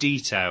much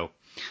detail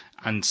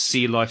and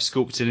sea life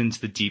sculpted into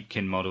the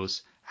Deepkin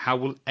models, how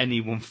will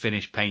anyone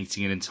finish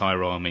painting an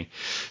entire army?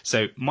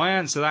 So my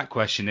answer to that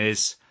question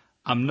is,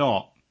 I'm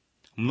not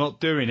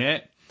doing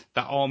it.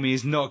 That army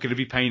is not going to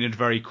be painted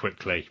very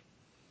quickly.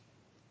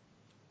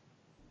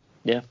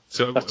 Yeah.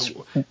 So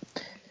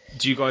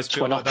do you guys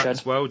feel like that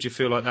as well? Do you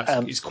feel like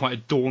it's quite a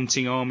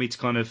daunting army to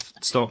kind of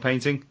start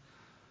painting?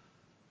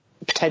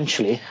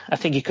 Potentially. I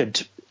think you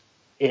could...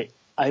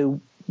 I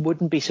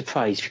wouldn't be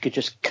surprised if you could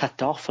just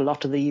cut off a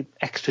lot of the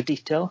extra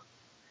detail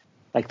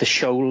like the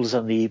shoals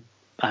and the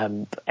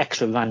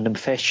extra random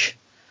fish.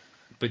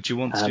 But do you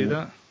want to do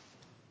that?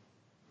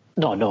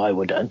 No, I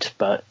wouldn't.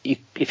 But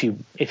if you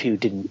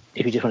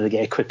just wanted to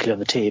get it quickly on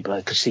the table,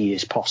 I could see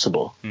it's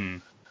possible.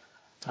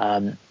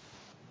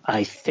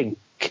 I think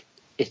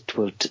it's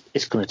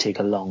going to take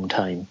a long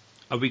time.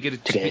 Are we going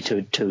to get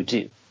it to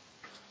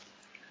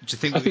do you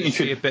think we're going to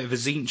see a bit of a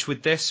Tzeentch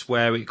with this,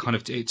 where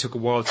it took a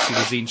while to see the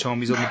Tzeentch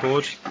armies on the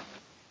board?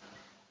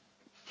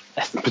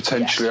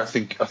 Potentially, yes.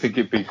 I think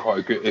it'd be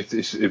quite good if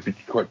it'd be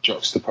quite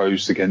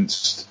juxtaposed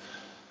against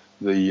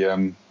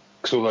the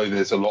because although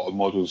there's a lot of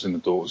models in the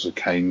Daughters of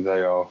Khaine, they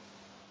are,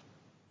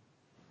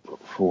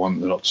 for one,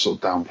 they're not sort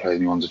of downplay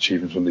anyone's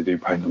achievements when they do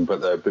paint them,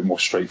 but they're a bit more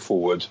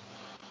straightforward.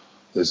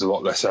 There's a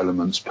lot less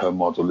elements per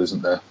model,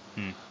 isn't there?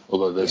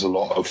 Although there's a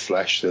lot of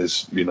flesh,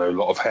 there's a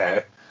lot of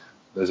hair.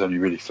 There's only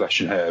really flesh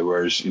and hair,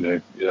 whereas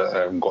I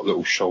haven't got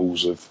little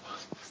shoals of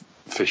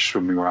fish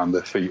swimming around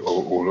their feet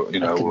all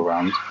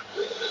around.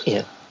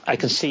 Yeah, I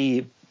can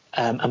see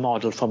a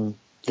model from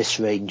this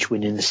range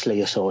winning the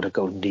Slayer Sword at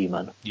Golden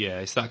Demon. Yeah,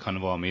 it's that kind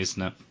of army,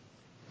 isn't it?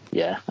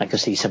 Yeah, I can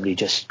see somebody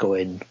just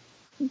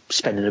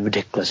spending a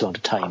ridiculous amount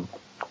of time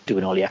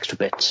doing all the extra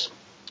bits.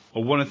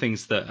 Well, one of the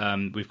things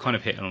that we've kind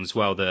of hit on as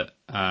well that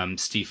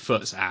Steve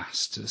Foots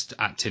asked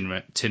at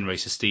Tin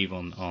Racer Steve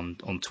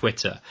on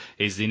Twitter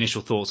is the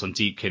initial thoughts on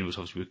Deepkin, which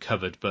obviously we've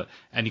covered, but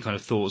any kind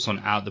of thoughts on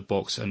out the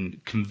box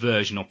and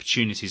conversion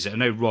opportunities. I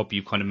know, Rob,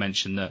 you kind of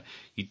mentioned that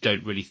you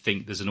don't really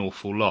think there's an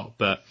awful lot,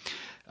 but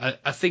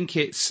I think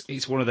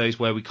it's one of those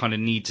where we kind of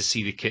need to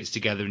see the kits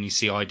together and you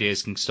see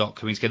ideas can start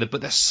coming together,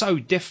 but they're so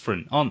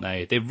different, aren't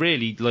they? They're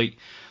really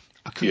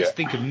I couldn't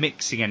think of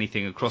mixing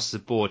anything across the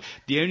board.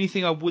 The only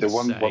thing I would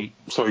say...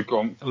 Sorry, go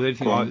on. The only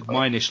thing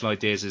my initial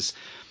ideas is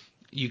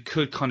you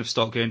could kind of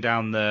start going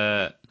down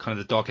the kind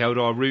of the Dark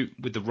Eldar route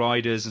with the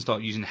riders and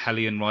start using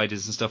Hellion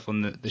riders and stuff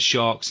on the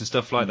sharks and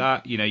stuff like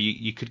that.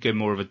 You could go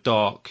more of a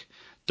dark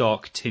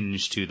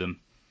tinge to them.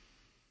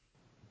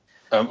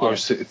 I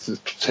was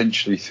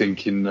potentially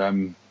thinking,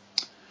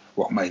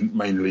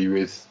 mainly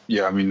with...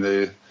 Yeah, I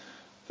mean,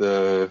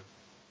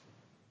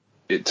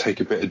 it'd take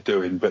a bit of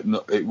doing, but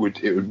it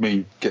would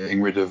mean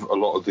getting rid of a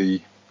lot of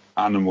the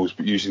animals,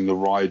 but using the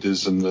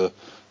riders and the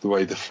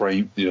way the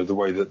frame, the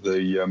way that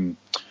the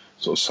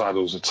sort of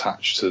saddles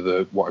attached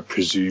to what I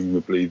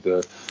presumably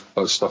the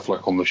stuff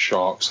like on the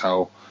sharks,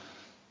 how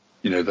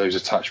those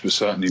attached, but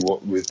certainly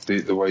what with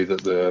the way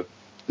that the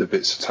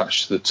bits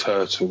attached to the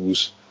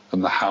turtles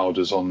and the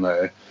howdahs on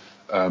there,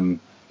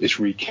 it's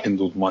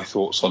rekindled my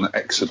thoughts on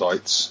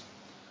Exodites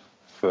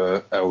for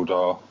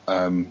Eldar.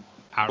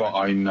 But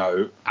I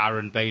know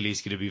Aaron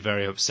Bailey's going to be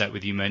very upset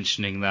with you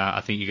mentioning that.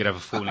 I think you're going to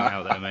have a falling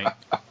out there, mate.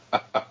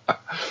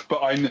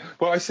 But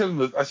I said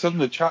in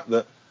the chat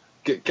that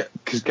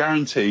because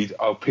guaranteed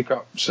I'll pick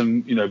up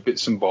some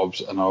bits and bobs,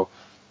 and I'll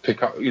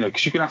pick up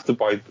because you're going to have to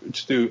buy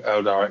to do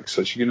Eldar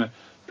Exodus. You're going to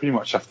pretty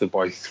much have to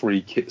buy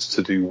 3 kits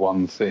to do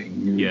one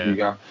thing. You'd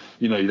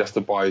have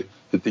to buy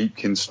the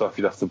Deepkin stuff,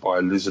 you'd have to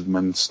buy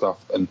Lizardmen stuff,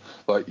 and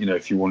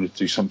if you wanted to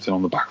do something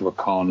on the back of a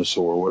Carnosaur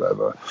or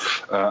whatever,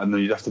 and then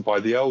you'd have to buy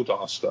the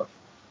Eldar stuff.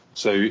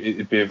 So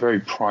it'd be a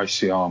very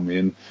pricey army,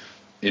 and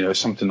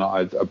something that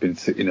I've been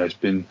it's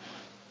been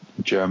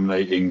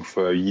germinating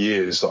for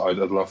years that I'd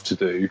love to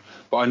do.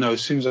 But I know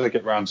as soon as I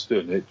get round to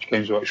doing it,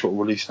 Games Workshop will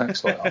release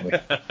Next Light Army.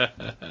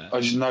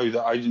 I just know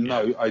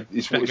that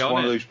it's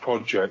one of those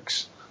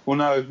projects. Well,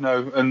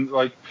 no, and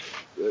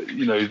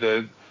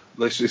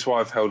it's why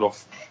I've held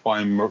off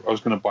buying. I was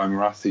going to buy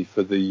Marathi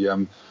for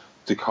the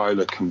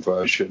Dikailer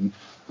conversion,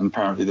 and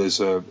apparently there's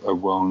a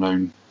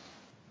well-known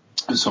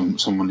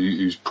someone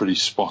who's pretty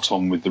spot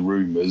on with the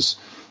rumours,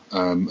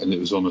 and it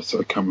was on I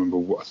can't remember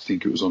what, I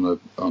think it was on an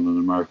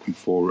American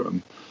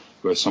forum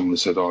where someone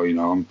said,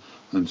 I'm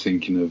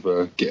thinking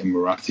of getting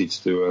Marathi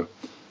to do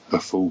a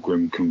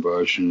Fulgrim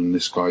conversion, and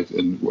this guy,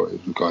 the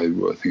guy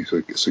I think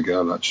it's a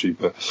girl actually,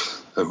 but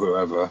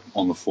whoever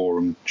on the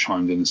forum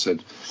chimed in and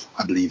said,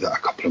 I'd leave that a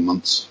couple of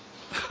months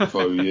if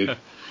I were you.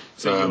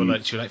 So you're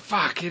like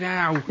fuck it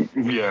out.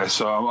 Yeah,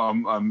 so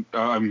I'm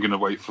going to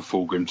wait for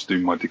Fulgrim to do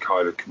my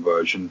Dikailer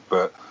conversion,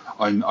 but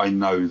I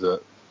know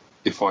that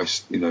if I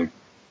even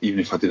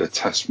if I did a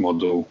test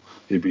model,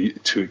 it'd be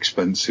too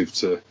expensive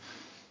to.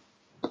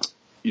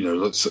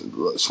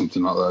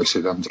 Something like that. I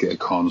said, having to get a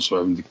Carnosaur,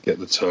 having to get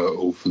the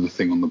turtle for the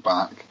thing on the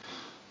back.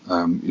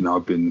 I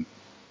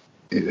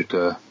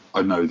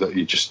know that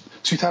you just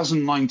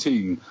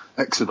 2019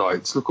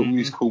 Exodites. Look at all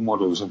these cool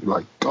models. I'd be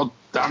like, God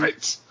damn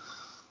it!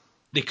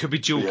 They could be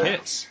dual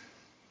kits.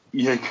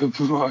 Yeah, could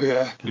be. Well,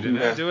 yeah. We don't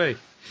know, do we?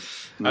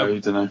 No,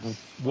 you don't know.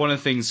 One of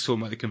the things talking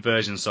about the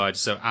conversion side.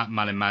 So at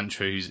Malin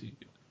Mantra,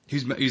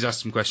 who's asked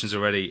some questions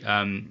already.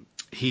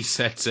 He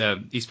said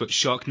he's put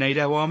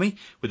Sharknado army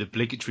with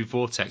obligatory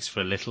vortex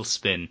for a little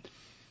spin.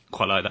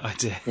 Quite like that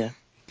idea. Yeah.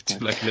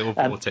 Like a little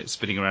vortex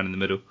spinning around in the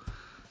middle.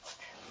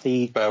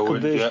 The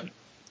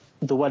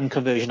one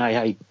conversion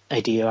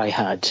idea I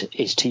had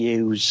is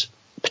to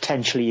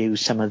potentially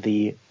use some of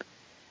the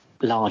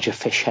larger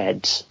fish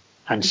heads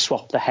and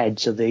swap the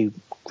heads of the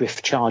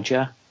Griff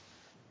Charger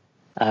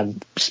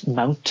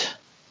mount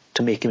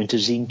to make him into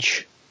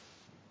Zinch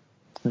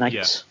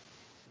knights.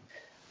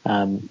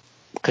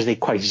 Because they're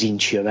quite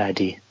Zinchy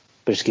already,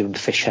 but just give them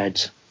fish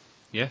heads.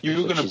 Yeah. You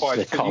were going to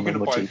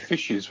buy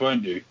fishes,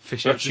 weren't you?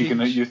 Fish You're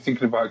heads. you're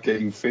thinking about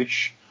getting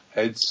fish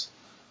heads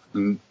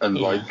and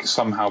like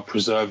somehow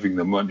preserving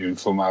them, weren't you, in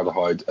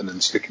formaldehyde, and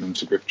then sticking them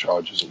to griff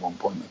chargers at one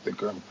point, I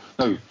think.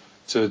 No,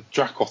 to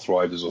Dracoth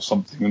riders or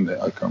something, wasn't it?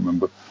 I can't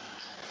remember.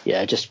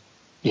 Yeah,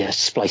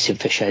 splicing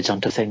fish heads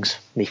onto things,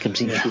 make them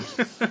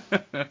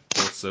Zinchy.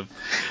 Awesome.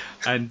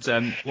 And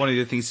one of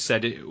the things he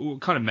said, we'll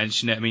kind of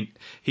mention it. I mean,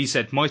 he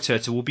said, my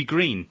turtle will be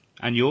green,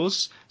 and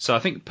yours? So I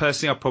think,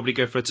 personally, I'll probably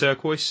go for a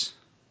turquoise.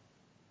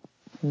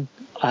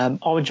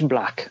 Orange and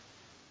black.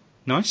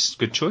 Nice,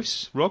 good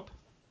choice. Rob?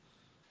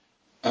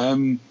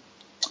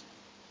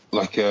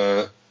 Like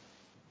it's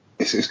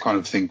this kind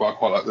of thing, but I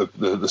quite like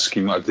the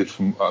scheme that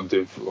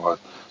I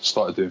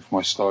started doing for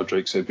my Star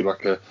Drake. So it'd be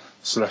like a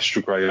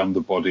Celestial Grey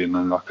underbody and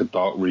then like a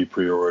Dark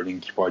Reaper or an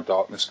Incubi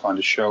Darkness kind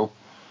of shell.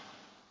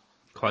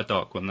 Quite a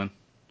dark one then.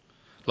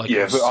 Like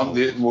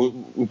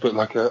but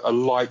like a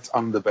light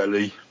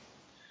underbelly,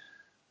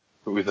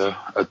 but with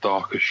a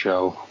darker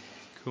shell.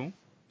 Cool.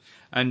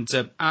 And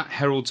at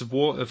Heralds of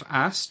War have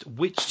asked,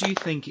 which do you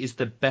think is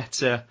the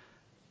better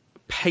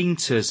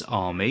painter's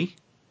army,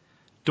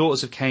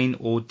 Daughters of Khaine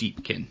or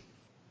Deepkin?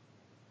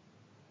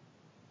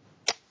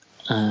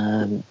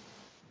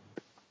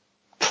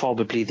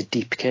 Probably the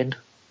Deepkin.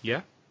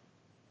 Yeah?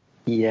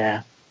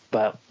 Yeah,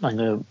 but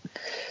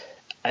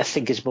I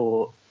think it's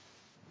more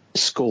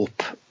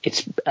scope.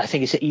 I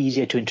think it's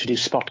easier to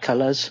introduce spot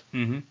colours.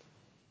 Mm-hmm.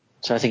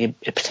 So I think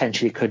it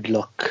potentially could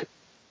look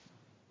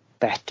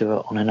better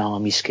on an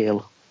army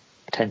scale,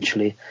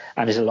 potentially.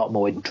 And there's a lot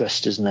more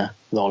interest, isn't there,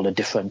 with all the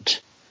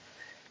different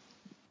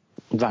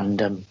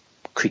random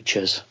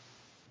creatures.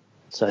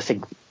 So I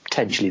think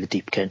potentially the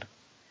Deepkin,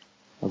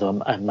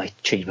 although I might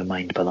change my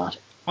mind about that.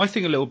 I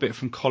think a little bit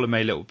from column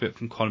A, a little bit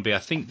from column B. I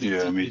think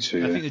me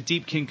too. I think the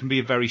Deepkin can be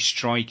a very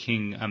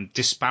striking,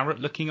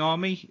 disparate-looking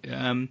army,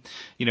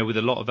 with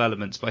a lot of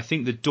elements. But I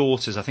think the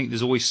Daughters, I think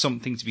there's always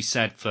something to be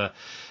said for,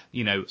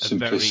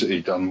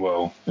 simplicity done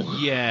well.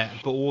 Yeah,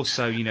 but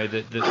also,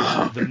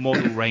 the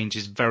model range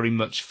very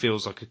much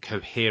feels like a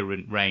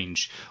coherent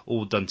range,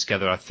 all done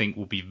together. I think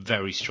will be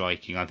very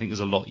striking. I think there's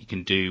a lot you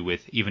can do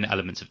with even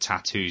elements of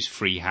tattoos,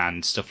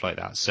 freehand, stuff like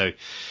that. So.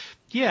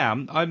 Yeah,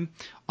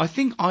 I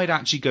think I'd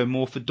actually go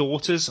more for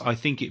Daughters. I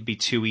think it'd be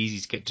too easy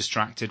to get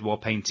distracted while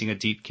painting a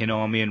Deepkin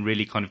army and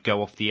really kind of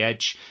go off the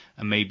edge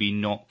and maybe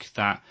knock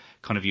that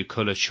kind of your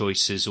colour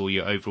choices or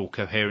your overall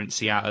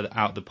coherency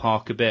out the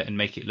park a bit and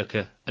make it look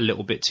a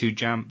little bit too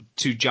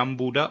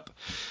jumbled up.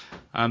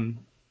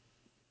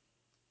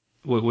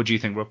 What do you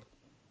think, Rob?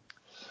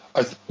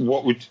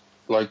 What would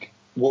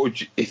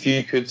you, if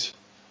you could?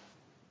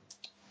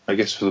 I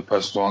guess for the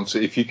personal answer,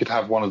 if you could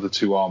have one of the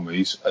two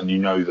armies and you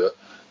know that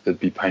they'd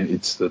be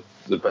painted to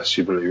the best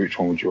you believe, which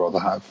one would you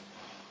rather have?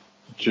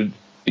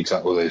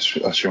 Exactly,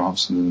 that's your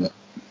answer, isn't it?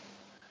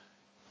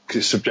 Because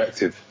it's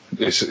subjective.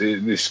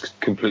 It's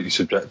completely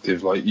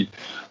subjective.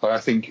 I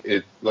think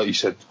it, like you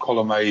said,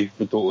 column A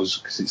for Daughters,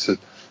 because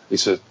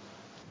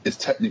it's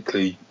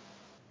technically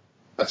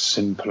a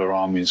simpler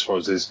army as far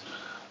as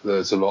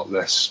there's a lot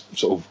less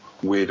sort of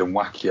weird and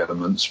wacky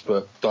elements,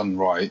 but done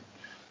right,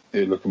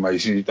 it look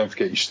amazing. You don't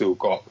forget you still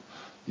got,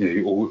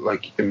 you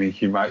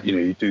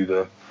do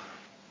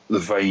the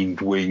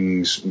veined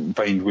wing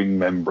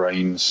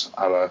membranes,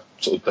 a la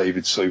sort of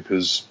David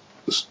Soper's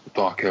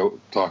Dark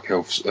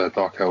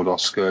Eldar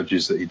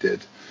Scourges that he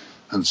did,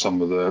 and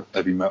some of the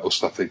heavy metal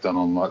stuff they've done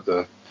on like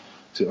the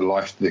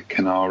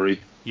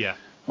Canary, the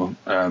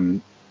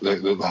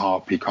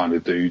harpy kind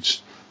of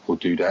dudes or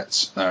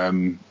dudettes.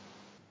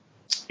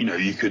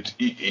 You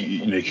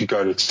could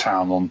go to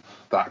town on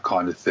that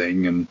kind of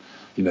thing, and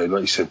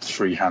like you said,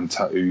 freehand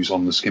tattoos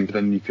on the skin, but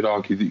then you could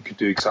argue that you could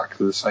do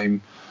exactly the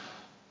same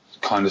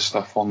kind of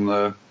stuff on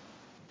the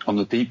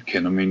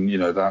Deepkin. I mean,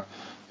 that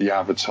the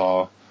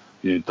Avatar,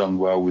 done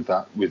well with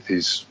that, with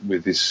his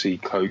sea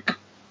cloak,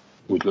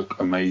 would look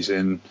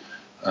amazing.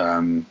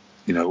 All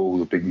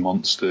the big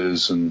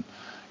monsters and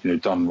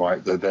done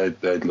right,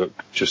 they'd look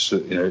just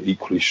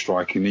equally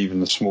striking. Even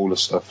the smaller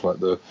stuff like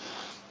the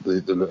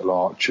little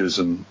archers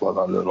and like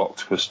that little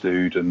octopus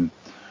dude and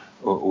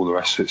all the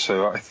rest of it.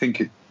 So I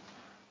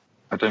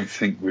don't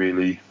think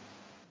really.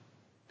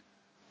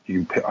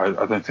 You can pick, I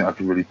don't think I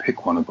could really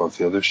pick one above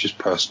the other. It's just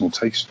personal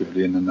taste,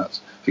 really, and then that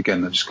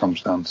just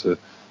comes down to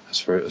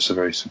it's a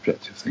very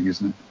subjective thing,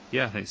 isn't it?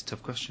 Yeah, I think it's a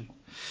tough question.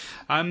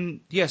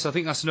 Yes, I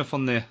think that's enough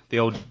on the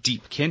old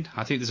Deepkin.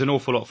 I think there's an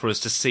awful lot for us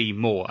to see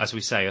more, as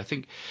we say. I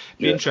think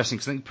it'd be interesting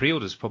because I think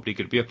pre-order's probably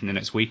going to be up in the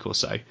next week or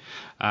so.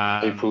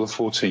 April the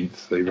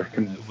 14th, they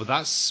reckon. Well,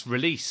 that's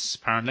release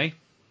apparently.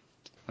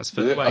 That's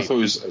for the wave.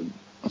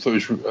 I thought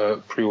it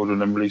was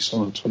pre-ordered and released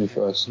on the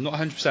 21st. Not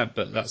 100%,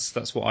 but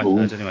that's what I've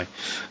heard anyway.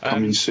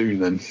 Coming soon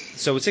then.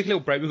 So we'll take a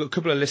little break. We've got a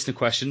couple of listener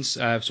questions,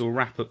 so we'll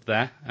wrap up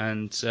there.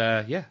 And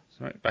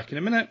back in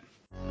a minute.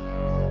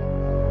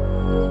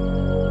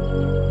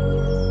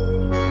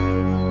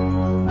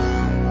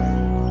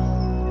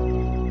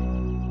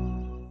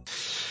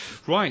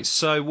 Right,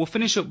 so we'll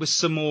finish up with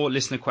some more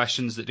listener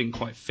questions that didn't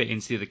quite fit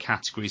into the other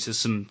categories. There's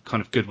some kind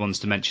of good ones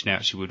to mention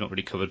actually we've not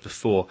really covered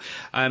before.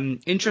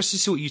 Interested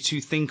to see what you two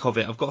think of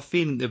it. I've got a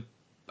feeling the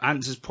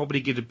answer's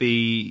probably going to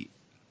be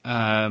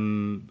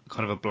kind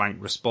of a blank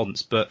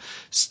response, but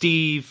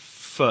Steve,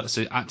 so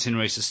at Tin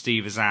Racer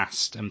Steve has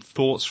asked,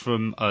 thoughts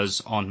from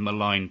us on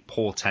malign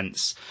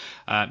portents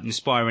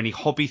inspire any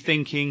hobby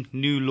thinking,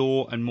 new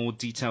lore, and more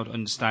detailed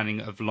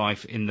understanding of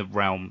life in the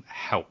realm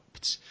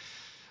helped?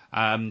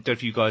 Don't know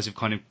if you guys have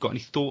kind of got any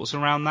thoughts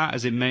around that.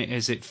 Has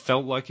it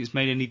felt like it's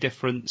made any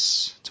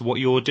difference to what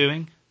you're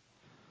doing?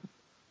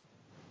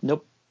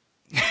 Nope.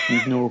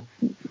 No.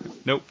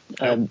 Nope.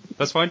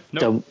 That's fine.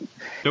 Nope.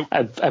 Nope.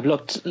 I've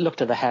looked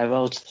at the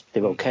heralds.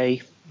 They're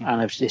okay,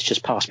 and it's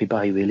just passed me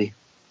by really.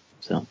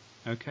 So.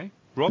 Okay.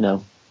 Rob?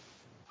 No.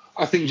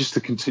 I think just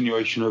the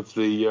continuation of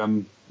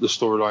the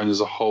storyline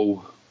as a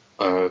whole,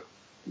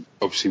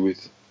 obviously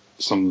with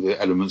some of the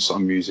elements that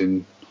I'm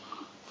using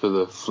for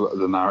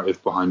the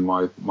narrative behind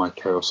my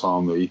Chaos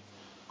Army,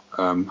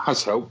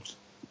 has helped,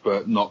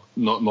 but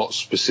not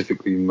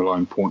specifically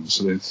Malign Portents.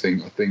 I don't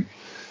think. I think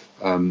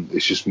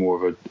it's just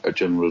more of a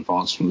general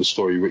advancement of the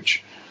story,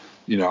 which,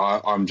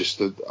 I'm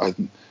still a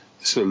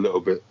little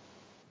bit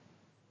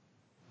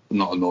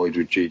not annoyed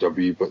with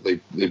GW, but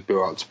they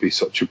built out to be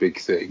such a big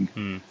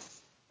thing.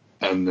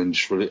 And then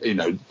just really,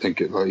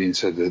 think it, like Ian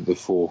said, the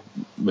 4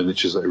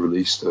 miniatures they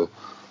released are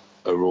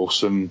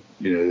awesome.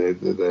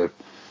 They're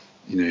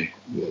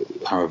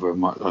however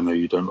much, I know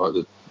you don't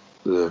like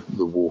the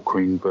War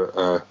Queen, but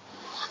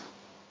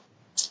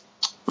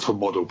for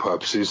model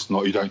purposes,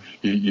 you don't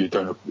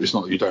it's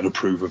not that you don't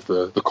approve of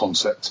the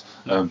concept.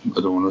 I don't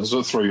want to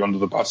sort of throw you under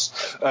the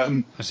bus, but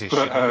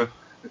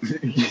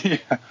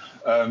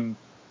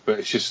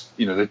it's just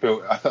they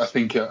built. I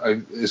think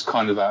it's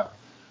kind of that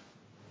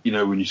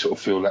when you sort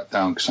of feel let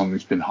down because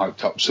something's been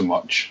hyped up so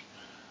much,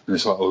 and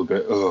it's like a little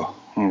bit all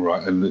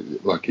right.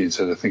 And like Ian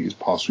said, I think it's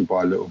passed me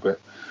by a little bit.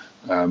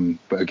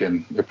 But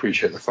again,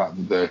 appreciate the fact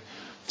that they're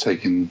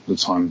taking the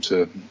time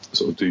to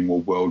sort of do more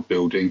world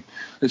building.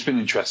 It's been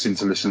interesting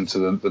to listen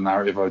to the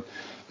narrative.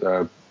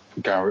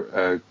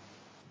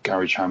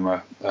 Gary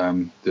Chandler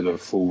did a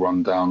full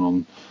rundown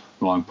on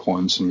Malign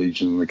Portents and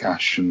Legion of the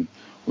Gash, and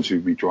obviously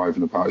we'll be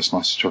driving about. It's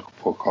nice to chuck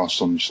a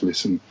podcast on, just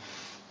listen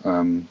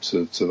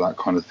to that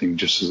kind of thing,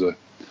 just to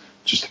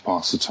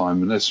pass the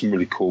time. And there's some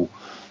really cool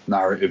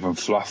narrative and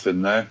fluff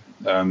in there,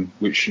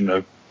 which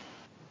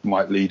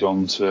might lead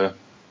on to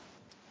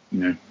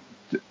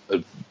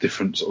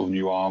different sort of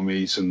new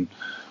armies and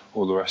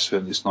all the rest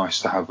of it. It's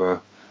nice to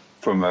have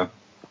from a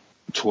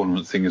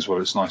tournament thing as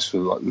well. It's nice for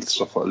like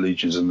stuff like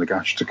Legions and the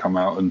Gash to come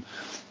out and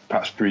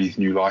perhaps breathe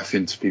new life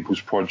into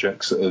people's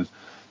projects that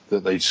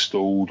they've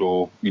stalled,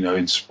 or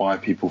inspire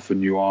people for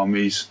new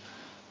armies.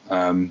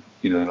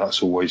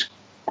 That's always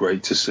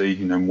great to see.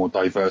 More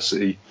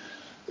diversity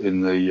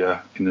in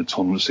the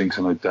tournament things.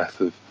 I know Death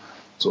have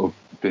sort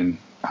of been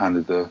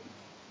handed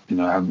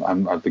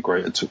haven't had the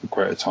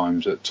greater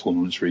times at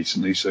tournaments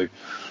recently. So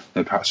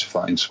perhaps if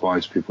that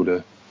inspires people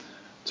to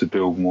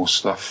build more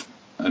stuff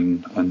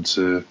and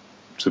to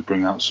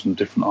bring out some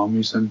different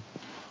armies, then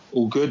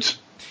all good.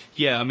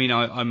 Yeah, I mean,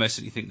 I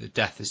mostly think that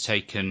Death has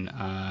taken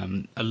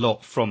a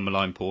lot from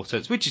Malign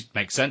Portents, which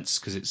makes sense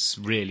because it's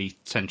really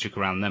centric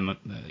around them,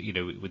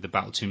 with the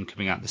Battle Tomb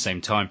coming out at the same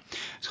time.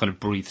 It's kind of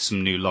breathed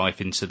some new life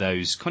into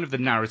those, kind of the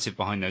narrative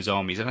behind those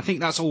armies. And I think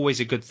that's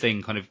always a good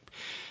thing, kind of,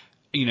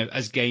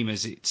 as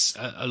gamers, it's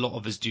a lot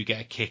of us do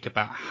get a kick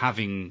about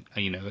having,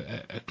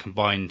 a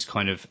combined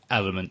kind of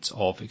element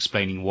of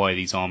explaining why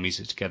these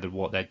armies are together,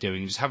 what they're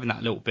doing. Just having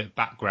that little bit of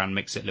background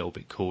makes it a little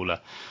bit cooler.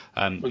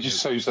 It just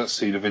sows that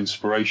seed of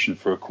inspiration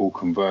for a cool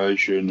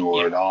conversion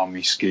or an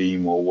army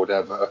scheme or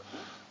whatever.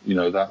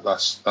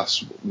 That's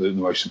the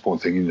most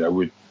important thing.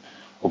 We're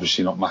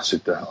obviously not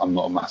massive. I'm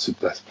not a massive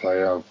Death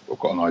player. I've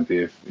got an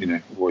idea.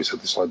 I've always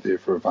had this idea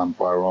for a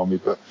vampire army,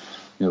 but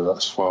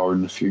that's far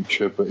in the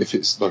future. But if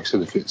it's, like I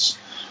said, if it's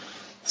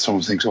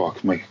someone thinks, I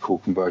can make a cool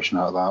conversion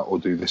out of that or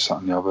do this, that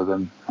and the other,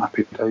 then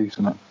happy days,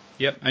 isn't it?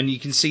 Yep, and you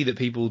can see that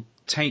people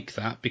take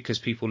that because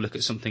people look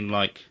at something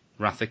like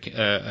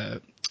the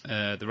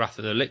Wrath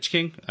of the Lich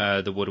King,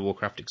 the World of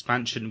Warcraft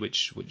expansion,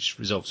 which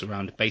revolves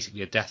around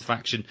basically a Death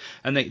faction,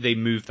 and they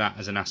move that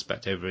as an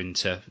aspect over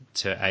into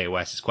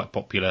AOS. It's quite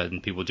popular,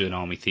 and people do an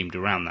army themed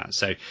around that.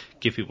 So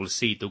give people a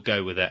seed, they'll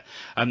go with it.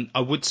 I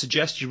would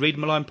suggest you read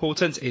Malign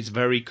Portents. It's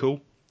very cool.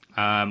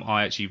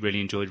 I actually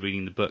really enjoyed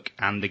reading the book,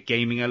 and the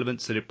gaming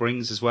elements that it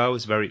brings as well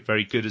is very,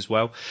 very good as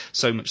well.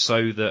 So much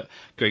so that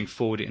going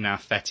forward in our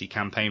Feti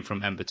campaign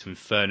from Ember to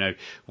Inferno,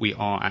 we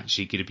are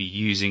actually going to be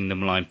using the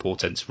Malign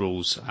Portents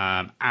rules.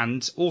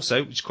 And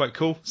also, which is quite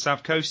cool,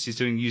 South Coast is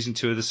using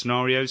 2 of the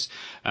scenarios.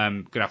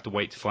 Going to have to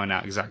wait to find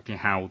out exactly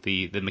how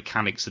the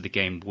mechanics of the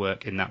game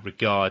work in that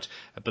regard.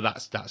 But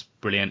that's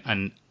brilliant.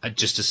 And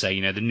just to say,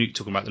 the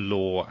talking about the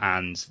lore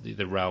and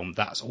the realm,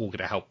 that's all going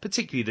to help,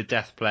 particularly the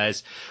Death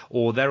players,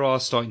 or their there are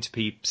starting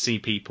to see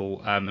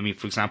people. I mean,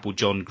 for example,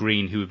 John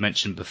Green, who we've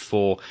mentioned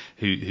before,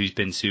 who's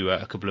been to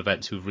a couple of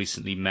events, who we've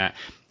recently met.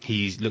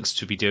 He looks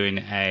to be doing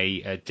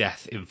a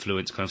Death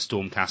influence kind of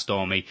Stormcast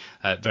army,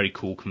 very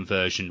cool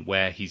conversion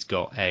where he's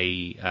got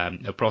a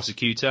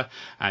prosecutor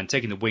and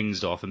taking the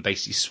wings off and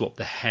basically swap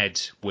the head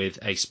with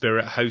a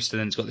spirit host, and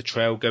then it's got the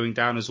trail going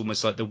down as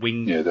almost like the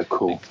wing. Yeah, they're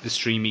cool. The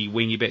streamy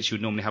wingy bits you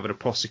would normally have in a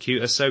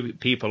prosecutor. So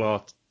people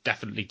are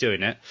definitely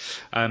doing it.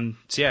 So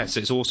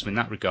it's awesome in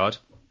that regard.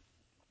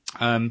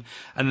 And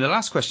the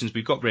last questions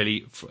we've got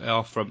really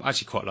are from, I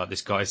actually quite like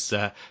this guy's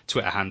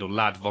Twitter handle,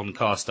 Lad Von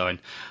Carstein.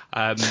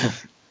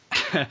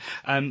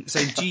 So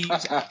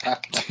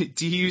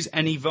do you use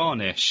any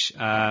varnish?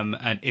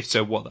 And if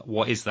so,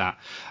 what is that?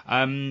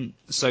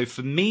 So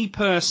for me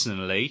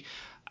personally,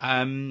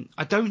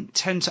 I don't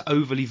tend to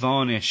overly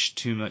varnish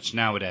too much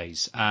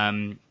nowadays.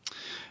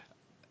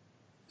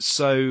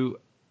 So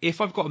if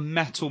I've got a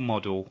metal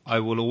model, I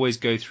will always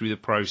go through the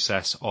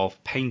process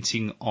of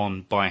painting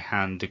on by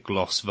hand a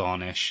gloss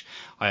varnish.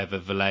 I have a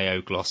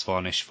Vallejo gloss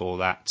varnish for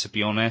that. To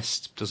be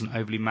honest, doesn't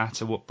overly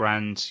matter what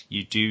brand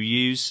you do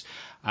use.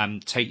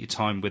 Take your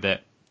time with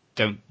it.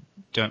 Don't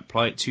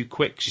apply it too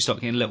quick because you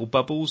start getting little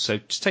bubbles. So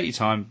just take your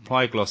time,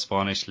 apply a gloss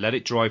varnish, let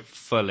it dry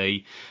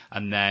fully,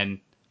 and then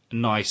a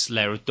nice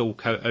layer of dual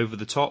coat over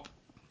the top.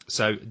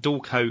 So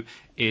dual coat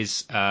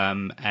is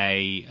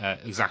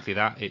exactly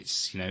that.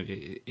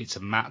 It's a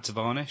matte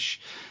varnish.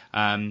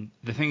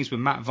 The thing is with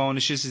matte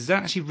varnishes is they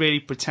don't actually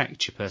really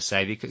protect you per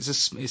se, because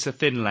it's a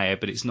thin layer,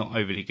 but it's not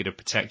overly good at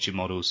protect your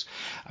models.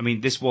 I mean,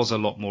 this was a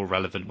lot more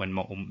relevant when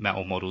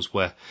metal models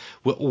were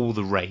all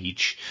the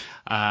rage.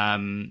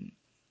 But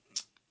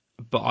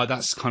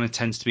that's kind of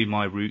tends to be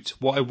my route.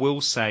 What I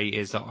will say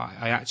is that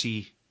I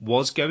actually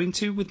was going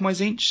to with my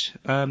Zinch.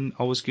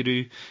 I was going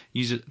to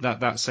use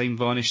that same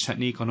varnish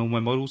technique on all my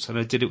models, and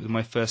I did it with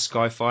my first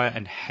Skyfire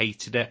and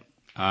hated it.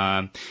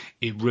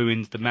 It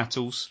ruined the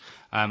metals.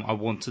 I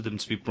wanted them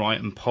to be bright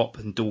and pop,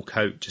 and dual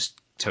coat just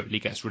totally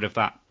gets rid of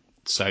that.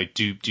 So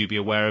do be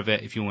aware of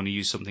it. If you want to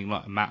use something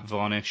like a matte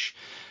varnish,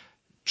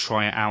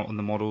 try it out on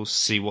the models,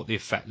 see what the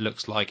effect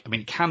looks like. I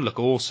mean, it can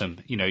look awesome.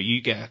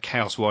 You get a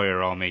Chaos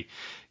Warrior army,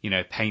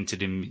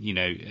 painted in,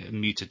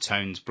 muted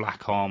tones,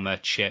 black armor,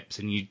 chips,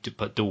 and you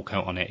put dual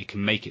coat on it. It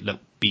can make it look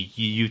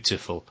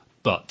beautiful.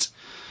 But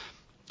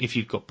if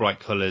you've got bright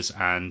colours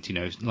and,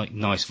 like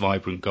nice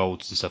vibrant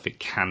golds and stuff, it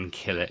can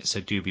kill it. So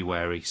do be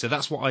wary. So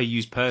that's what I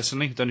use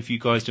personally. I don't know if you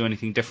guys do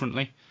anything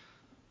differently.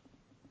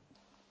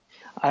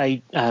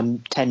 I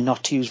tend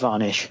not to use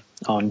varnish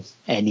on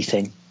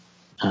anything.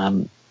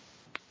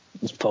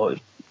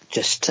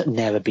 Just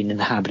never been in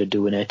the habit of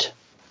doing it.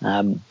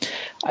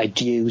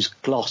 I'd use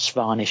gloss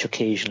varnish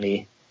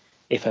occasionally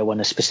if I want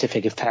a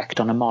specific effect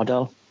on a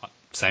model.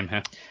 Same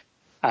here.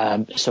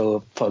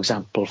 So, for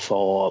example,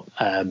 for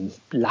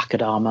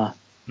lacquered armor,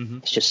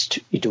 it's just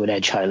you do an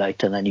edge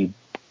highlight and then you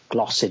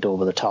gloss it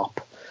over the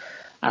top,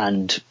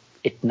 and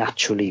it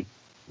naturally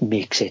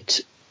makes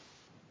it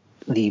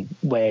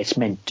where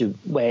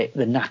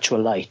the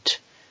natural light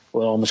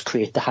will almost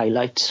create the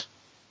highlights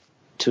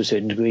to a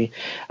certain degree.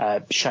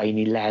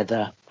 Shiny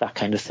leather, that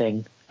kind of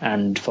thing.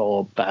 And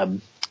for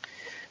blood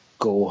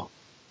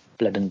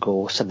and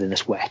gore, something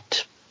that's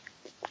wet,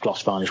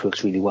 gloss varnish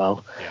works really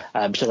well.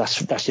 Yeah. So that's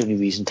the only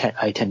reason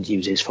I tend to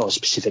use it, is for a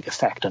specific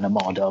effect on a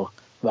model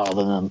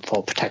rather than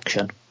for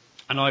protection.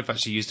 And I've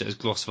actually used it as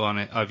gloss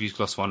varnish. I've used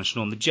gloss varnish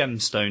on the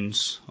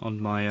gemstones on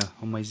my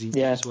Zenith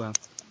as well.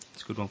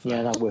 It's a good one for that.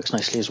 Yeah, that works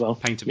nicely as well.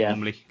 Paint them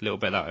normally, a little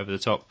bit of that over the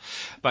top.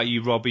 About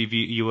you, Rob,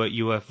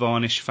 you a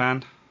varnish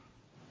fan?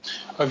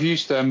 I've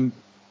used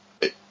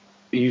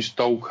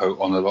dull coat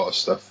on a lot of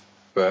stuff,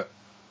 but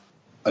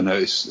I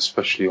noticed,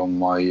 especially on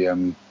my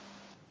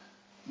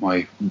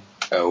my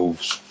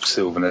elves,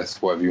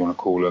 Sylvaneth, whatever you want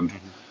to call them,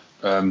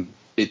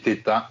 it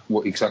did exactly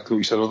what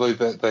you said.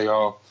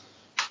 Although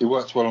it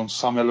works well on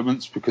some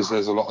elements because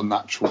there's a lot of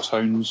natural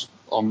tones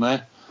on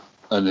there,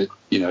 and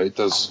it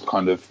does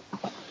kind of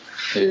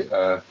it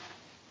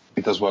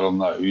does well on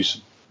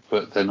those.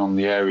 But then on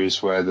the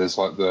areas where there's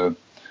like the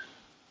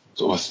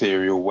sort of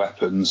ethereal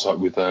weapons, like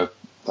with that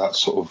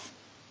sort of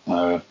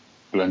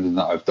blending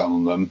that I've done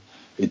on them,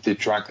 it did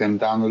drag them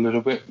down a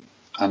little bit,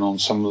 and on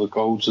some of the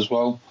golds as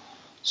well.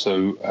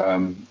 So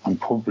I'm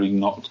probably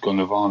not going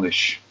to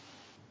varnish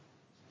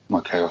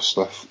my Chaos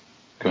stuff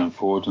going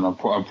forward, and I'm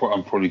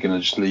probably going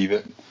to just leave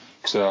it,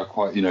 because they are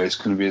quite, it's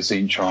going to be a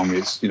Zinch army.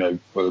 It's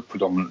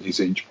predominantly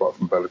Zinch apart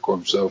from Be'lakor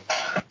himself,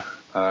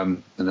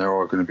 and there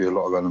are going to be a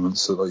lot of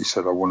elements that, like you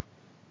said,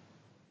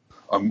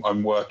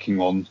 I'm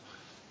working on,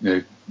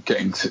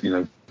 getting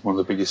to, one of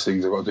the biggest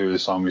things I've got to do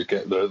this time is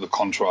get the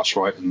contrast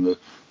right and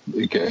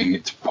getting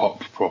it to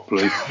pop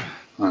properly,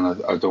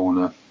 and I don't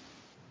want to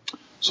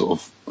sort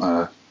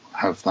of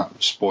have that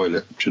spoil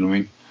it. Do you know what I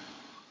mean?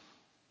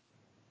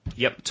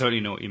 Yep, totally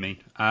know what you mean.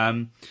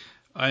 And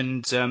I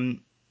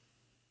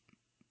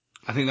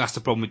think that's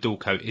the problem with dual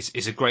coat.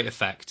 It's a great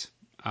effect,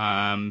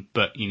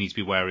 but you need to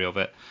be wary of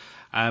it.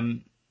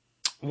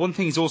 one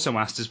thing he's also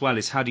asked as well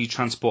is how do you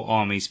transport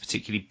armies,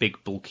 particularly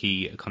big,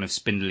 bulky, kind of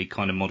spindly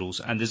kind of models?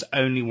 And there's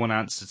only one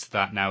answer to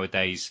that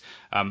nowadays.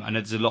 And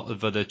there's a lot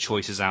of other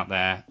choices out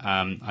there.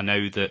 I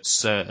know that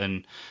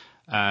certain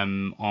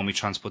army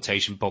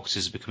transportation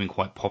boxes are becoming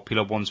quite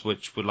popular, ones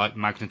which were like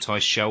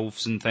magnetized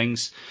shelves and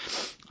things.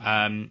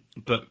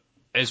 But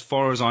as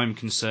far as I'm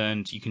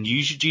concerned, you can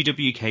use your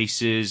GW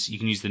cases, you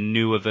can use the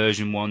newer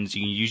version ones,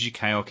 you can use your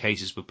KR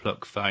cases with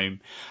pluck foam,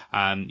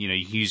 you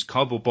can use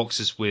cardboard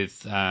boxes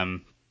with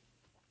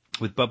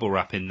bubble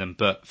wrap in them.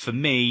 But for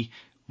me,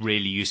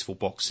 really useful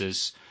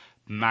boxes.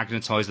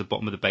 Magnetize the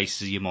bottom of the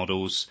bases of your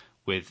models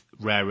with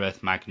rare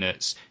earth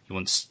magnets. You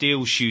want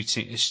steel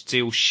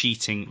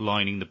sheeting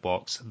lining the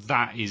box.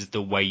 That is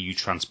the way you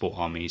transport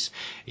armies.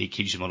 It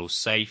keeps your models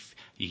safe.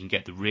 You can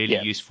get the really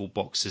useful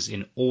boxes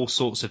in all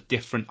sorts of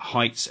different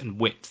heights and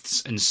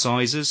widths and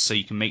sizes, so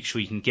you can make sure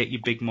you can get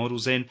your big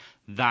models in.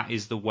 That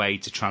is the way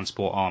to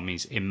transport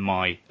armies, in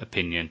my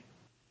opinion.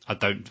 I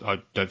don't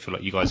feel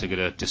like you guys are going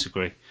to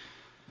disagree.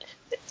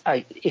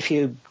 If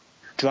you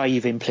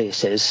drive in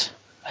places,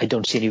 I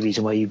don't see any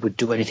reason why you would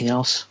do anything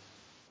else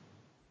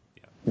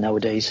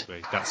nowadays.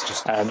 That's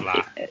just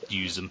flat.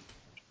 Use them.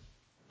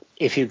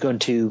 If you're going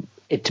to,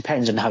 it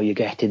depends on how you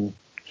get in.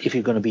 If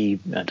you're going to be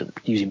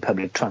using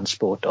public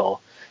transport or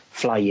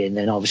flying,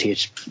 then obviously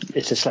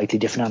it's a slightly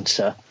different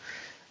answer.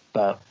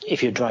 But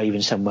if you're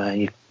driving somewhere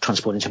and you're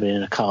transporting somebody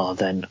in a car,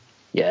 then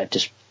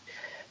just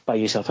buy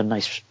yourself a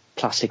nice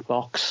plastic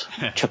box,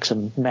 chuck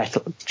some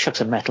metal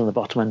in the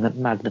bottom, and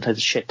magnetize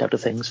the shit out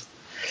of things.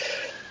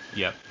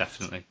 Yeah,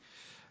 definitely.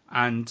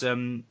 And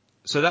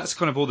so that's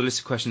kind of all the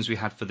list of questions we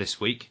had for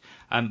this week.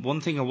 One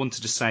thing I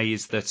wanted to say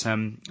is that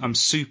I'm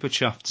super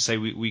chuffed to say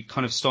we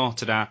kind of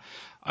started our.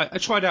 I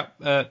tried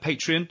out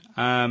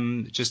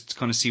Patreon just to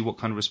kind of see what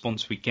kind of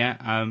response we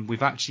get.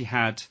 We've actually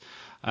had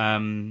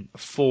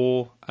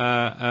 4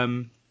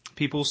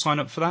 people sign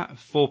up for that,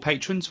 4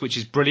 patrons, which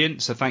is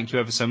brilliant. So thank you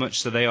ever so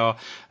much. So they are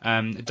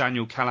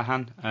Daniel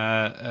Callahan,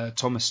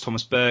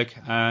 Thomas Berg,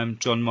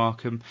 John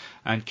Markham,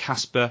 and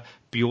Casper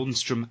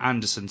Bjornstrom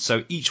Anderson.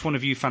 So each one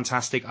of you,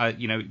 fantastic.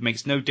 It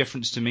makes no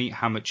difference to me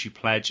how much you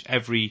pledge.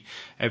 Every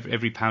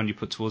pound you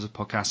put towards a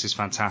podcast is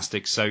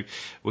fantastic. So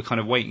we're kind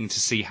of waiting to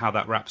see how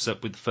that wraps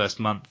up with the first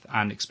month,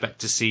 and expect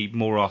to see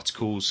more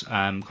articles,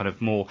 kind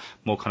of more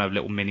kind of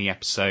little mini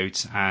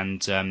episodes,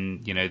 and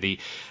the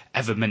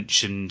ever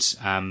mentioned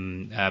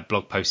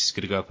blog post is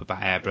going to go up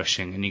about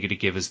airbrushing, and you're going to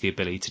give us the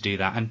ability to do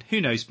that. And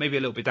who knows, maybe a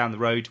little bit down the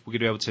road we're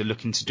going to be able to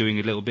look into doing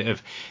a little bit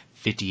of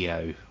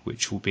video,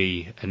 which will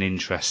be an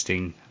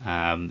interesting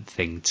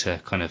thing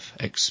to kind of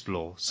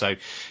explore. So,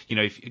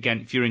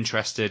 if you're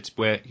interested,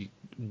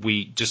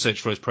 we just search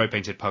for us Pro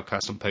Painted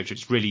Podcast on Patreon.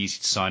 It's really easy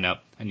to sign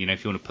up, and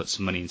if you want to put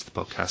some money into the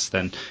podcast,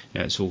 then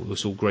it's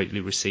all greatly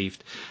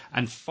received.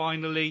 And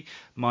finally,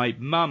 my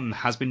mum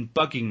has been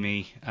bugging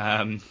me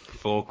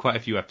for quite a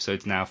few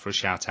episodes now for a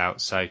shout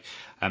out. So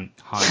hi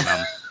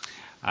mum.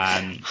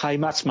 Hi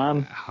Matt's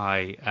mum.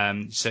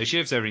 Hi. So she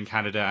lives over in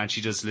Canada, and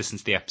she does listen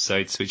to the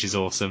episodes, which is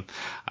awesome.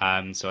 So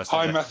I said,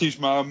 hi Matthew's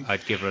mum.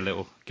 I'd give her a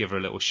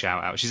little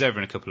shout out. She's over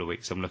in a couple of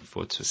weeks. I'm looking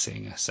forward to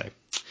seeing her. So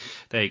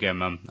there you go,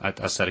 mum.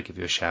 I said I'd give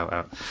you a shout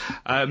out.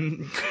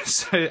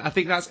 So I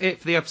think that's it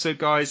for the episode,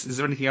 guys. Is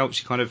there anything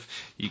else you kind of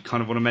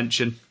want to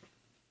mention?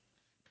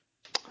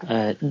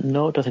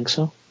 No, I don't think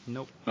so.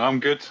 Nope. I'm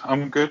good.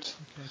 Okay,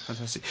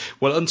 fantastic.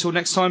 Well, until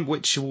next time,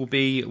 which will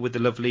be with the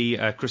lovely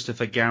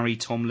Christopher Gary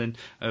Tomlin,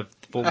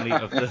 formerly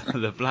of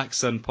the Black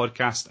Sun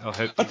podcast.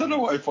 I don't know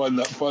why I find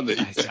that funny.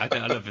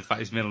 I love the fact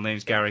his middle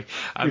name's Gary.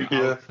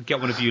 I'll get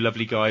one of you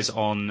lovely guys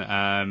on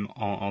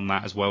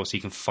that as well, so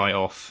you can fight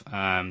off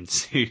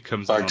who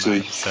comes on that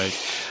episode.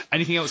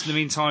 Anything else in the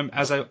meantime?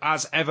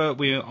 As ever,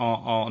 we are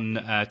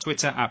on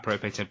Twitter at Pro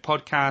Painted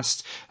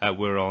Podcast.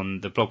 We're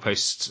on the blog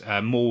posts.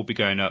 More will be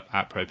going up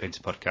at Pro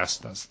Painted Podcast.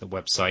 That's the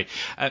website.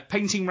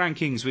 Painting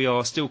rankings, we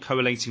are still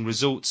collating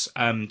results.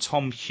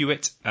 Tom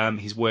Hewitt,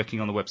 he's working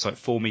on the website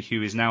for me,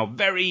 who is now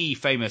very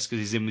famous because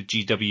he's in with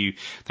GW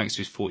thanks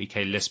to his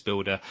 40k list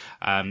builder.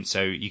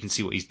 So you can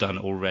see what he's done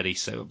already.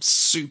 So I'm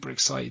super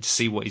excited to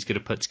see what he's going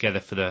to put together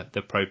for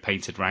the Pro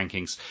Painted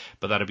rankings.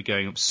 But that'll be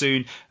going up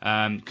soon.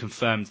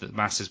 Confirmed that the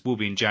Masters will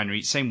be in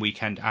January, same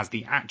weekend as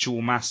the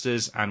actual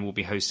Masters, and will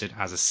be hosted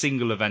as a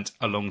single event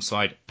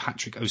alongside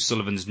Patrick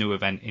O'Sullivan's new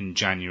event in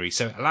January.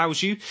 So it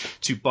allows you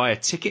to buy a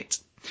ticket,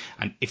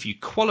 and if you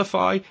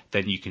qualify,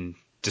 then you can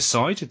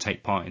decide to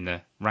take part in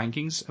the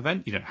rankings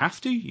event. You don't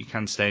have to. You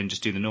can stay and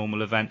just do the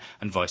normal event,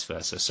 and vice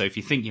versa. So if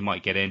you think you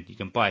might get in, you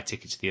can buy a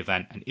ticket to the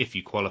event, and if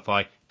you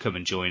qualify, come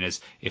and join us.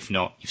 If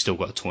not, you've still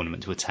got a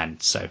tournament to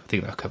attend. So I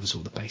think that covers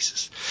all the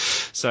bases.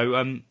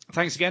 So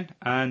thanks again,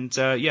 and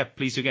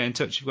please do get in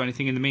touch if you've got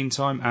anything in the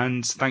meantime.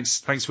 And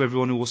thanks to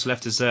everyone who also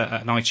left us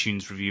an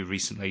iTunes review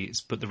recently.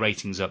 It's put the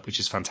ratings up, which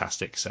is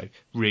fantastic. So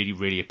really,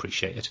 really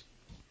appreciate it.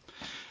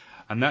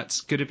 And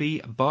that's going to be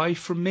bye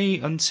from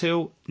me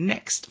until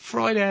next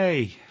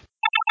Friday.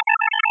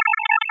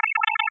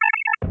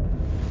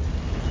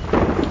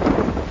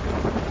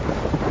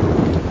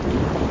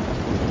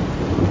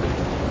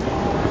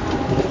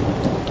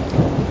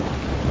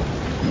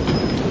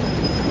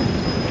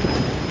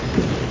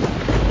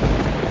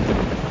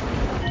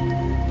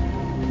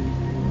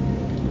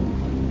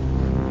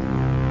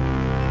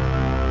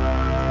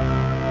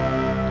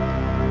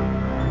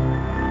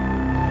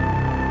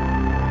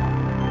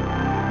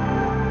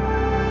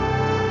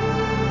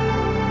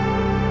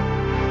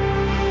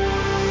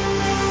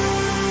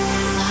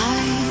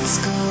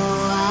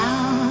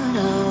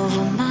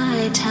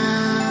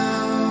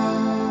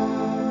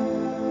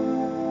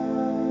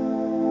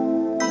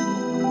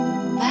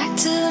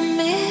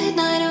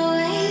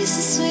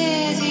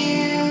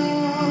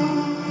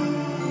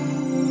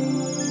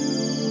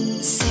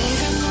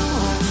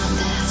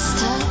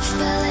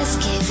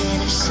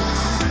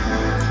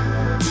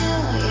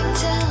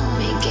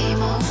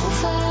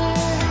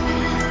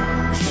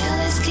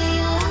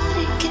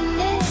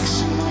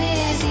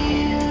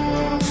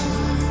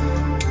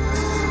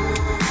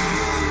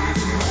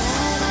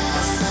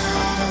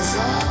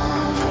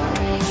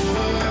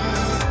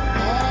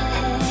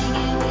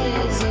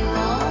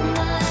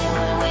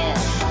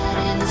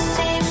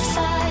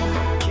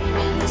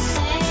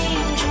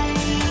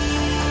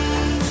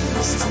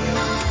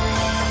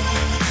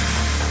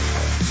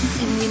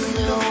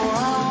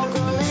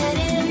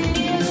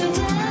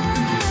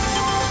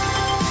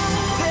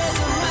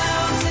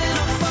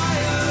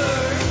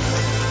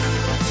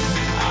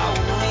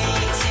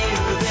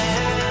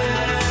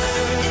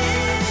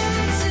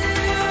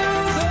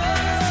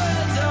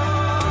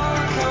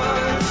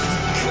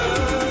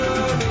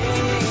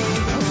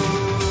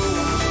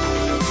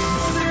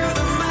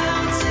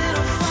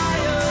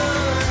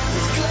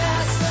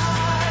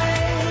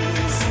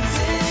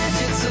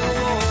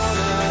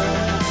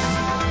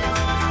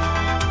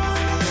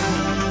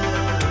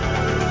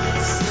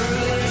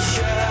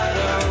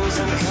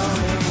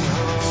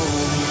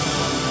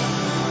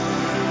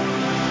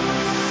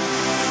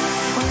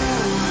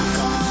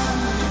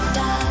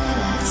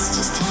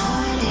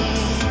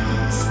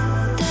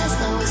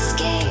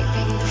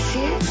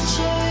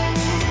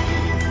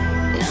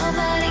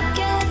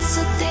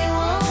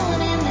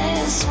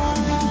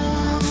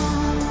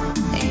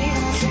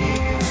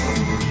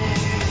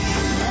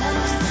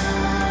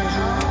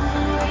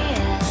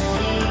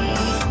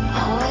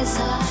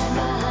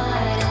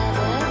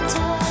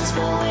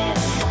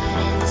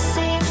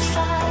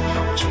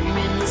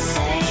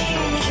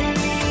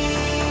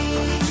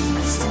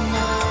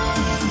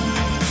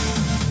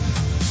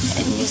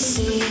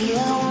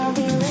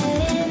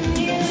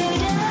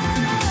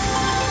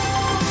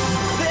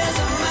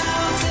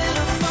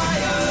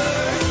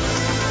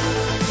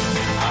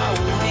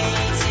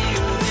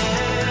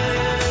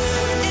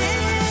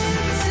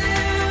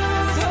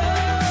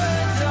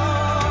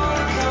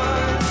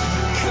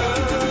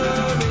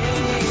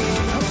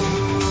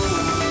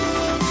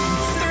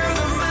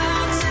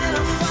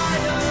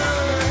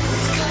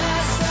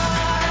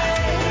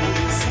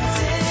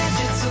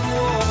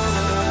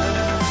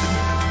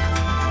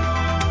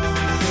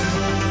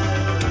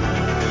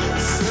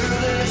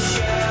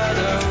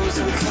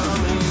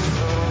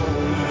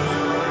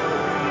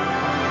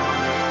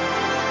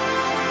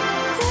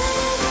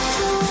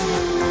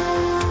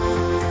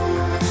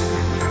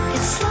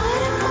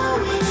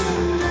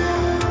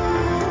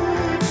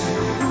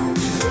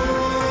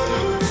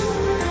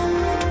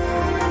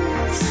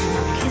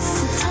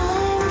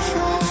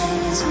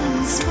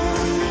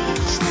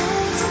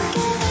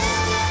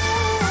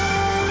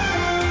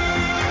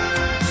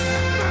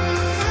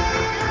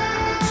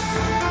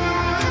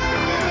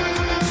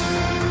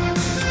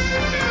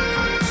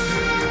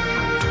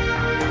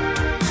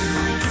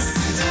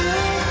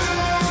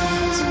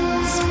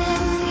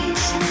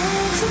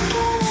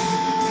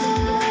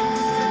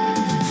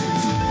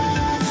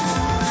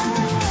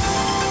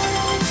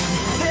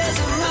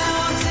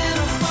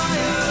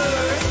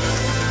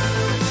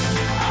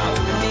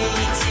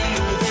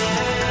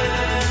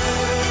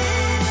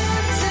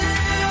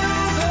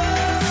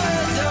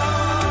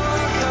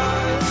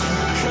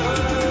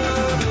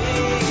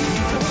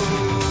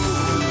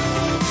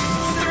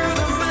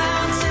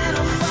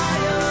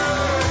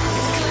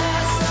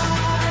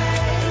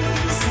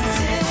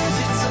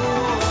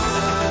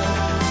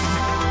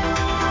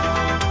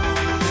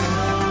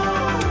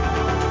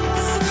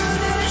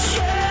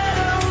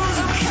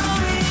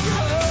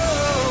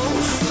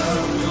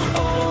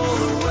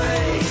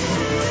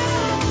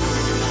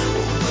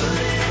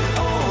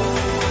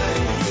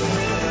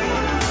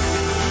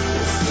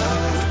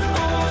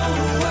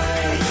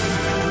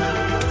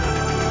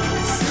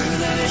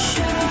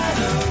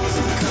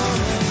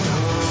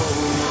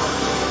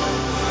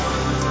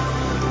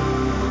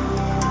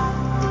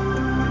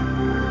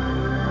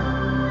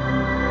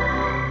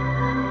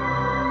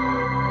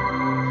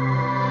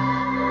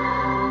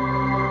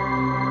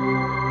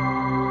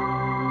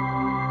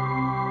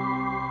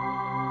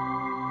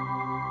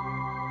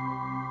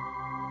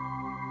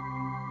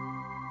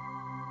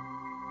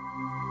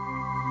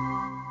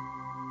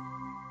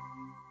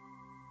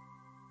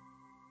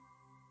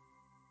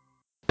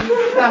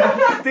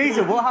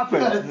 Diesel, what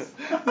happened?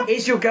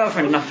 Is your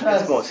girlfriend enough for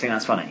the sports thing?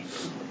 That's funny.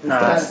 No,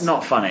 that's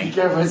not funny.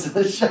 Your girlfriend's in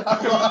the shower.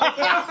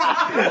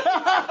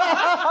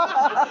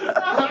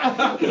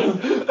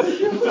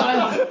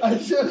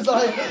 And she was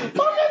like,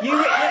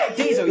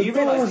 Diesel, you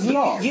realise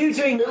you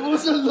doing. it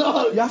wasn't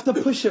locked. You have to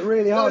push it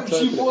really hard. No,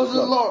 she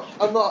wasn't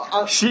locked. I'm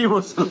not. She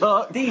was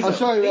locked. I'm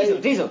sorry,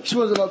 mate. Diesel. She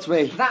wasn't locked to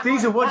me.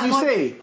 Diesel, what do you see?